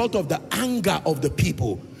as a result of the anger of the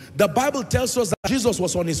people. The Bible tells us that Jesus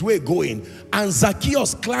was on his way going, and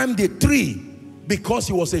Zacchaeus climbed a tree because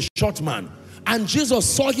he was a short man. And Jesus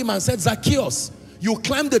saw him and said, Zacchaeus, you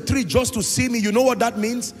climbed the tree just to see me. You know what that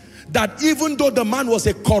means? That even though the man was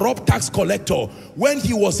a corrupt tax collector, when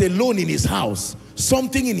he was alone in his house,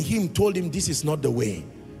 something in him told him this is not the way.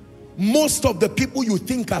 Most of the people you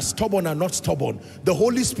think are stubborn are not stubborn. The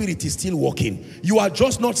Holy Spirit is still working. You are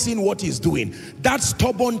just not seeing what he's doing. That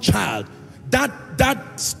stubborn child,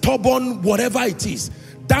 that stubborn whatever it is,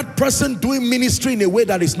 that person doing ministry in a way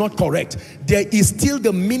that is not correct, there is still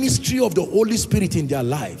the ministry of the Holy Spirit in their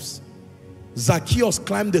lives. Zacchaeus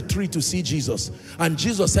climbed the tree to see Jesus, and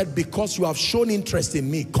Jesus said, because you have shown interest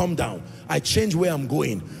in me, come down. I change where I'm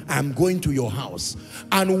going. I'm going to your house.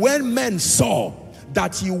 And when men saw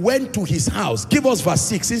that he went to his house, give us verse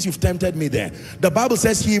 6 since you've tempted me there. The Bible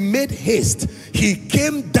says he made haste. He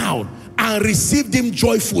came down and received him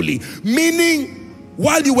joyfully. Meaning,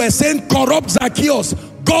 while you were saying corrupt Zacchaeus,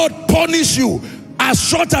 God punish you as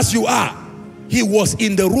short as you are. He was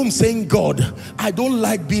in the room saying, God, I don't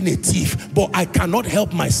like being a thief, but I cannot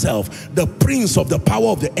help myself. The prince of the power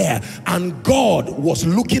of the air. And God was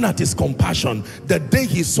looking at his compassion. The day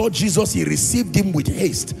he saw Jesus, he received him with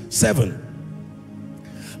haste. 7.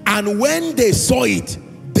 And when they saw it,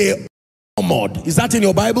 they murmured. Is that in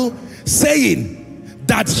your Bible? Saying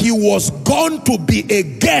that he was gone to be a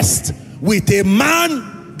guest with a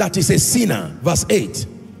man that is a sinner. Verse 8.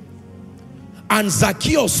 And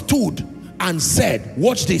Zacchaeus stood and said,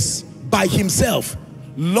 watch this, by himself,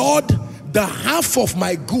 Lord, the half of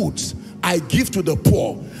my goods I give to the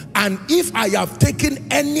poor. And if I have taken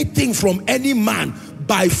anything from any man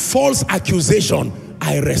by false accusation,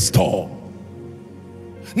 I restore.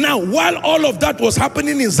 Now, while all of that was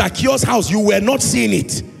happening in Zacchaeus' house, you were not seeing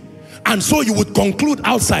it. And so you would conclude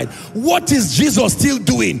outside, what is Jesus still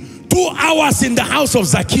doing? 2 hours in the house of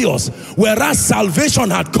Zacchaeus, whereas salvation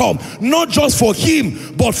had come, not just for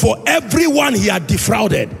him, but for everyone he had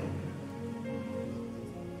defrauded.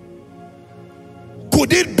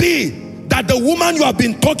 Could it be that the woman you have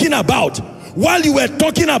been talking about, while you were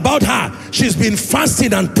talking about her, she's been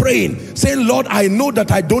fasting and praying, saying, Lord, I know that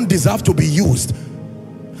I don't deserve to be used.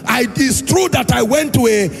 It's true that I went to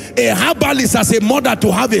a herbalist as a mother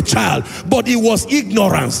to have a child, but it was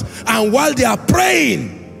ignorance. And while they are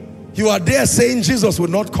praying, you are there saying Jesus will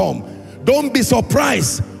not come. Don't be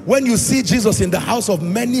surprised when you see Jesus in the house of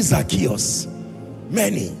many Zacchaeus.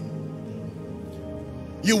 Many.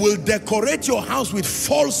 You will decorate your house with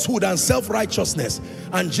falsehood and self-righteousness,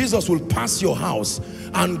 and Jesus will pass your house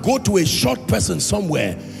and go to a short person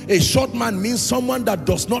somewhere. A short man means someone that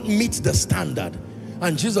does not meet the standard.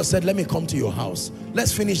 And Jesus said, let me come to your house.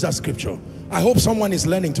 Let's finish that scripture. I hope someone is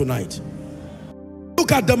learning tonight.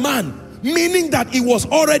 Look at the man. Meaning that it was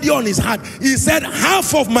already on his heart. He said,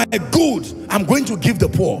 half of my goods I'm going to give the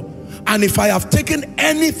poor. And if I have taken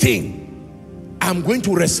anything, I'm going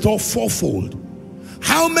to restore fourfold.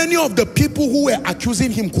 How many of the people who were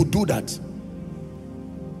accusing him could do that?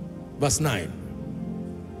 Verse 9.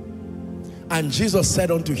 And Jesus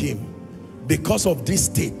said unto him, because of this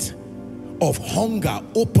state of hunger,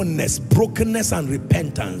 openness, brokenness, and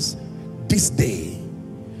repentance, this day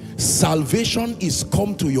salvation is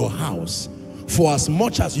come to your house, for as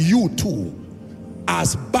much as you too,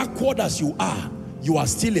 as backward as you are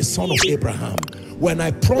still a son of Abraham. When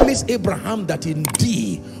I promised Abraham that in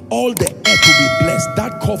thee all the earth will be blessed,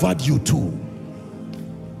 that covered you too.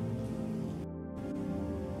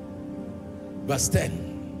 Verse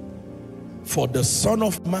 10. For the Son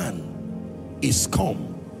of Man is come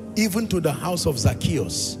even to the house of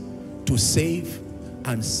Zacchaeus to save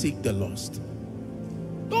and seek the lost.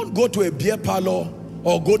 Don't go to a beer parlor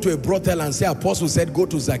or go to a brothel and say, Apostle said go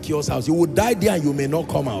to Zacchaeus' house. You will die there and you may not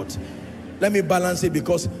come out. Let me balance it,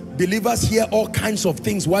 because believers hear all kinds of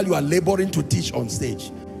things while you are laboring to teach on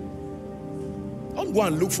stage. Don't go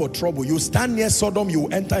and look for trouble. You stand near Sodom, you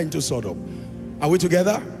enter into Sodom. Are we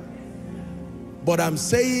together? But I'm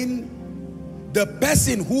saying the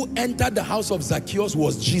person who entered the house of Zacchaeus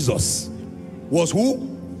was Jesus. Was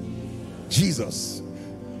who? Jesus.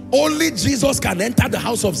 Only Jesus can enter the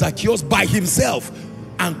house of Zacchaeus by himself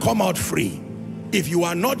and come out free. If you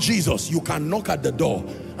are not Jesus, you can knock at the door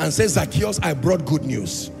and say, Zacchaeus, I brought good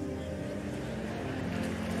news.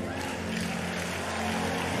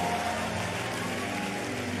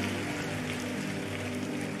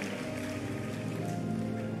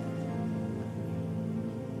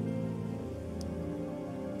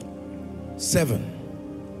 Seven.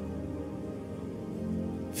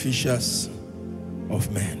 Fishers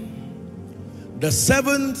of men. The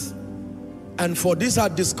seventh, and for this our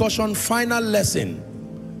discussion, final lesson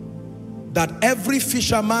that every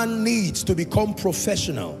fisherman needs to become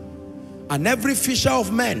professional, and every fisher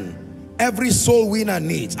of men, every soul winner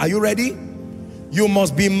needs. Are you ready? You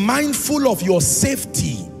must be mindful of your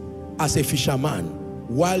safety as a fisherman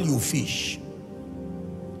while you fish.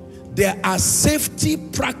 There are safety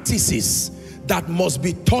practices that must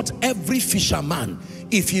be taught every fisherman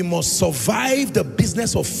if he must survive the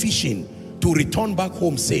business of fishing to return back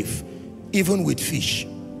home safe, even with fish.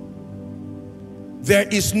 There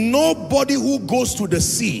is nobody who goes to the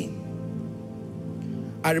sea.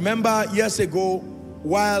 I remember years ago,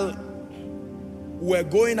 while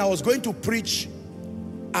I was going to preach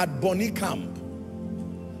at Bonny Camp,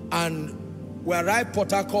 and we arrived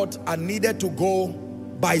Port Harcourt and needed to go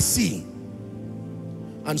by sea.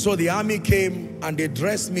 And so the army came and they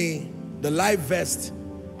dressed me, the life vest,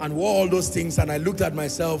 and wore all those things, and I looked at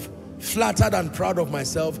myself, flattered and proud of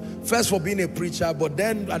myself, first for being a preacher, but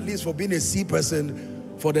then at least for being a sea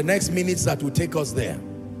person for the next minutes that would take us there.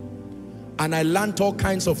 And I learned all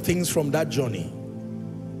kinds of things from that journey.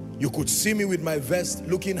 You could see me with my vest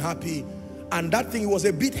looking happy. And that thing was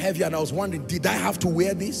a bit heavy and I was wondering, did I have to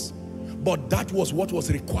wear this? But that was what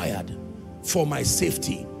was required for my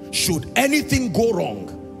safety. Should anything go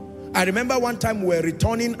wrong. I remember one time we were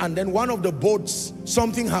returning and then one of the boats,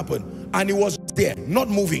 something happened and it was there, not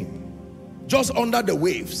moving, just under the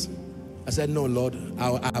waves. I said, no, Lord,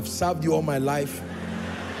 I have served you all my life.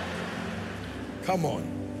 Come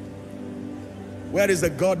on. Where is the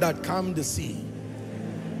God that calmed the sea?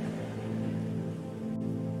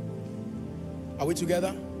 Are we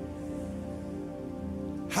together?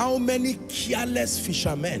 How many careless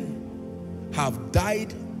fishermen have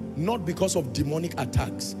died not because of demonic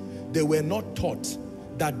attacks? They were not taught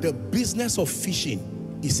that the business of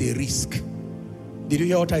fishing is a risk. Did you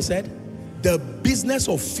hear what I said? The business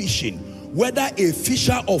of fishing, whether a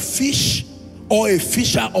fisher of fish or a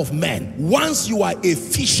fisher of men, once you are a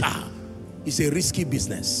fisher, it's a risky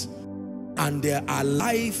business. And there are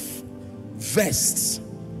life vests.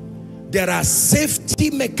 There are safety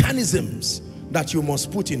mechanisms that you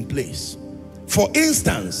must put in place. For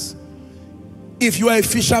instance, if you are a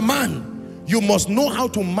fisherman, you must know how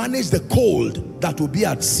to manage the cold that will be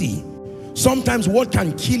at sea. Sometimes what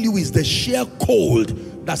can kill you is the sheer cold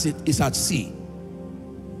that is at sea.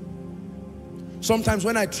 Sometimes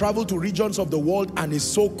when I travel to regions of the world and it's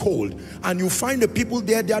so cold and you find the people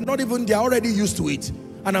there, they're already used to it.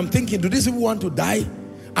 And I'm thinking, do these people want to die?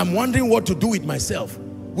 I'm wondering what to do with myself.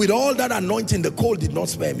 With all that anointing, the cold did not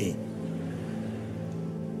spare me.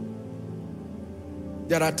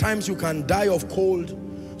 There are times you can die of cold.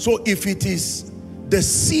 So if it is the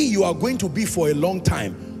sea you are going to be for a long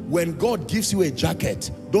time, when God gives you a jacket,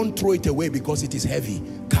 don't throw it away because it is heavy.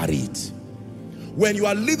 Carry it. When you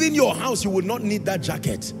are leaving your house, you will not need that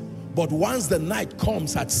jacket. But once the night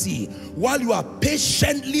comes at sea, while you are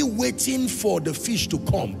patiently waiting for the fish to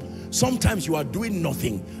come, sometimes you are doing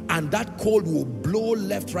nothing and that cold will blow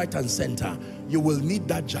left, right and center. You will need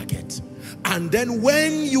that jacket. And then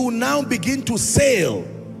when you now begin to sail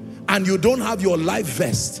and you don't have your life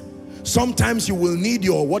vest, sometimes you will need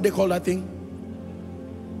your, what they call that thing?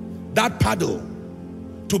 That paddle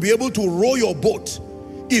to be able to row your boat.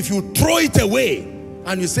 If you throw it away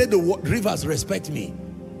and you say the rivers respect me.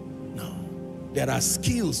 No, there are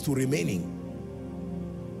skills to remaining.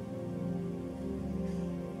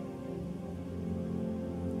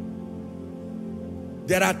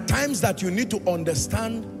 There are times that you need to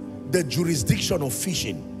understand the jurisdiction of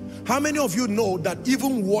fishing. How many of you know that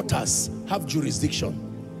even waters have jurisdiction?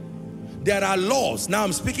 There are laws. Now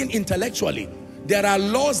I'm speaking intellectually. There are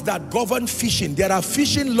laws that govern fishing. There are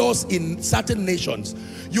fishing laws in certain nations.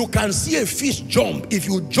 You can see a fish jump. If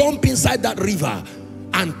you jump inside that river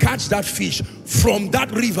and catch that fish, from that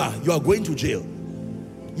river, you are going to jail.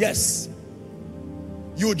 Yes.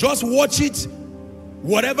 You just watch it.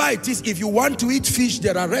 Whatever it is, if you want to eat fish,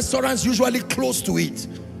 there are restaurants usually close to it.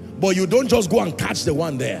 But you don't just go and catch the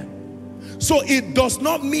one there. So it does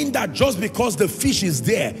not mean that just because the fish is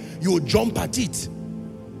there, you jump at it.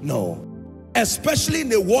 No. Especially in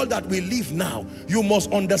the world that we live now, you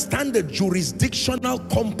must understand the jurisdictional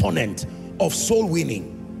component of soul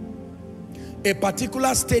winning. A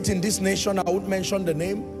particular state in this nation, I won't mention the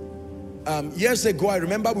name. Years ago, I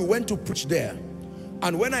remember we went to preach there.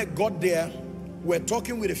 And when I got there, we're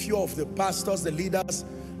talking with a few of the pastors, the leaders,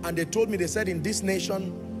 and they told me, they said in this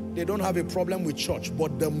nation, they don't have a problem with church.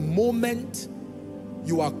 But the moment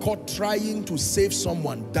you are caught trying to save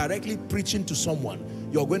someone, directly preaching to someone,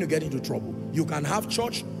 you're going to get into trouble. You can have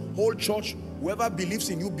church, whole church, whoever believes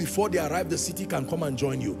in you before they arrive the city can come and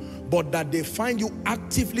join you. But that they find you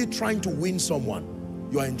actively trying to win someone,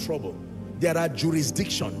 you are in trouble. There are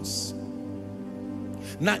jurisdictions.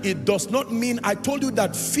 Now, it does not mean, I told you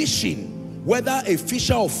that fishing, whether a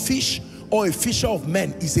fisher of fish or a fisher of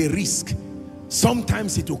men, is a risk.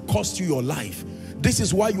 Sometimes it will cost you your life. This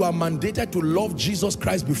is why you are mandated to love Jesus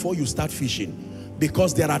Christ before you start fishing.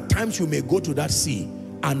 Because there are times you may go to that sea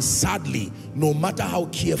and sadly, no matter how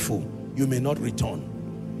careful, you may not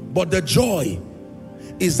return. But the joy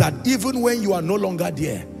is that even when you are no longer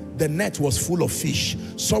there, the net was full of fish.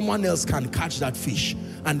 Someone else can catch that fish.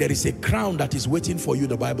 And there is a crown that is waiting for you,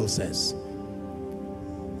 the Bible says.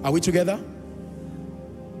 Are we together?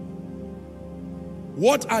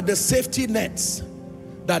 What are the safety nets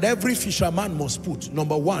that every fisherman must put?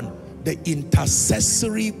 Number one, the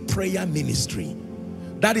intercessory prayer ministry.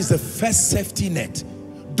 That is the first safety net.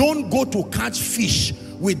 Don't go to catch fish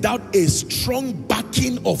without a strong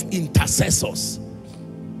backing of intercessors.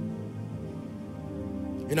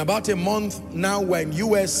 In about a month now, we're in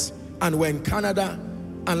US and we're in Canada,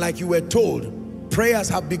 and like you were told, prayers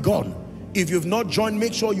have begun. If you've not joined,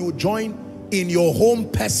 make sure you join in your home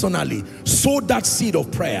personally. Sow that seed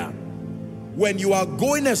of prayer. When you are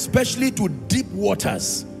going especially to deep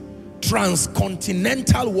waters,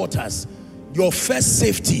 transcontinental waters, your first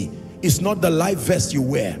safety is not the life vest you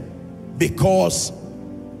wear, because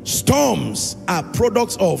storms are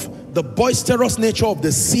products of the boisterous nature of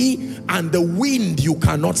the sea and the wind you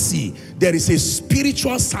cannot see. There is a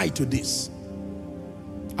spiritual side to this.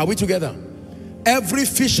 Are we together? Every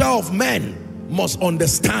fisher of men must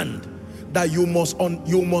understand that you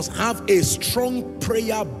must have a strong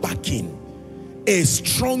prayer backing. A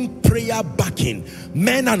strong prayer backing.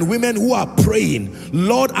 Men and women who are praying,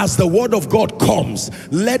 Lord, as the word of God comes,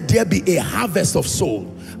 let there be a harvest of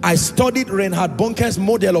soul. I studied Reinhard Bonnke's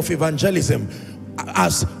model of evangelism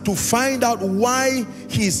as to find out why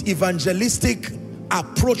his evangelistic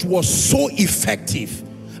approach was so effective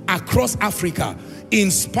across Africa in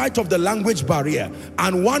spite of the language barrier.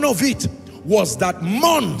 And one of it was that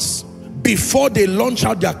months before they launch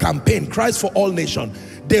out their campaign, Christ for All Nations,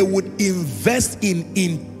 they would invest in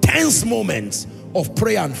intense moments of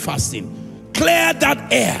prayer and fasting. Clear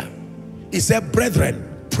that air. He said,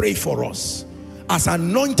 brethren, pray for us. As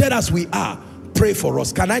anointed as we are, pray for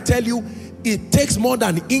us. Can I tell you, it takes more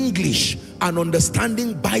than English and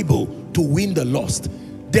understanding Bible to win the lost.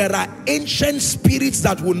 There are ancient spirits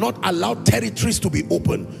that will not allow territories to be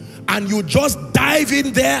open. And you just dive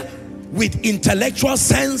in there with intellectual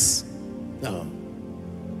sense. No.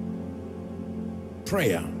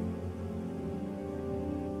 Prayer.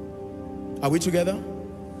 Are we together?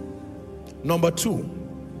 Number two,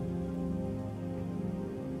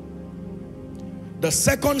 the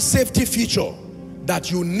second safety feature that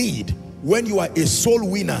you need when you are a soul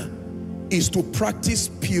winner is to practice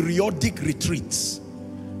periodic retreats.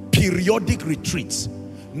 Periodic retreats.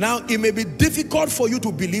 Now, it may be difficult for you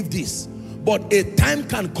to believe this, but a time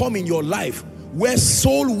can come in your life where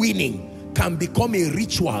soul winning can become a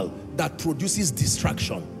ritual that produces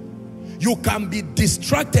distraction. You can be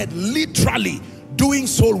distracted literally doing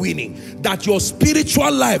soul winning, that your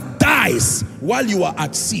spiritual life dies while you are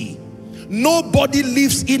at sea. Nobody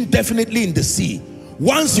lives indefinitely in the sea.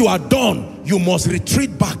 Once you are done, you must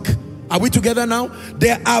retreat back. Are we together now?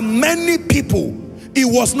 There are many people, it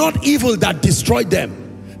was not evil that destroyed them.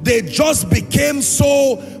 They just became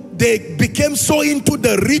so into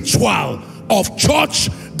the ritual of church,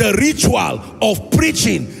 the ritual of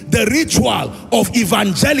preaching, the ritual of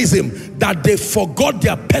evangelism, that they forgot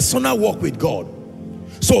their personal walk with God.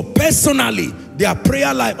 So personally, their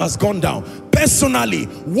prayer life has gone down. Personally,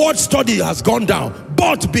 word study has gone down.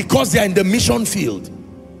 But because they are in the mission field,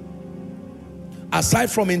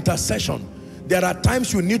 aside from intercession, there are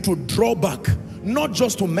times you need to draw back, not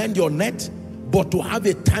just to mend your net, but to have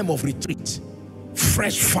a time of retreat.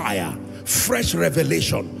 Fresh fire, fresh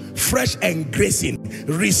revelation, fresh engracing,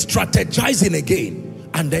 re-strategizing again,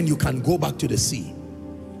 and then you can go back to the sea.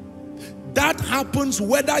 That happens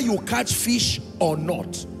whether you catch fish or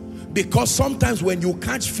not. Because sometimes when you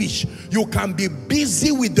catch fish, you can be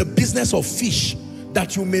busy with the business of fish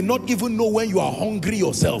that you may not even know when you are hungry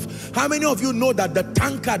yourself. How many of you know that the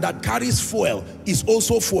tanker that carries fuel is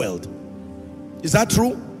also fueled? Is that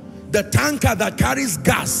true? The tanker that carries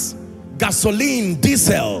gas, gasoline,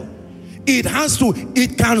 diesel, it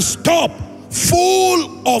can stop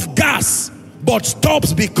full of gas, but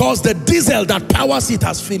stops because the diesel that powers it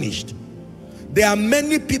has finished. There are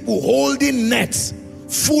many people holding nets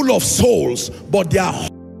full of souls, but they are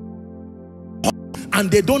and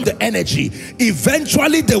they don't have the energy.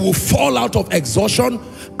 Eventually they will fall out of exhaustion,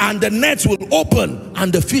 and the nets will open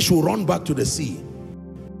and the fish will run back to the sea.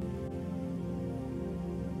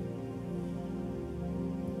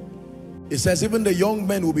 It says even the young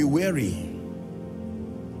men will be weary.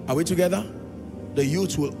 Are we together? The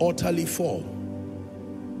youth will utterly fall.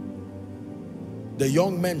 The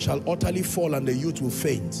young men shall utterly fall and the youth will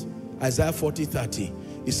faint. Isaiah 40:30.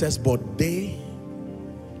 It says, but they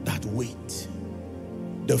that wait,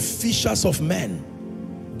 the fishers of men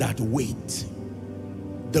that wait,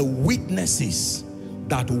 the witnesses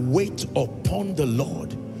that wait upon the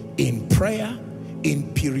Lord in prayer,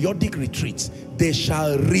 in periodic retreats, they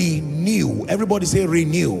shall renew. Everybody say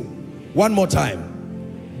renew. One more time.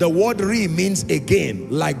 The word re means again,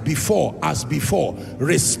 like before, as before,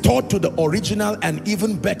 restored to the original and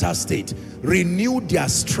even better state. Renew their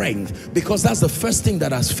strength, because that's the first thing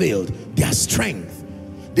that has failed, their strength.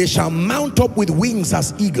 They shall mount up with wings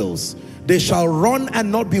as eagles. They shall run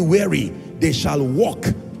and not be weary. They shall walk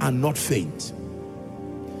and not faint.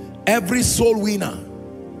 Every soul winner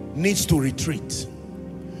needs to retreat.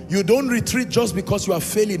 You don't retreat just because you are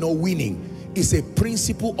failing or winning. It's a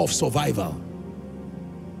principle of survival.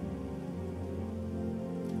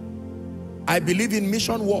 I believe in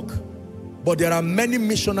mission work, but there are many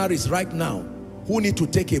missionaries right now who need to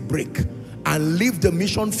take a break and leave the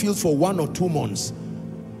mission field for 1 or 2 months.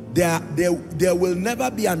 There will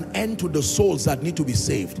never be an end to the souls that need to be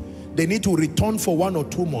saved. They need to return for 1 or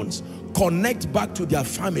 2 months, connect back to their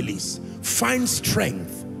families, find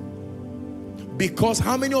strength. Because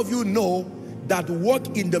how many of you know that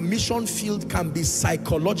work in the mission field can be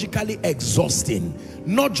psychologically exhausting,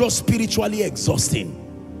 not just spiritually exhausting,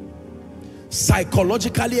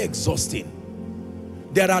 psychologically exhausting.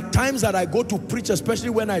 There are times that I go to preach, especially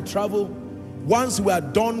when I travel. Once we are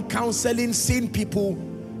done counseling, seeing people,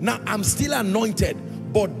 now I'm still anointed,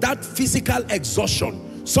 but that physical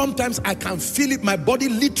exhaustion, sometimes I can feel it. My body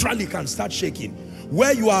literally can start shaking.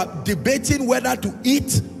 Where you are debating whether to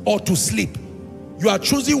eat or to sleep, you are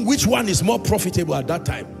choosing which one is more profitable at that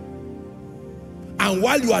time. And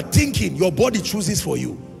while you are thinking, your body chooses for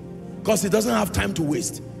you, because it doesn't have time to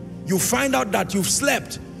waste. You find out that you've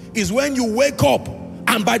slept is when you wake up,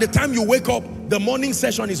 and by the time you wake up, the morning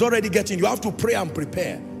session is already getting. You have to pray and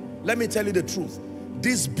prepare. Let me tell you the truth.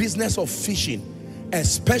 This business of fishing,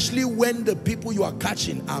 especially when the people you are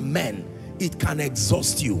catching are men, it can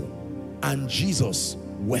exhaust you. And Jesus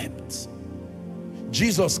wept.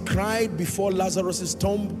 Jesus cried before Lazarus's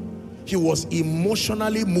tomb. He was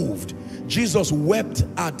emotionally moved. Jesus wept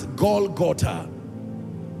at Golgotha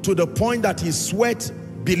to the point that his sweat,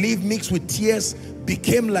 believe, mixed with tears,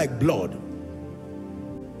 became like blood.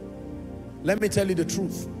 Let me tell you the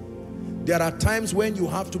truth. There are times when you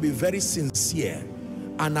have to be very sincere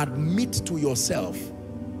and admit to yourself.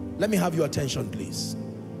 Let me have your attention, please.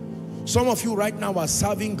 Some of you right now are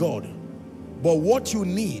serving God, but what you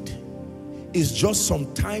need is just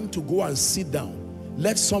some time to go and sit down.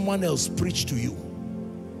 Let someone else preach to you.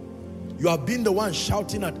 You have been the one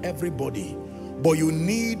shouting at everybody, but you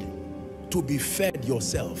need to be fed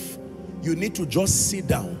yourself. You need to just sit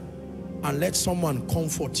down and let someone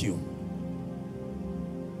comfort you.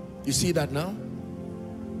 You see that now?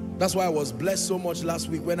 That's why I was blessed so much last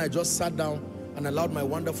week when I just sat down and allowed my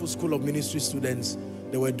wonderful School of Ministry students,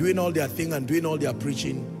 they were doing all their thing and doing all their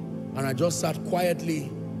preaching, and I just sat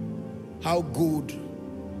quietly. How good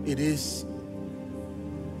it is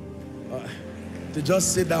to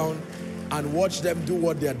just sit down and watch them do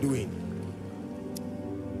what they're doing.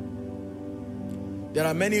 There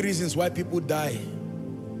are many reasons why people die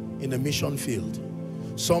in the mission field.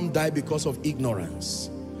 Some die because of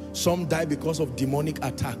ignorance. Some die because of demonic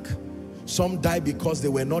attack. Some die because they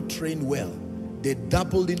were not trained well. They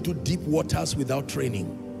dabbled into deep waters without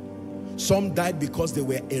training. Some died because they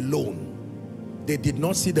were alone. They did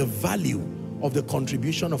not see the value of the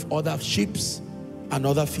contribution of other ships and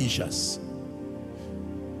other fishers.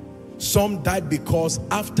 Some died because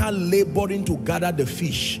after laboring to gather the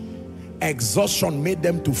fish, exhaustion made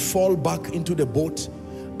them to fall back into the boat,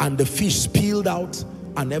 and the fish spilled out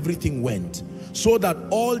and everything went, so that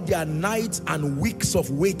all their nights and weeks of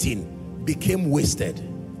waiting became wasted.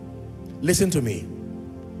 Listen to me.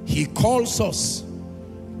 He calls us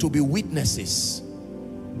to be witnesses,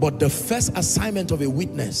 but the first assignment of a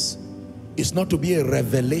witness is not to be a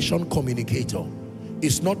revelation communicator.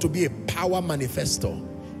 It's not to be a power manifestor.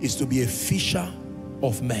 It's to be a fisher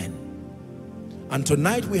of men. And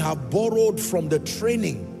tonight we have borrowed from the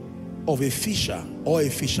training of a fisher or a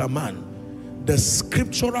fisherman the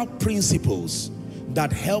scriptural principles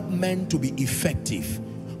that help men to be effective.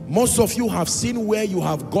 Most of you have seen where you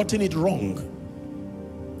have gotten it wrong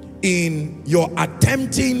in your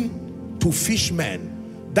attempting to fish men.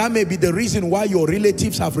 That may be the reason why your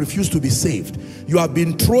relatives have refused to be saved. You have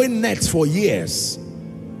been throwing nets for years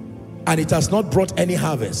and it has not brought any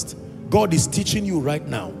harvest. God is teaching you right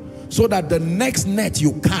now, so that the next net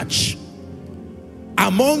you catch,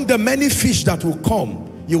 among the many fish that will come,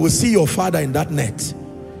 you will see your father in that net,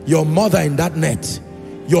 your mother in that net,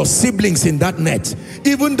 your siblings in that net,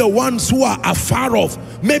 even the ones who are afar off,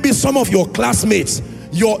 maybe some of your classmates.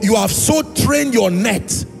 You have so trained your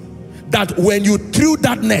net that when you threw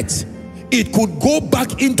that net, it could go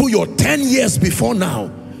back into your 10 years before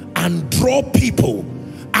now and draw people.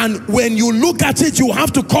 And when you look at it, you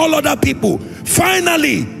have to call other people.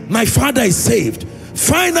 Finally, my father is saved.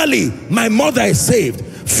 Finally, my mother is saved.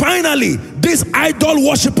 Finally, this idol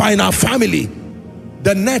worshiper in our family.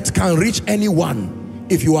 The net can reach anyone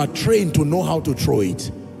if you are trained to know how to throw it.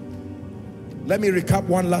 Let me recap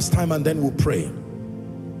one last time and then we'll pray.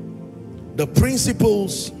 The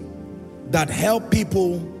principles that help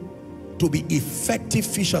people to be effective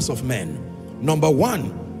fishers of men. Number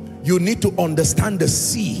one, you need to understand the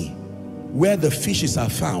sea where the fishes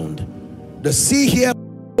are found. The sea here,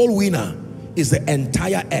 all winner, is the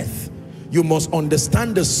entire earth. you must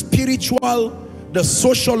understand the spiritual, the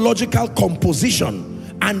sociological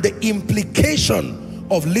composition and the implication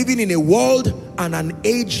of living in a world and an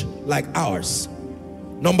age like ours.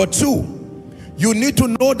 Number two, you need to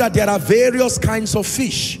know that there are various kinds of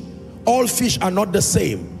fish. All fish are not the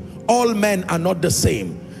same. All men are not the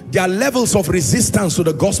same. Their levels of resistance to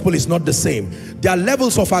the gospel is not the same. Their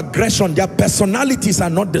levels of aggression, their personalities are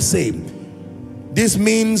not the same. This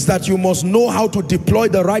means that you must know how to deploy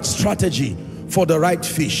the right strategy for the right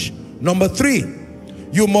fish. Number three,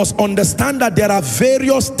 you must understand that there are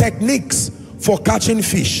various techniques for catching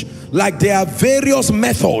fish. Like there are various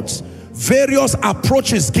methods, various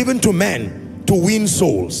approaches given to men to win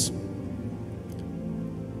souls.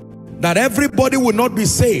 That everybody will not be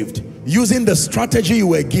saved using the strategy you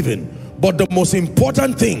were given. But the most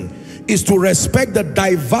important thing is to respect the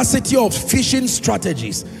diversity of fishing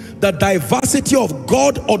strategies, the diversity of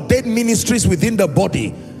God-ordained ministries within the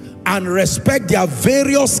body, and respect their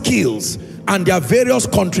various skills and their various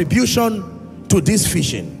contribution to this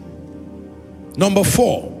fishing. Number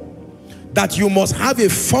four, that you must have a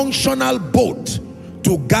functional boat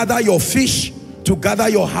to gather your fish, to gather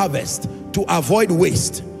your harvest, to avoid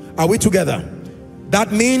waste. Are we together?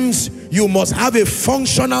 That means you must have a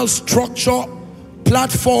functional structure,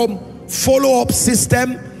 platform, follow-up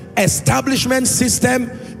system, establishment system.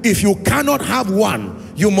 If you cannot have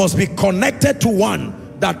one, you must be connected to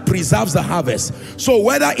one that preserves the harvest. So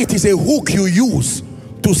whether it is a hook you use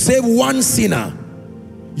to save one sinner,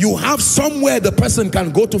 you have somewhere the person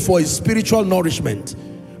can go to for his spiritual nourishment,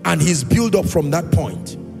 and he's built up from that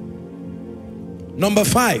point. Number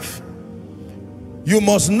five, you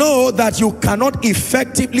must know that you cannot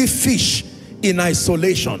effectively fish in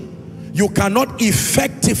isolation. You cannot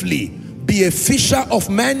effectively be a fisher of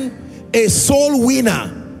men, a soul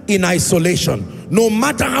winner in isolation. No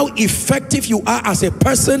matter how effective you are as a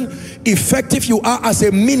person, effective you are as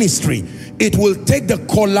a ministry, it will take the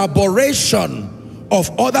collaboration of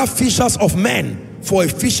other fishers of men for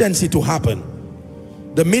efficiency to happen.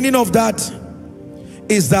 The meaning of that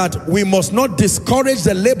is that we must not discourage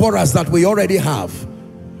the laborers that we already have,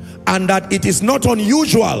 and that it is not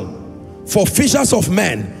unusual for fishers of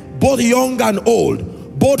men, both young and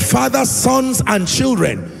old, both fathers, sons and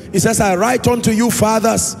children. He says, I write unto you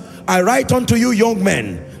fathers, I write unto you young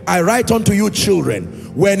men, I write unto you children.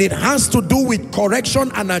 When it has to do with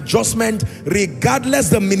correction and adjustment, regardless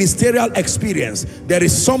the ministerial experience, there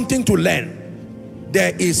is something to learn.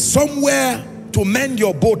 There is somewhere to mend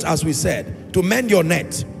your boat, as we said, to mend your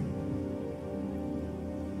net.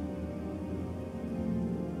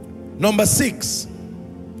 Number six,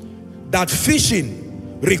 that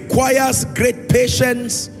fishing requires great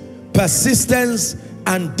patience, persistence,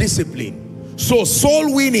 and discipline. So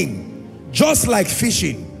soul winning, just like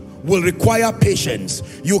fishing, will require patience.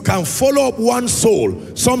 You can follow up one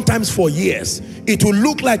soul, sometimes for years. It will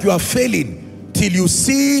look like you are failing till you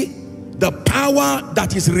see the power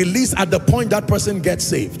that is released at the point that person gets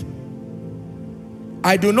saved.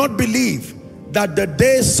 I do not believe that the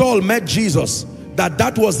day Saul met Jesus,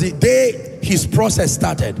 that was the day his process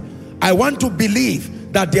started. I want to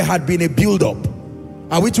believe that there had been a build-up.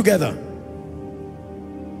 Are we together?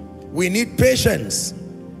 We need patience.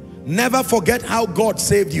 Never forget how God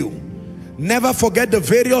saved you. Never forget the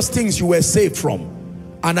various things you were saved from.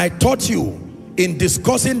 And I taught you in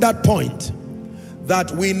discussing that point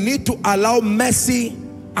that we need to allow mercy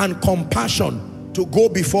and compassion to go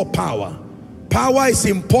before power. Power is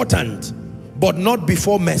important, but not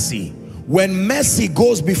before mercy. When mercy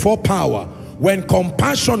goes before power, when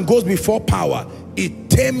compassion goes before power, it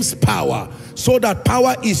tames power, so that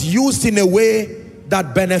power is used in a way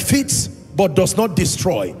that benefits but does not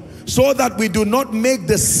destroy, so that we do not make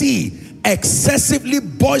the sea excessively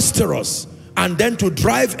boisterous and then to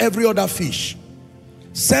drive every other fish.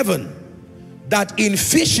 7, that in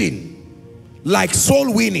fishing, like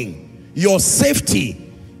soul winning, your safety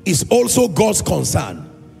is also God's concern,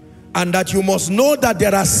 and that you must know that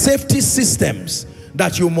there are safety systems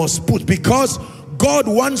that you must put, because God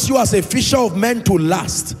wants you as a fisher of men to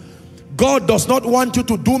last. God does not want you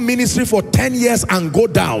to do ministry for 10 years and go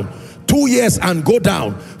down, 2 years and go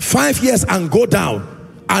down, 5 years and go down,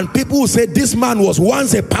 and people will say, this man was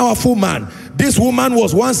once a powerful man, this woman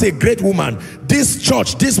was once a great woman, this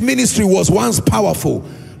church, this ministry was once powerful.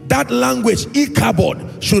 That language,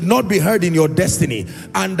 Ichabod, should not be heard in your destiny.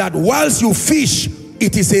 And that whilst you fish,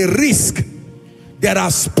 it is a risk. There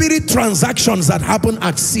are spirit transactions that happen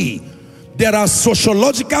at sea. There are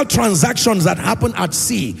sociological transactions that happen at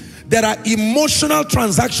sea. There are emotional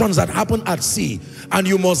transactions that happen at sea. And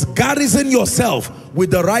you must garrison yourself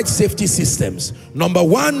with the right safety systems. Number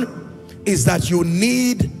one is that you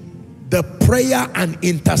need the prayer and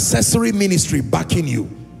intercessory ministry backing you.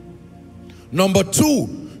 Number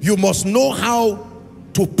two, you must know how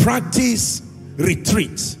to practice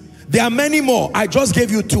retreats. There are many more. I just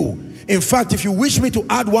gave you two. In fact, if you wish me to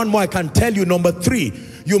add one more, I can tell you. Number three,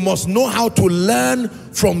 you must know how to learn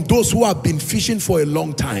from those who have been fishing for a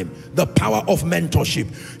long time. The power of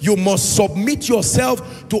mentorship. You must submit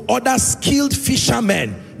yourself to other skilled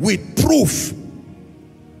fishermen with proof.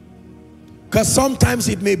 Because sometimes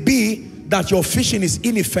it may be that your fishing is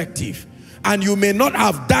ineffective and you may not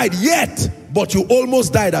have died yet, but you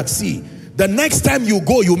almost died at sea. The next time you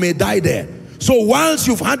go, you may die there. So once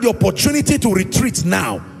you've had the opportunity to retreat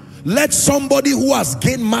now, let somebody who has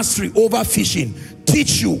gained mastery over fishing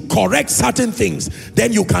teach you, correct certain things.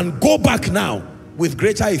 Then you can go back now with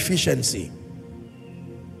greater efficiency.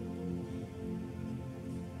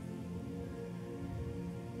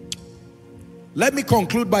 Let me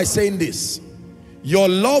conclude by saying this. Your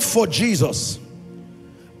love for Jesus,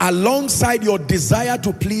 alongside your desire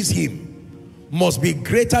to please him, must be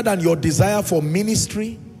greater than your desire for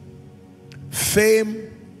ministry,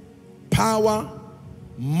 fame, power,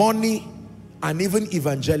 money, and even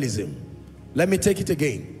evangelism. Let me take it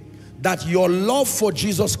again. That your love for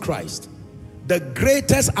Jesus Christ, the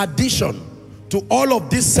greatest addition to all of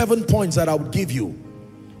these 7 points that I would give you,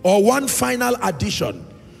 or one final addition,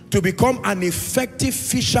 to become an effective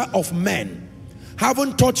fisher of men.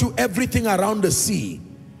 Haven't taught you everything around the sea.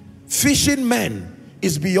 Fishing men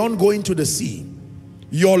is beyond going to the sea.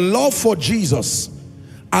 Your love for Jesus,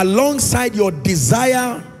 alongside your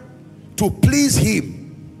desire to please him,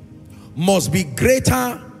 must be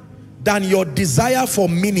greater than your desire for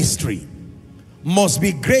ministry, must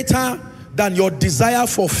be greater than your desire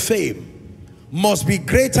for fame, must be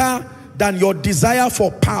greater than your desire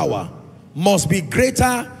for power, must be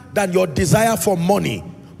greater than your desire for money,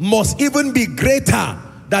 must even be greater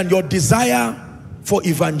than your desire for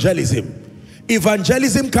evangelism.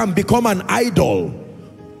 Evangelism can become an idol.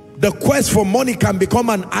 The quest for money can become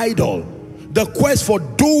an idol. The quest for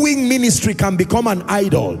doing ministry can become an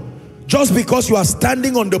idol. Just because you are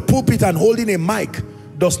standing on the pulpit and holding a mic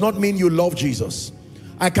does not mean you love Jesus.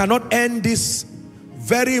 I cannot end this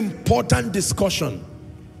very important discussion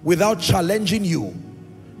without challenging you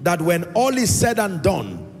that when all is said and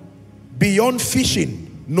done, beyond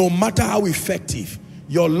fishing, no matter how effective,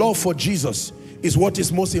 your love for Jesus is what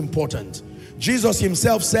is most important. Jesus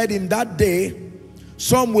himself said, in that day,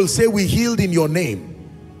 some will say we healed in your name.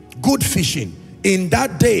 Good fishing. In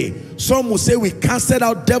that day, some will say we casted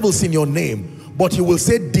out devils in your name. But he will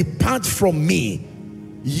say, depart from me,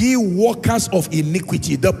 ye workers of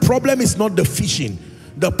iniquity. The problem is not the fishing.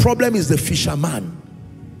 The problem is the fisherman,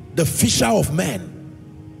 the fisher of men.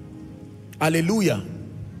 Hallelujah.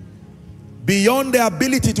 Beyond the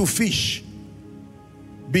ability to fish,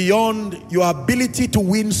 beyond your ability to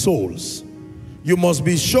win souls, you must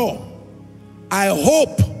be sure. I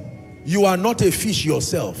hope you are not a fish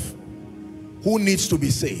yourself who needs to be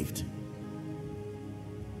saved.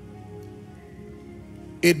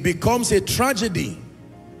 It becomes a tragedy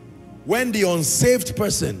when the unsaved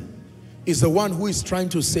person is the one who is trying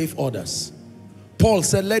to save others. Paul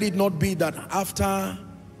said, let it not be that after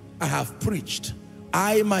I have preached,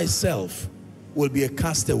 I myself will be a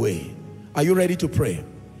castaway. Are you ready to pray?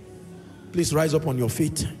 Please rise up on your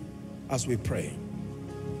feet as we pray.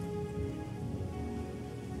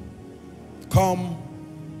 Come,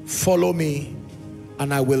 follow me,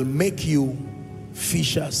 and I will make you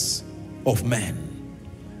fishers of men.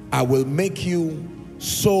 I will make you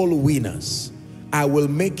soul winners. I will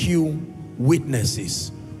make you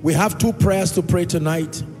witnesses. We have 2 prayers to pray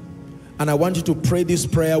tonight, and I want you to pray this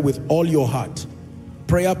prayer with all your heart.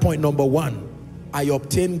 Prayer point number 1, I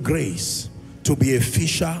obtain grace to be a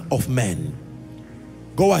fisher of men.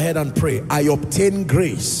 Go ahead and pray. I obtain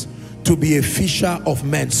grace to be a fisher of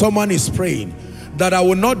men. Someone is praying that I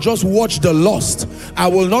will not just watch the lost. I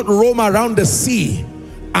will not roam around the sea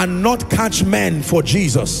and not catch men for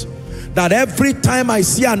Jesus. That every time I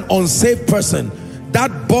see an unsaved person,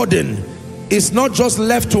 that burden is not just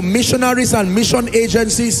left to missionaries and mission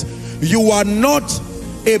agencies. You are not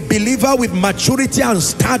a believer with maturity and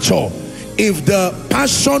stature if the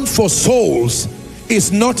passion for souls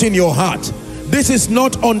is not in your heart. This is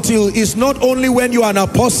not until, it's not only when you are an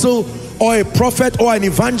apostle or a prophet or an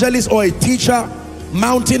evangelist or a teacher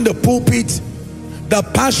mounting the pulpit. The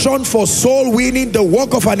passion for soul winning, the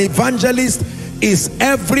work of an evangelist, is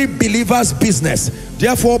every believer's business.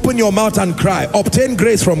 Therefore, open your mouth and cry. Obtain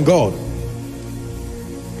grace from God.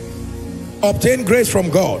 Obtain grace from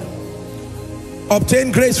God.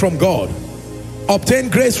 Obtain grace from God. Obtain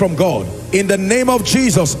grace from God. In the name of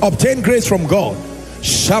Jesus, obtain grace from God.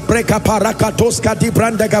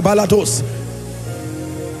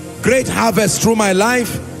 Great harvest through my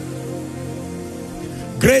life.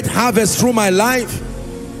 Great harvest through my life.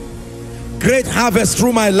 Great harvest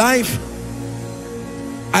through my life.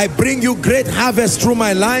 I bring you great harvest through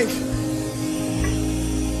my life.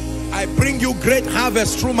 I bring you great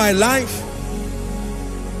harvest through my life.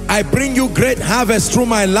 I bring you great harvest through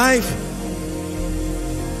my life.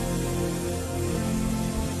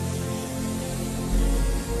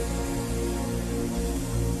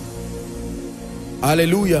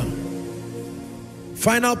 Hallelujah.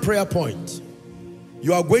 Final prayer point.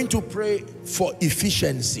 You are going to pray for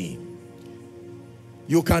efficiency.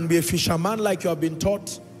 You can be a fisherman like you have been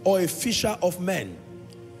taught, or a fisher of men,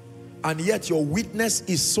 and yet your witness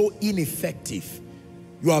is so ineffective.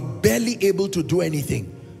 You are barely able to do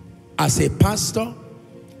anything. As a pastor,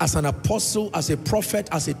 as an apostle, as a prophet,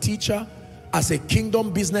 as a teacher, as a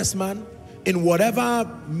kingdom businessman, in whatever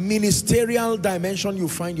ministerial dimension you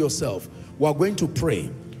find yourself, we are going to pray.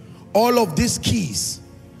 All of these keys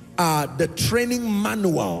are the training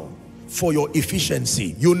manual for your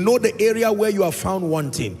efficiency. You know the area where you are found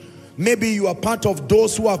wanting. Maybe you are part of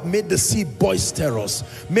those who have made the sea boisterous.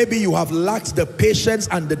 Maybe you have lacked the patience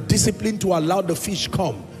and the discipline to allow the fish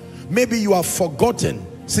come. Maybe you have forgotten,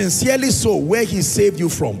 sincerely so, where he saved you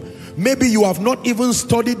from. Maybe you have not even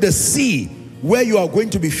studied the sea where you are going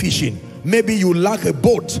to be fishing. Maybe you lack a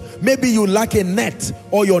boat. Maybe you lack a net,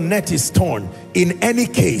 or your net is torn. In any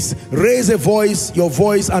case, raise your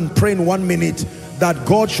voice and pray in 1 minute that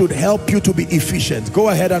God should help you to be efficient. Go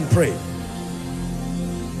ahead and pray.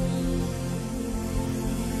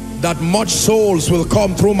 That much souls will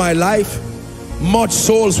come through my life. Much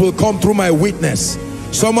souls will come through my witness.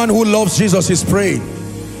 Someone who loves Jesus is praying.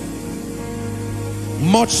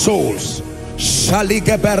 Much souls.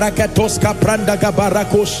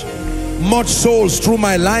 Much souls through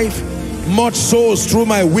my life. Much souls through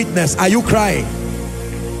my witness. Are you crying?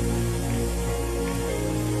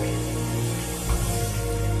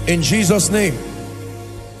 In Jesus' name.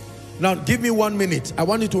 Now give me 1 minute. I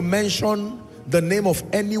want you to mention the name of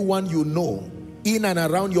anyone you know in and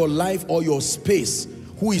around your life or your space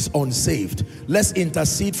who is unsaved. Let's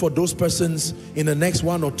intercede for those persons in the next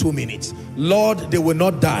 1 or 2 minutes. Lord, they will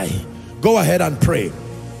not die. Go ahead and pray.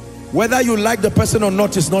 Whether you like the person or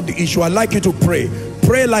not is not the issue. I'd like you to pray.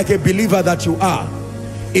 Pray like a believer that you are.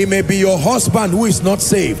 It may be your husband who is not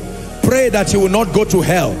saved. Pray that he will not go to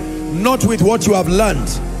hell. Not with what you have learned.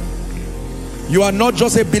 You are not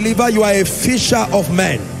just a believer, you are a fisher of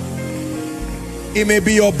men. It may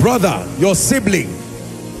be your brother, your sibling,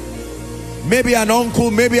 maybe an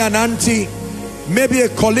uncle, maybe an auntie, maybe a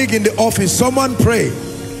colleague in the office. Someone pray.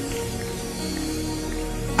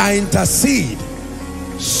 I intercede.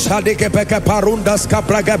 Saved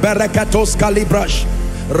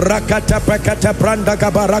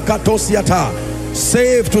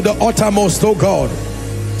to the uttermost, oh God.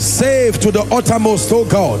 Saved to the uttermost, oh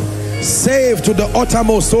God. Saved to the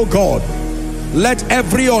uttermost, oh God. Let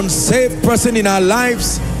every unsaved person in our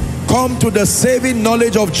lives come to the saving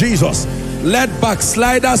knowledge of Jesus. Let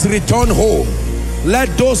backsliders return home.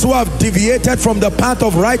 Let those who have deviated from the path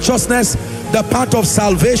of righteousness, the path of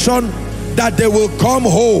salvation, that they will come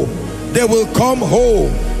home. They will come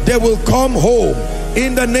home. They will come home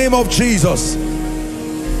in the name of Jesus.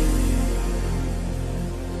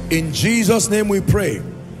 In Jesus' name we pray.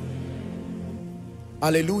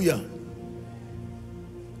 Hallelujah.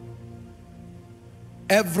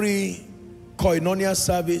 Every koinonia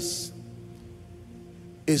service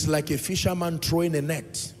is like a fisherman throwing a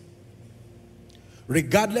net.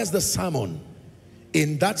 Regardless the salmon,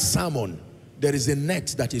 in that salmon there is a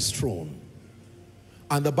net that is thrown.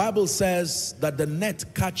 And the Bible says that the net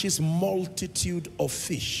catches multitude of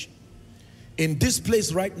fish. In this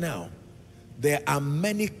place right now, there are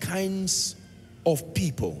many kinds of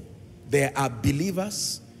people. There are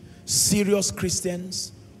believers, serious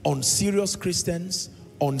Christians, unserious Christians,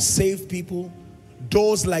 unsaved people,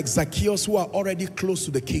 those like Zacchaeus who are already close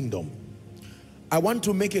to the kingdom. I want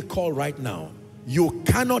to make a call right now. You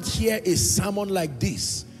cannot hear a sermon like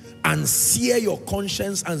this and sear your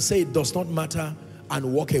conscience and say it does not matter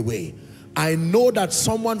and walk away. I know that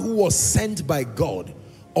someone who was sent by God,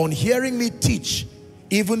 on hearing me teach,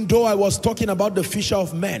 even though I was talking about the fisher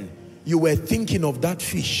of men, you were thinking of that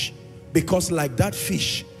fish, because like that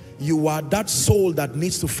fish, you are that soul that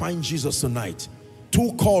needs to find Jesus tonight.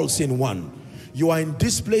 Two calls in one. You are in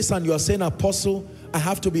this place and you are saying, Apostle, I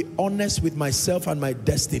have to be honest with myself and my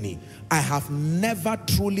destiny. I have never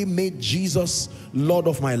truly made Jesus Lord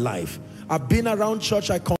of my life. I've been around church,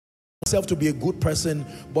 I consider myself to be a good person,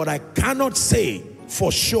 but I cannot say for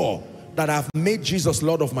sure that I've made Jesus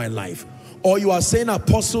Lord of my life. Or you are saying,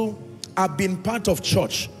 Apostle, I've been part of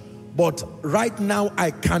church, but right now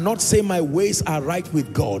I cannot say my ways are right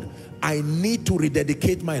with God. I need to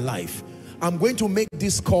rededicate my life. I'm going to make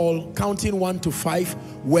this call, counting 1 to 5,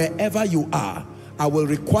 wherever you are. I will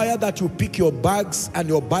require that you pick your bags and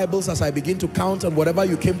your Bibles as I begin to count, and whatever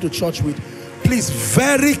you came to church with, please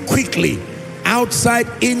very quickly, outside,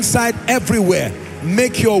 inside, everywhere,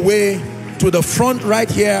 make your way to the front right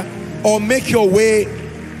here, or make your way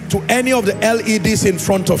to any of the LEDs in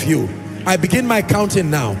front of you. I begin my counting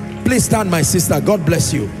now. Please stand, my sister. God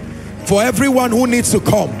bless you. For everyone who needs to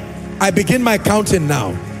come, I begin my counting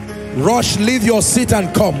now. Rush, leave your seat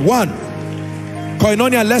and come. 1.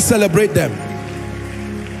 Koinonia, let's celebrate them.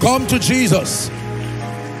 Come to Jesus.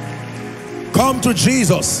 Come to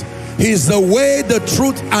Jesus. He is the way, the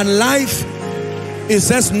truth, and life. It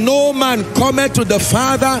says, no man cometh to the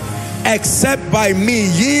Father except by me.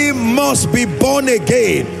 Ye must be born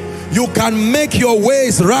again. You can make your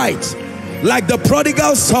ways right. Like the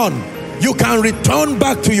prodigal son, you can return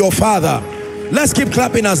back to your father. Let's keep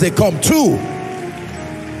clapping as they come. 2.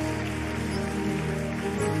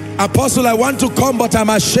 Apostle, I want to come, but I'm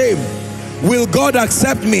ashamed. Will God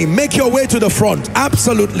accept me? Make your way to the front.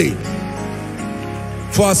 Absolutely.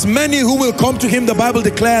 For as many who will come to him, the Bible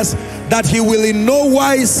declares that he will in no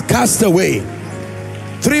wise cast away.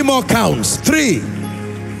 3 more counts. 3.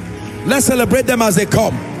 Let's celebrate them as they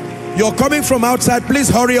come. You're coming from outside, please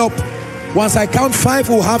hurry up. Once I count 5,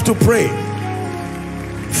 we'll have to pray.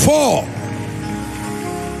 4.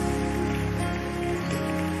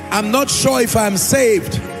 I'm not sure if I'm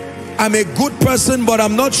saved. I'm a good person, but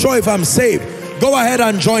I'm not sure if I'm saved. Go ahead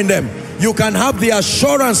and join them. You can have the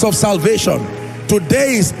assurance of salvation.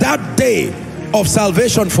 Today is that day of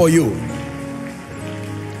salvation for you.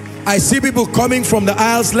 I see people coming from the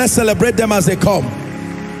aisles. Let's celebrate them as they come.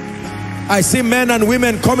 I see men and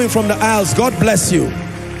women coming from the aisles. God bless you.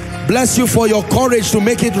 Bless you for your courage to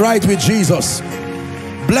make it right with Jesus.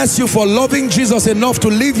 Bless you for loving Jesus enough to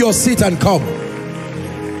leave your seat and come.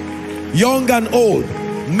 Young and old,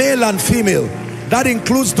 male and female, that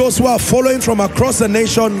includes those who are following from across the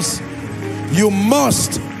nations. You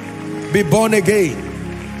must be born again.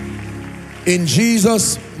 In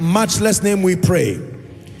Jesus' matchless name we pray.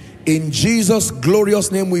 In Jesus'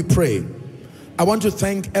 glorious name we pray. I want to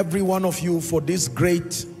thank every one of you for this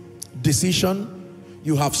great decision.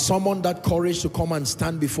 You have summoned that courage to come and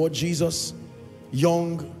stand before Jesus,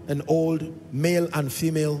 young and old, male and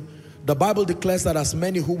female. The Bible declares that as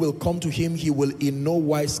many who will come to him, he will in no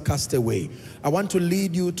wise cast away. I want to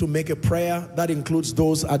lead you to make a prayer that includes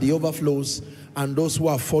those at the overflows and those who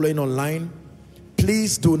are following online.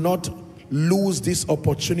 Please do not lose this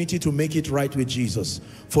opportunity to make it right with Jesus.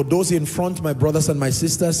 For those in front, my brothers and my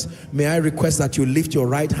sisters, may I request that you lift your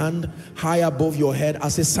right hand high above your head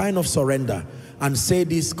as a sign of surrender and say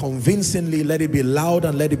this convincingly. Let it be loud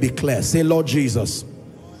and let it be clear. Say, Lord Jesus.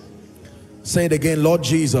 Say it again. Lord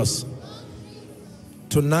Jesus,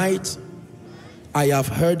 tonight I have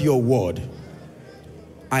heard your word.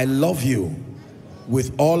 I love you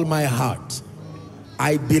with all my heart.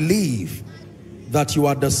 I believe that you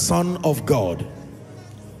are the Son of God.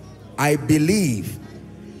 I believe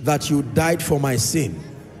that you died for my sin.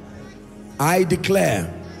 I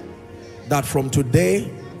declare that from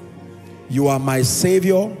today you are my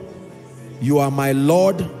Savior, you are my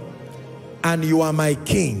Lord, and you are my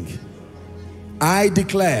King. I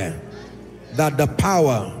declare that the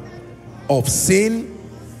power of sin,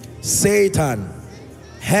 Satan,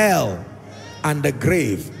 hell, and the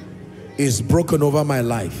grave is broken over my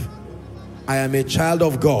life. I am a child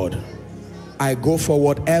of God. I go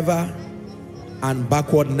forward ever and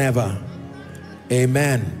backward never.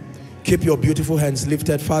 Amen. Keep your beautiful hands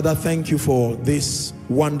lifted. Father, thank you for these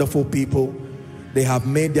wonderful people. They have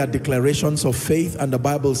made their declarations of faith, and the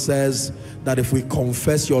Bible says that if we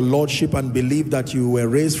confess your lordship and believe that you were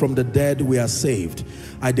raised from the dead, we are saved.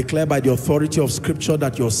 I declare by the authority of scripture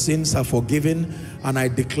that your sins are forgiven, and I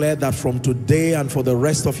declare that from today and for the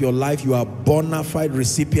rest of your life, you are bona fide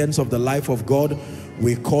recipients of the life of God.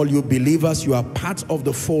 We call you believers. You are part of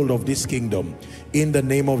the fold of this kingdom in the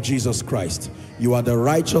name of Jesus Christ. You are the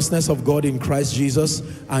righteousness of God in Christ Jesus,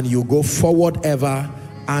 and you go forward ever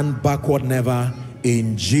and backward never.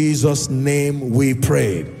 In Jesus' name we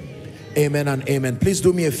pray. Amen and amen. Please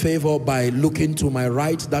do me a favor by looking to my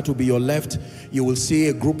right. That will be your left. You will see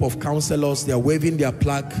a group of counselors. They are waving their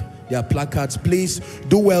placards. Please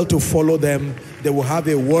do well to follow them. They will have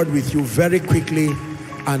a word with you very quickly,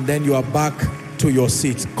 and then you are back to your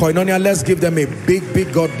seats. Koinonia, let's give them a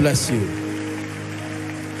big God bless you.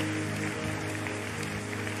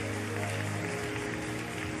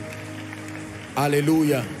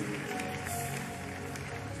 Hallelujah.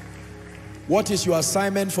 What is your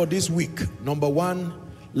assignment for this week? Number one,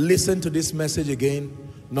 listen to this message again.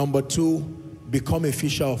 Number two, become a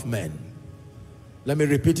fisher of men. Let me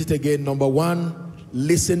repeat it again. Number one,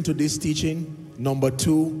 listen to this teaching. Number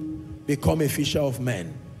two, become a fisher of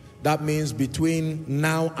men. That means between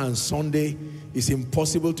now and Sunday, it's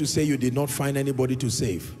impossible to say you did not find anybody to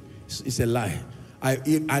save. It's a lie.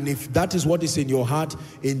 And if that is what is in your heart,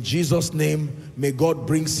 in Jesus' name, may God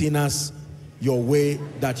bring sinners your way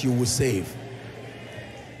that you will save.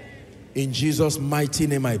 In Jesus' mighty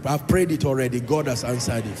name, I've prayed it already. God has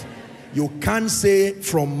answered it. You can't say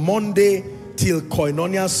from Monday till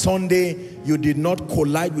Koinonia Sunday, you did not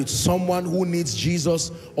collide with someone who needs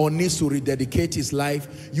Jesus or needs to rededicate his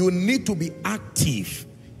life. You need to be active.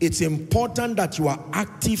 It's important that you are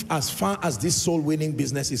active as far as this soul-winning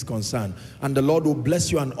business is concerned. And the Lord will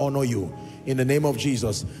bless you and honor you in the name of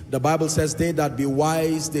Jesus. The Bible says, they that be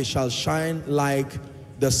wise, they shall shine like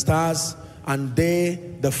the stars, and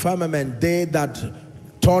they, the firmament, they that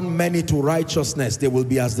turn many to righteousness, they will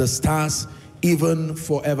be as the stars, even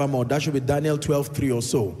forevermore. That should be Daniel 12:3 or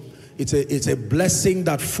so. It's a blessing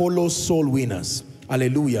that follows soul winners.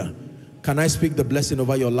 Hallelujah. Can I speak the blessing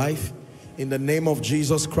over your life? In the name of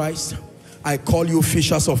Jesus Christ, I call you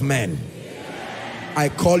fishers of men. I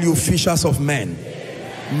call you fishers of men.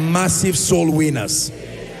 Massive soul winners.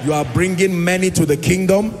 You are bringing many to the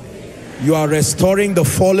kingdom. You are restoring the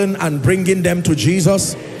fallen and bringing them to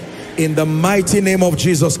Jesus. In the mighty name of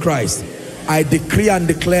Jesus Christ, I decree and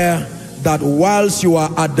declare that whilst you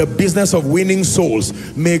are at the business of winning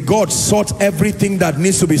souls, may God sort everything that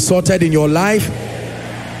needs to be sorted in your life.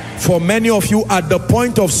 For many of you, at the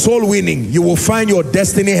point of soul winning, you will find your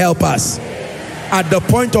destiny helpers. At the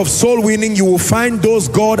point of soul winning, you will find those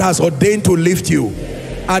God has ordained to lift you.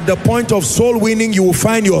 At the point of soul winning, you will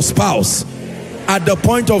find your spouse. At the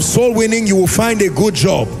point of soul winning, you will find a good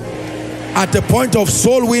job. At the point of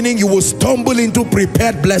soul winning, you will stumble into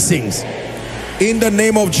prepared blessings. In the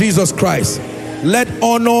name of Jesus Christ, let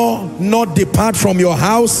honor not depart from your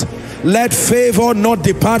house. Let favor not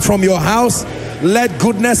depart from your house. Let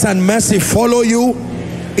goodness and mercy follow you.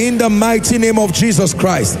 In the mighty name of Jesus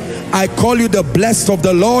Christ, I call you the blessed of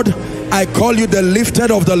the Lord. I call you the lifted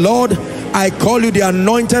of the Lord. I call you the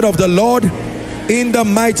anointed of the Lord. In the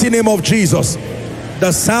mighty name of Jesus,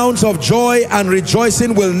 the sounds of joy and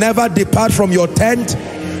rejoicing will never depart from your tent.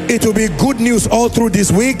 It will be good news all through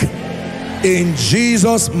this week. In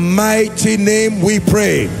Jesus' mighty name we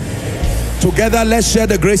pray. Together, let's share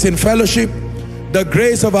the grace in fellowship. The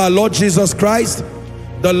grace of our Lord Jesus Christ,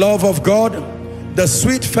 the love of God, the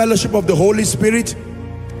sweet fellowship of the Holy Spirit,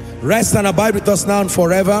 rest and abide with us now and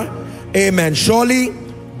forever. Amen. Surely,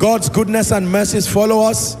 God's goodness and mercies follow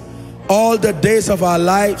us all the days of our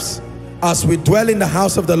lives as we dwell in the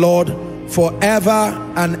house of the Lord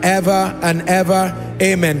forever and ever and ever.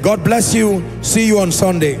 Amen. God bless you. See you on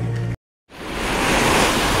Sunday.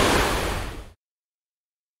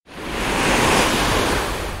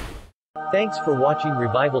 Thanks for watching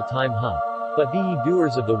Revival Time Hub. But be ye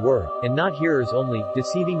doers of the word, and not hearers only,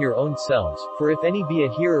 deceiving your own selves. For if any be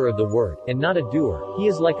a hearer of the word, and not a doer, he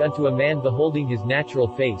is like unto a man beholding his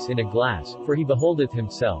natural face in a glass. For he beholdeth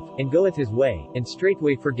himself, and goeth his way, and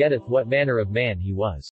straightway forgetteth what manner of man he was.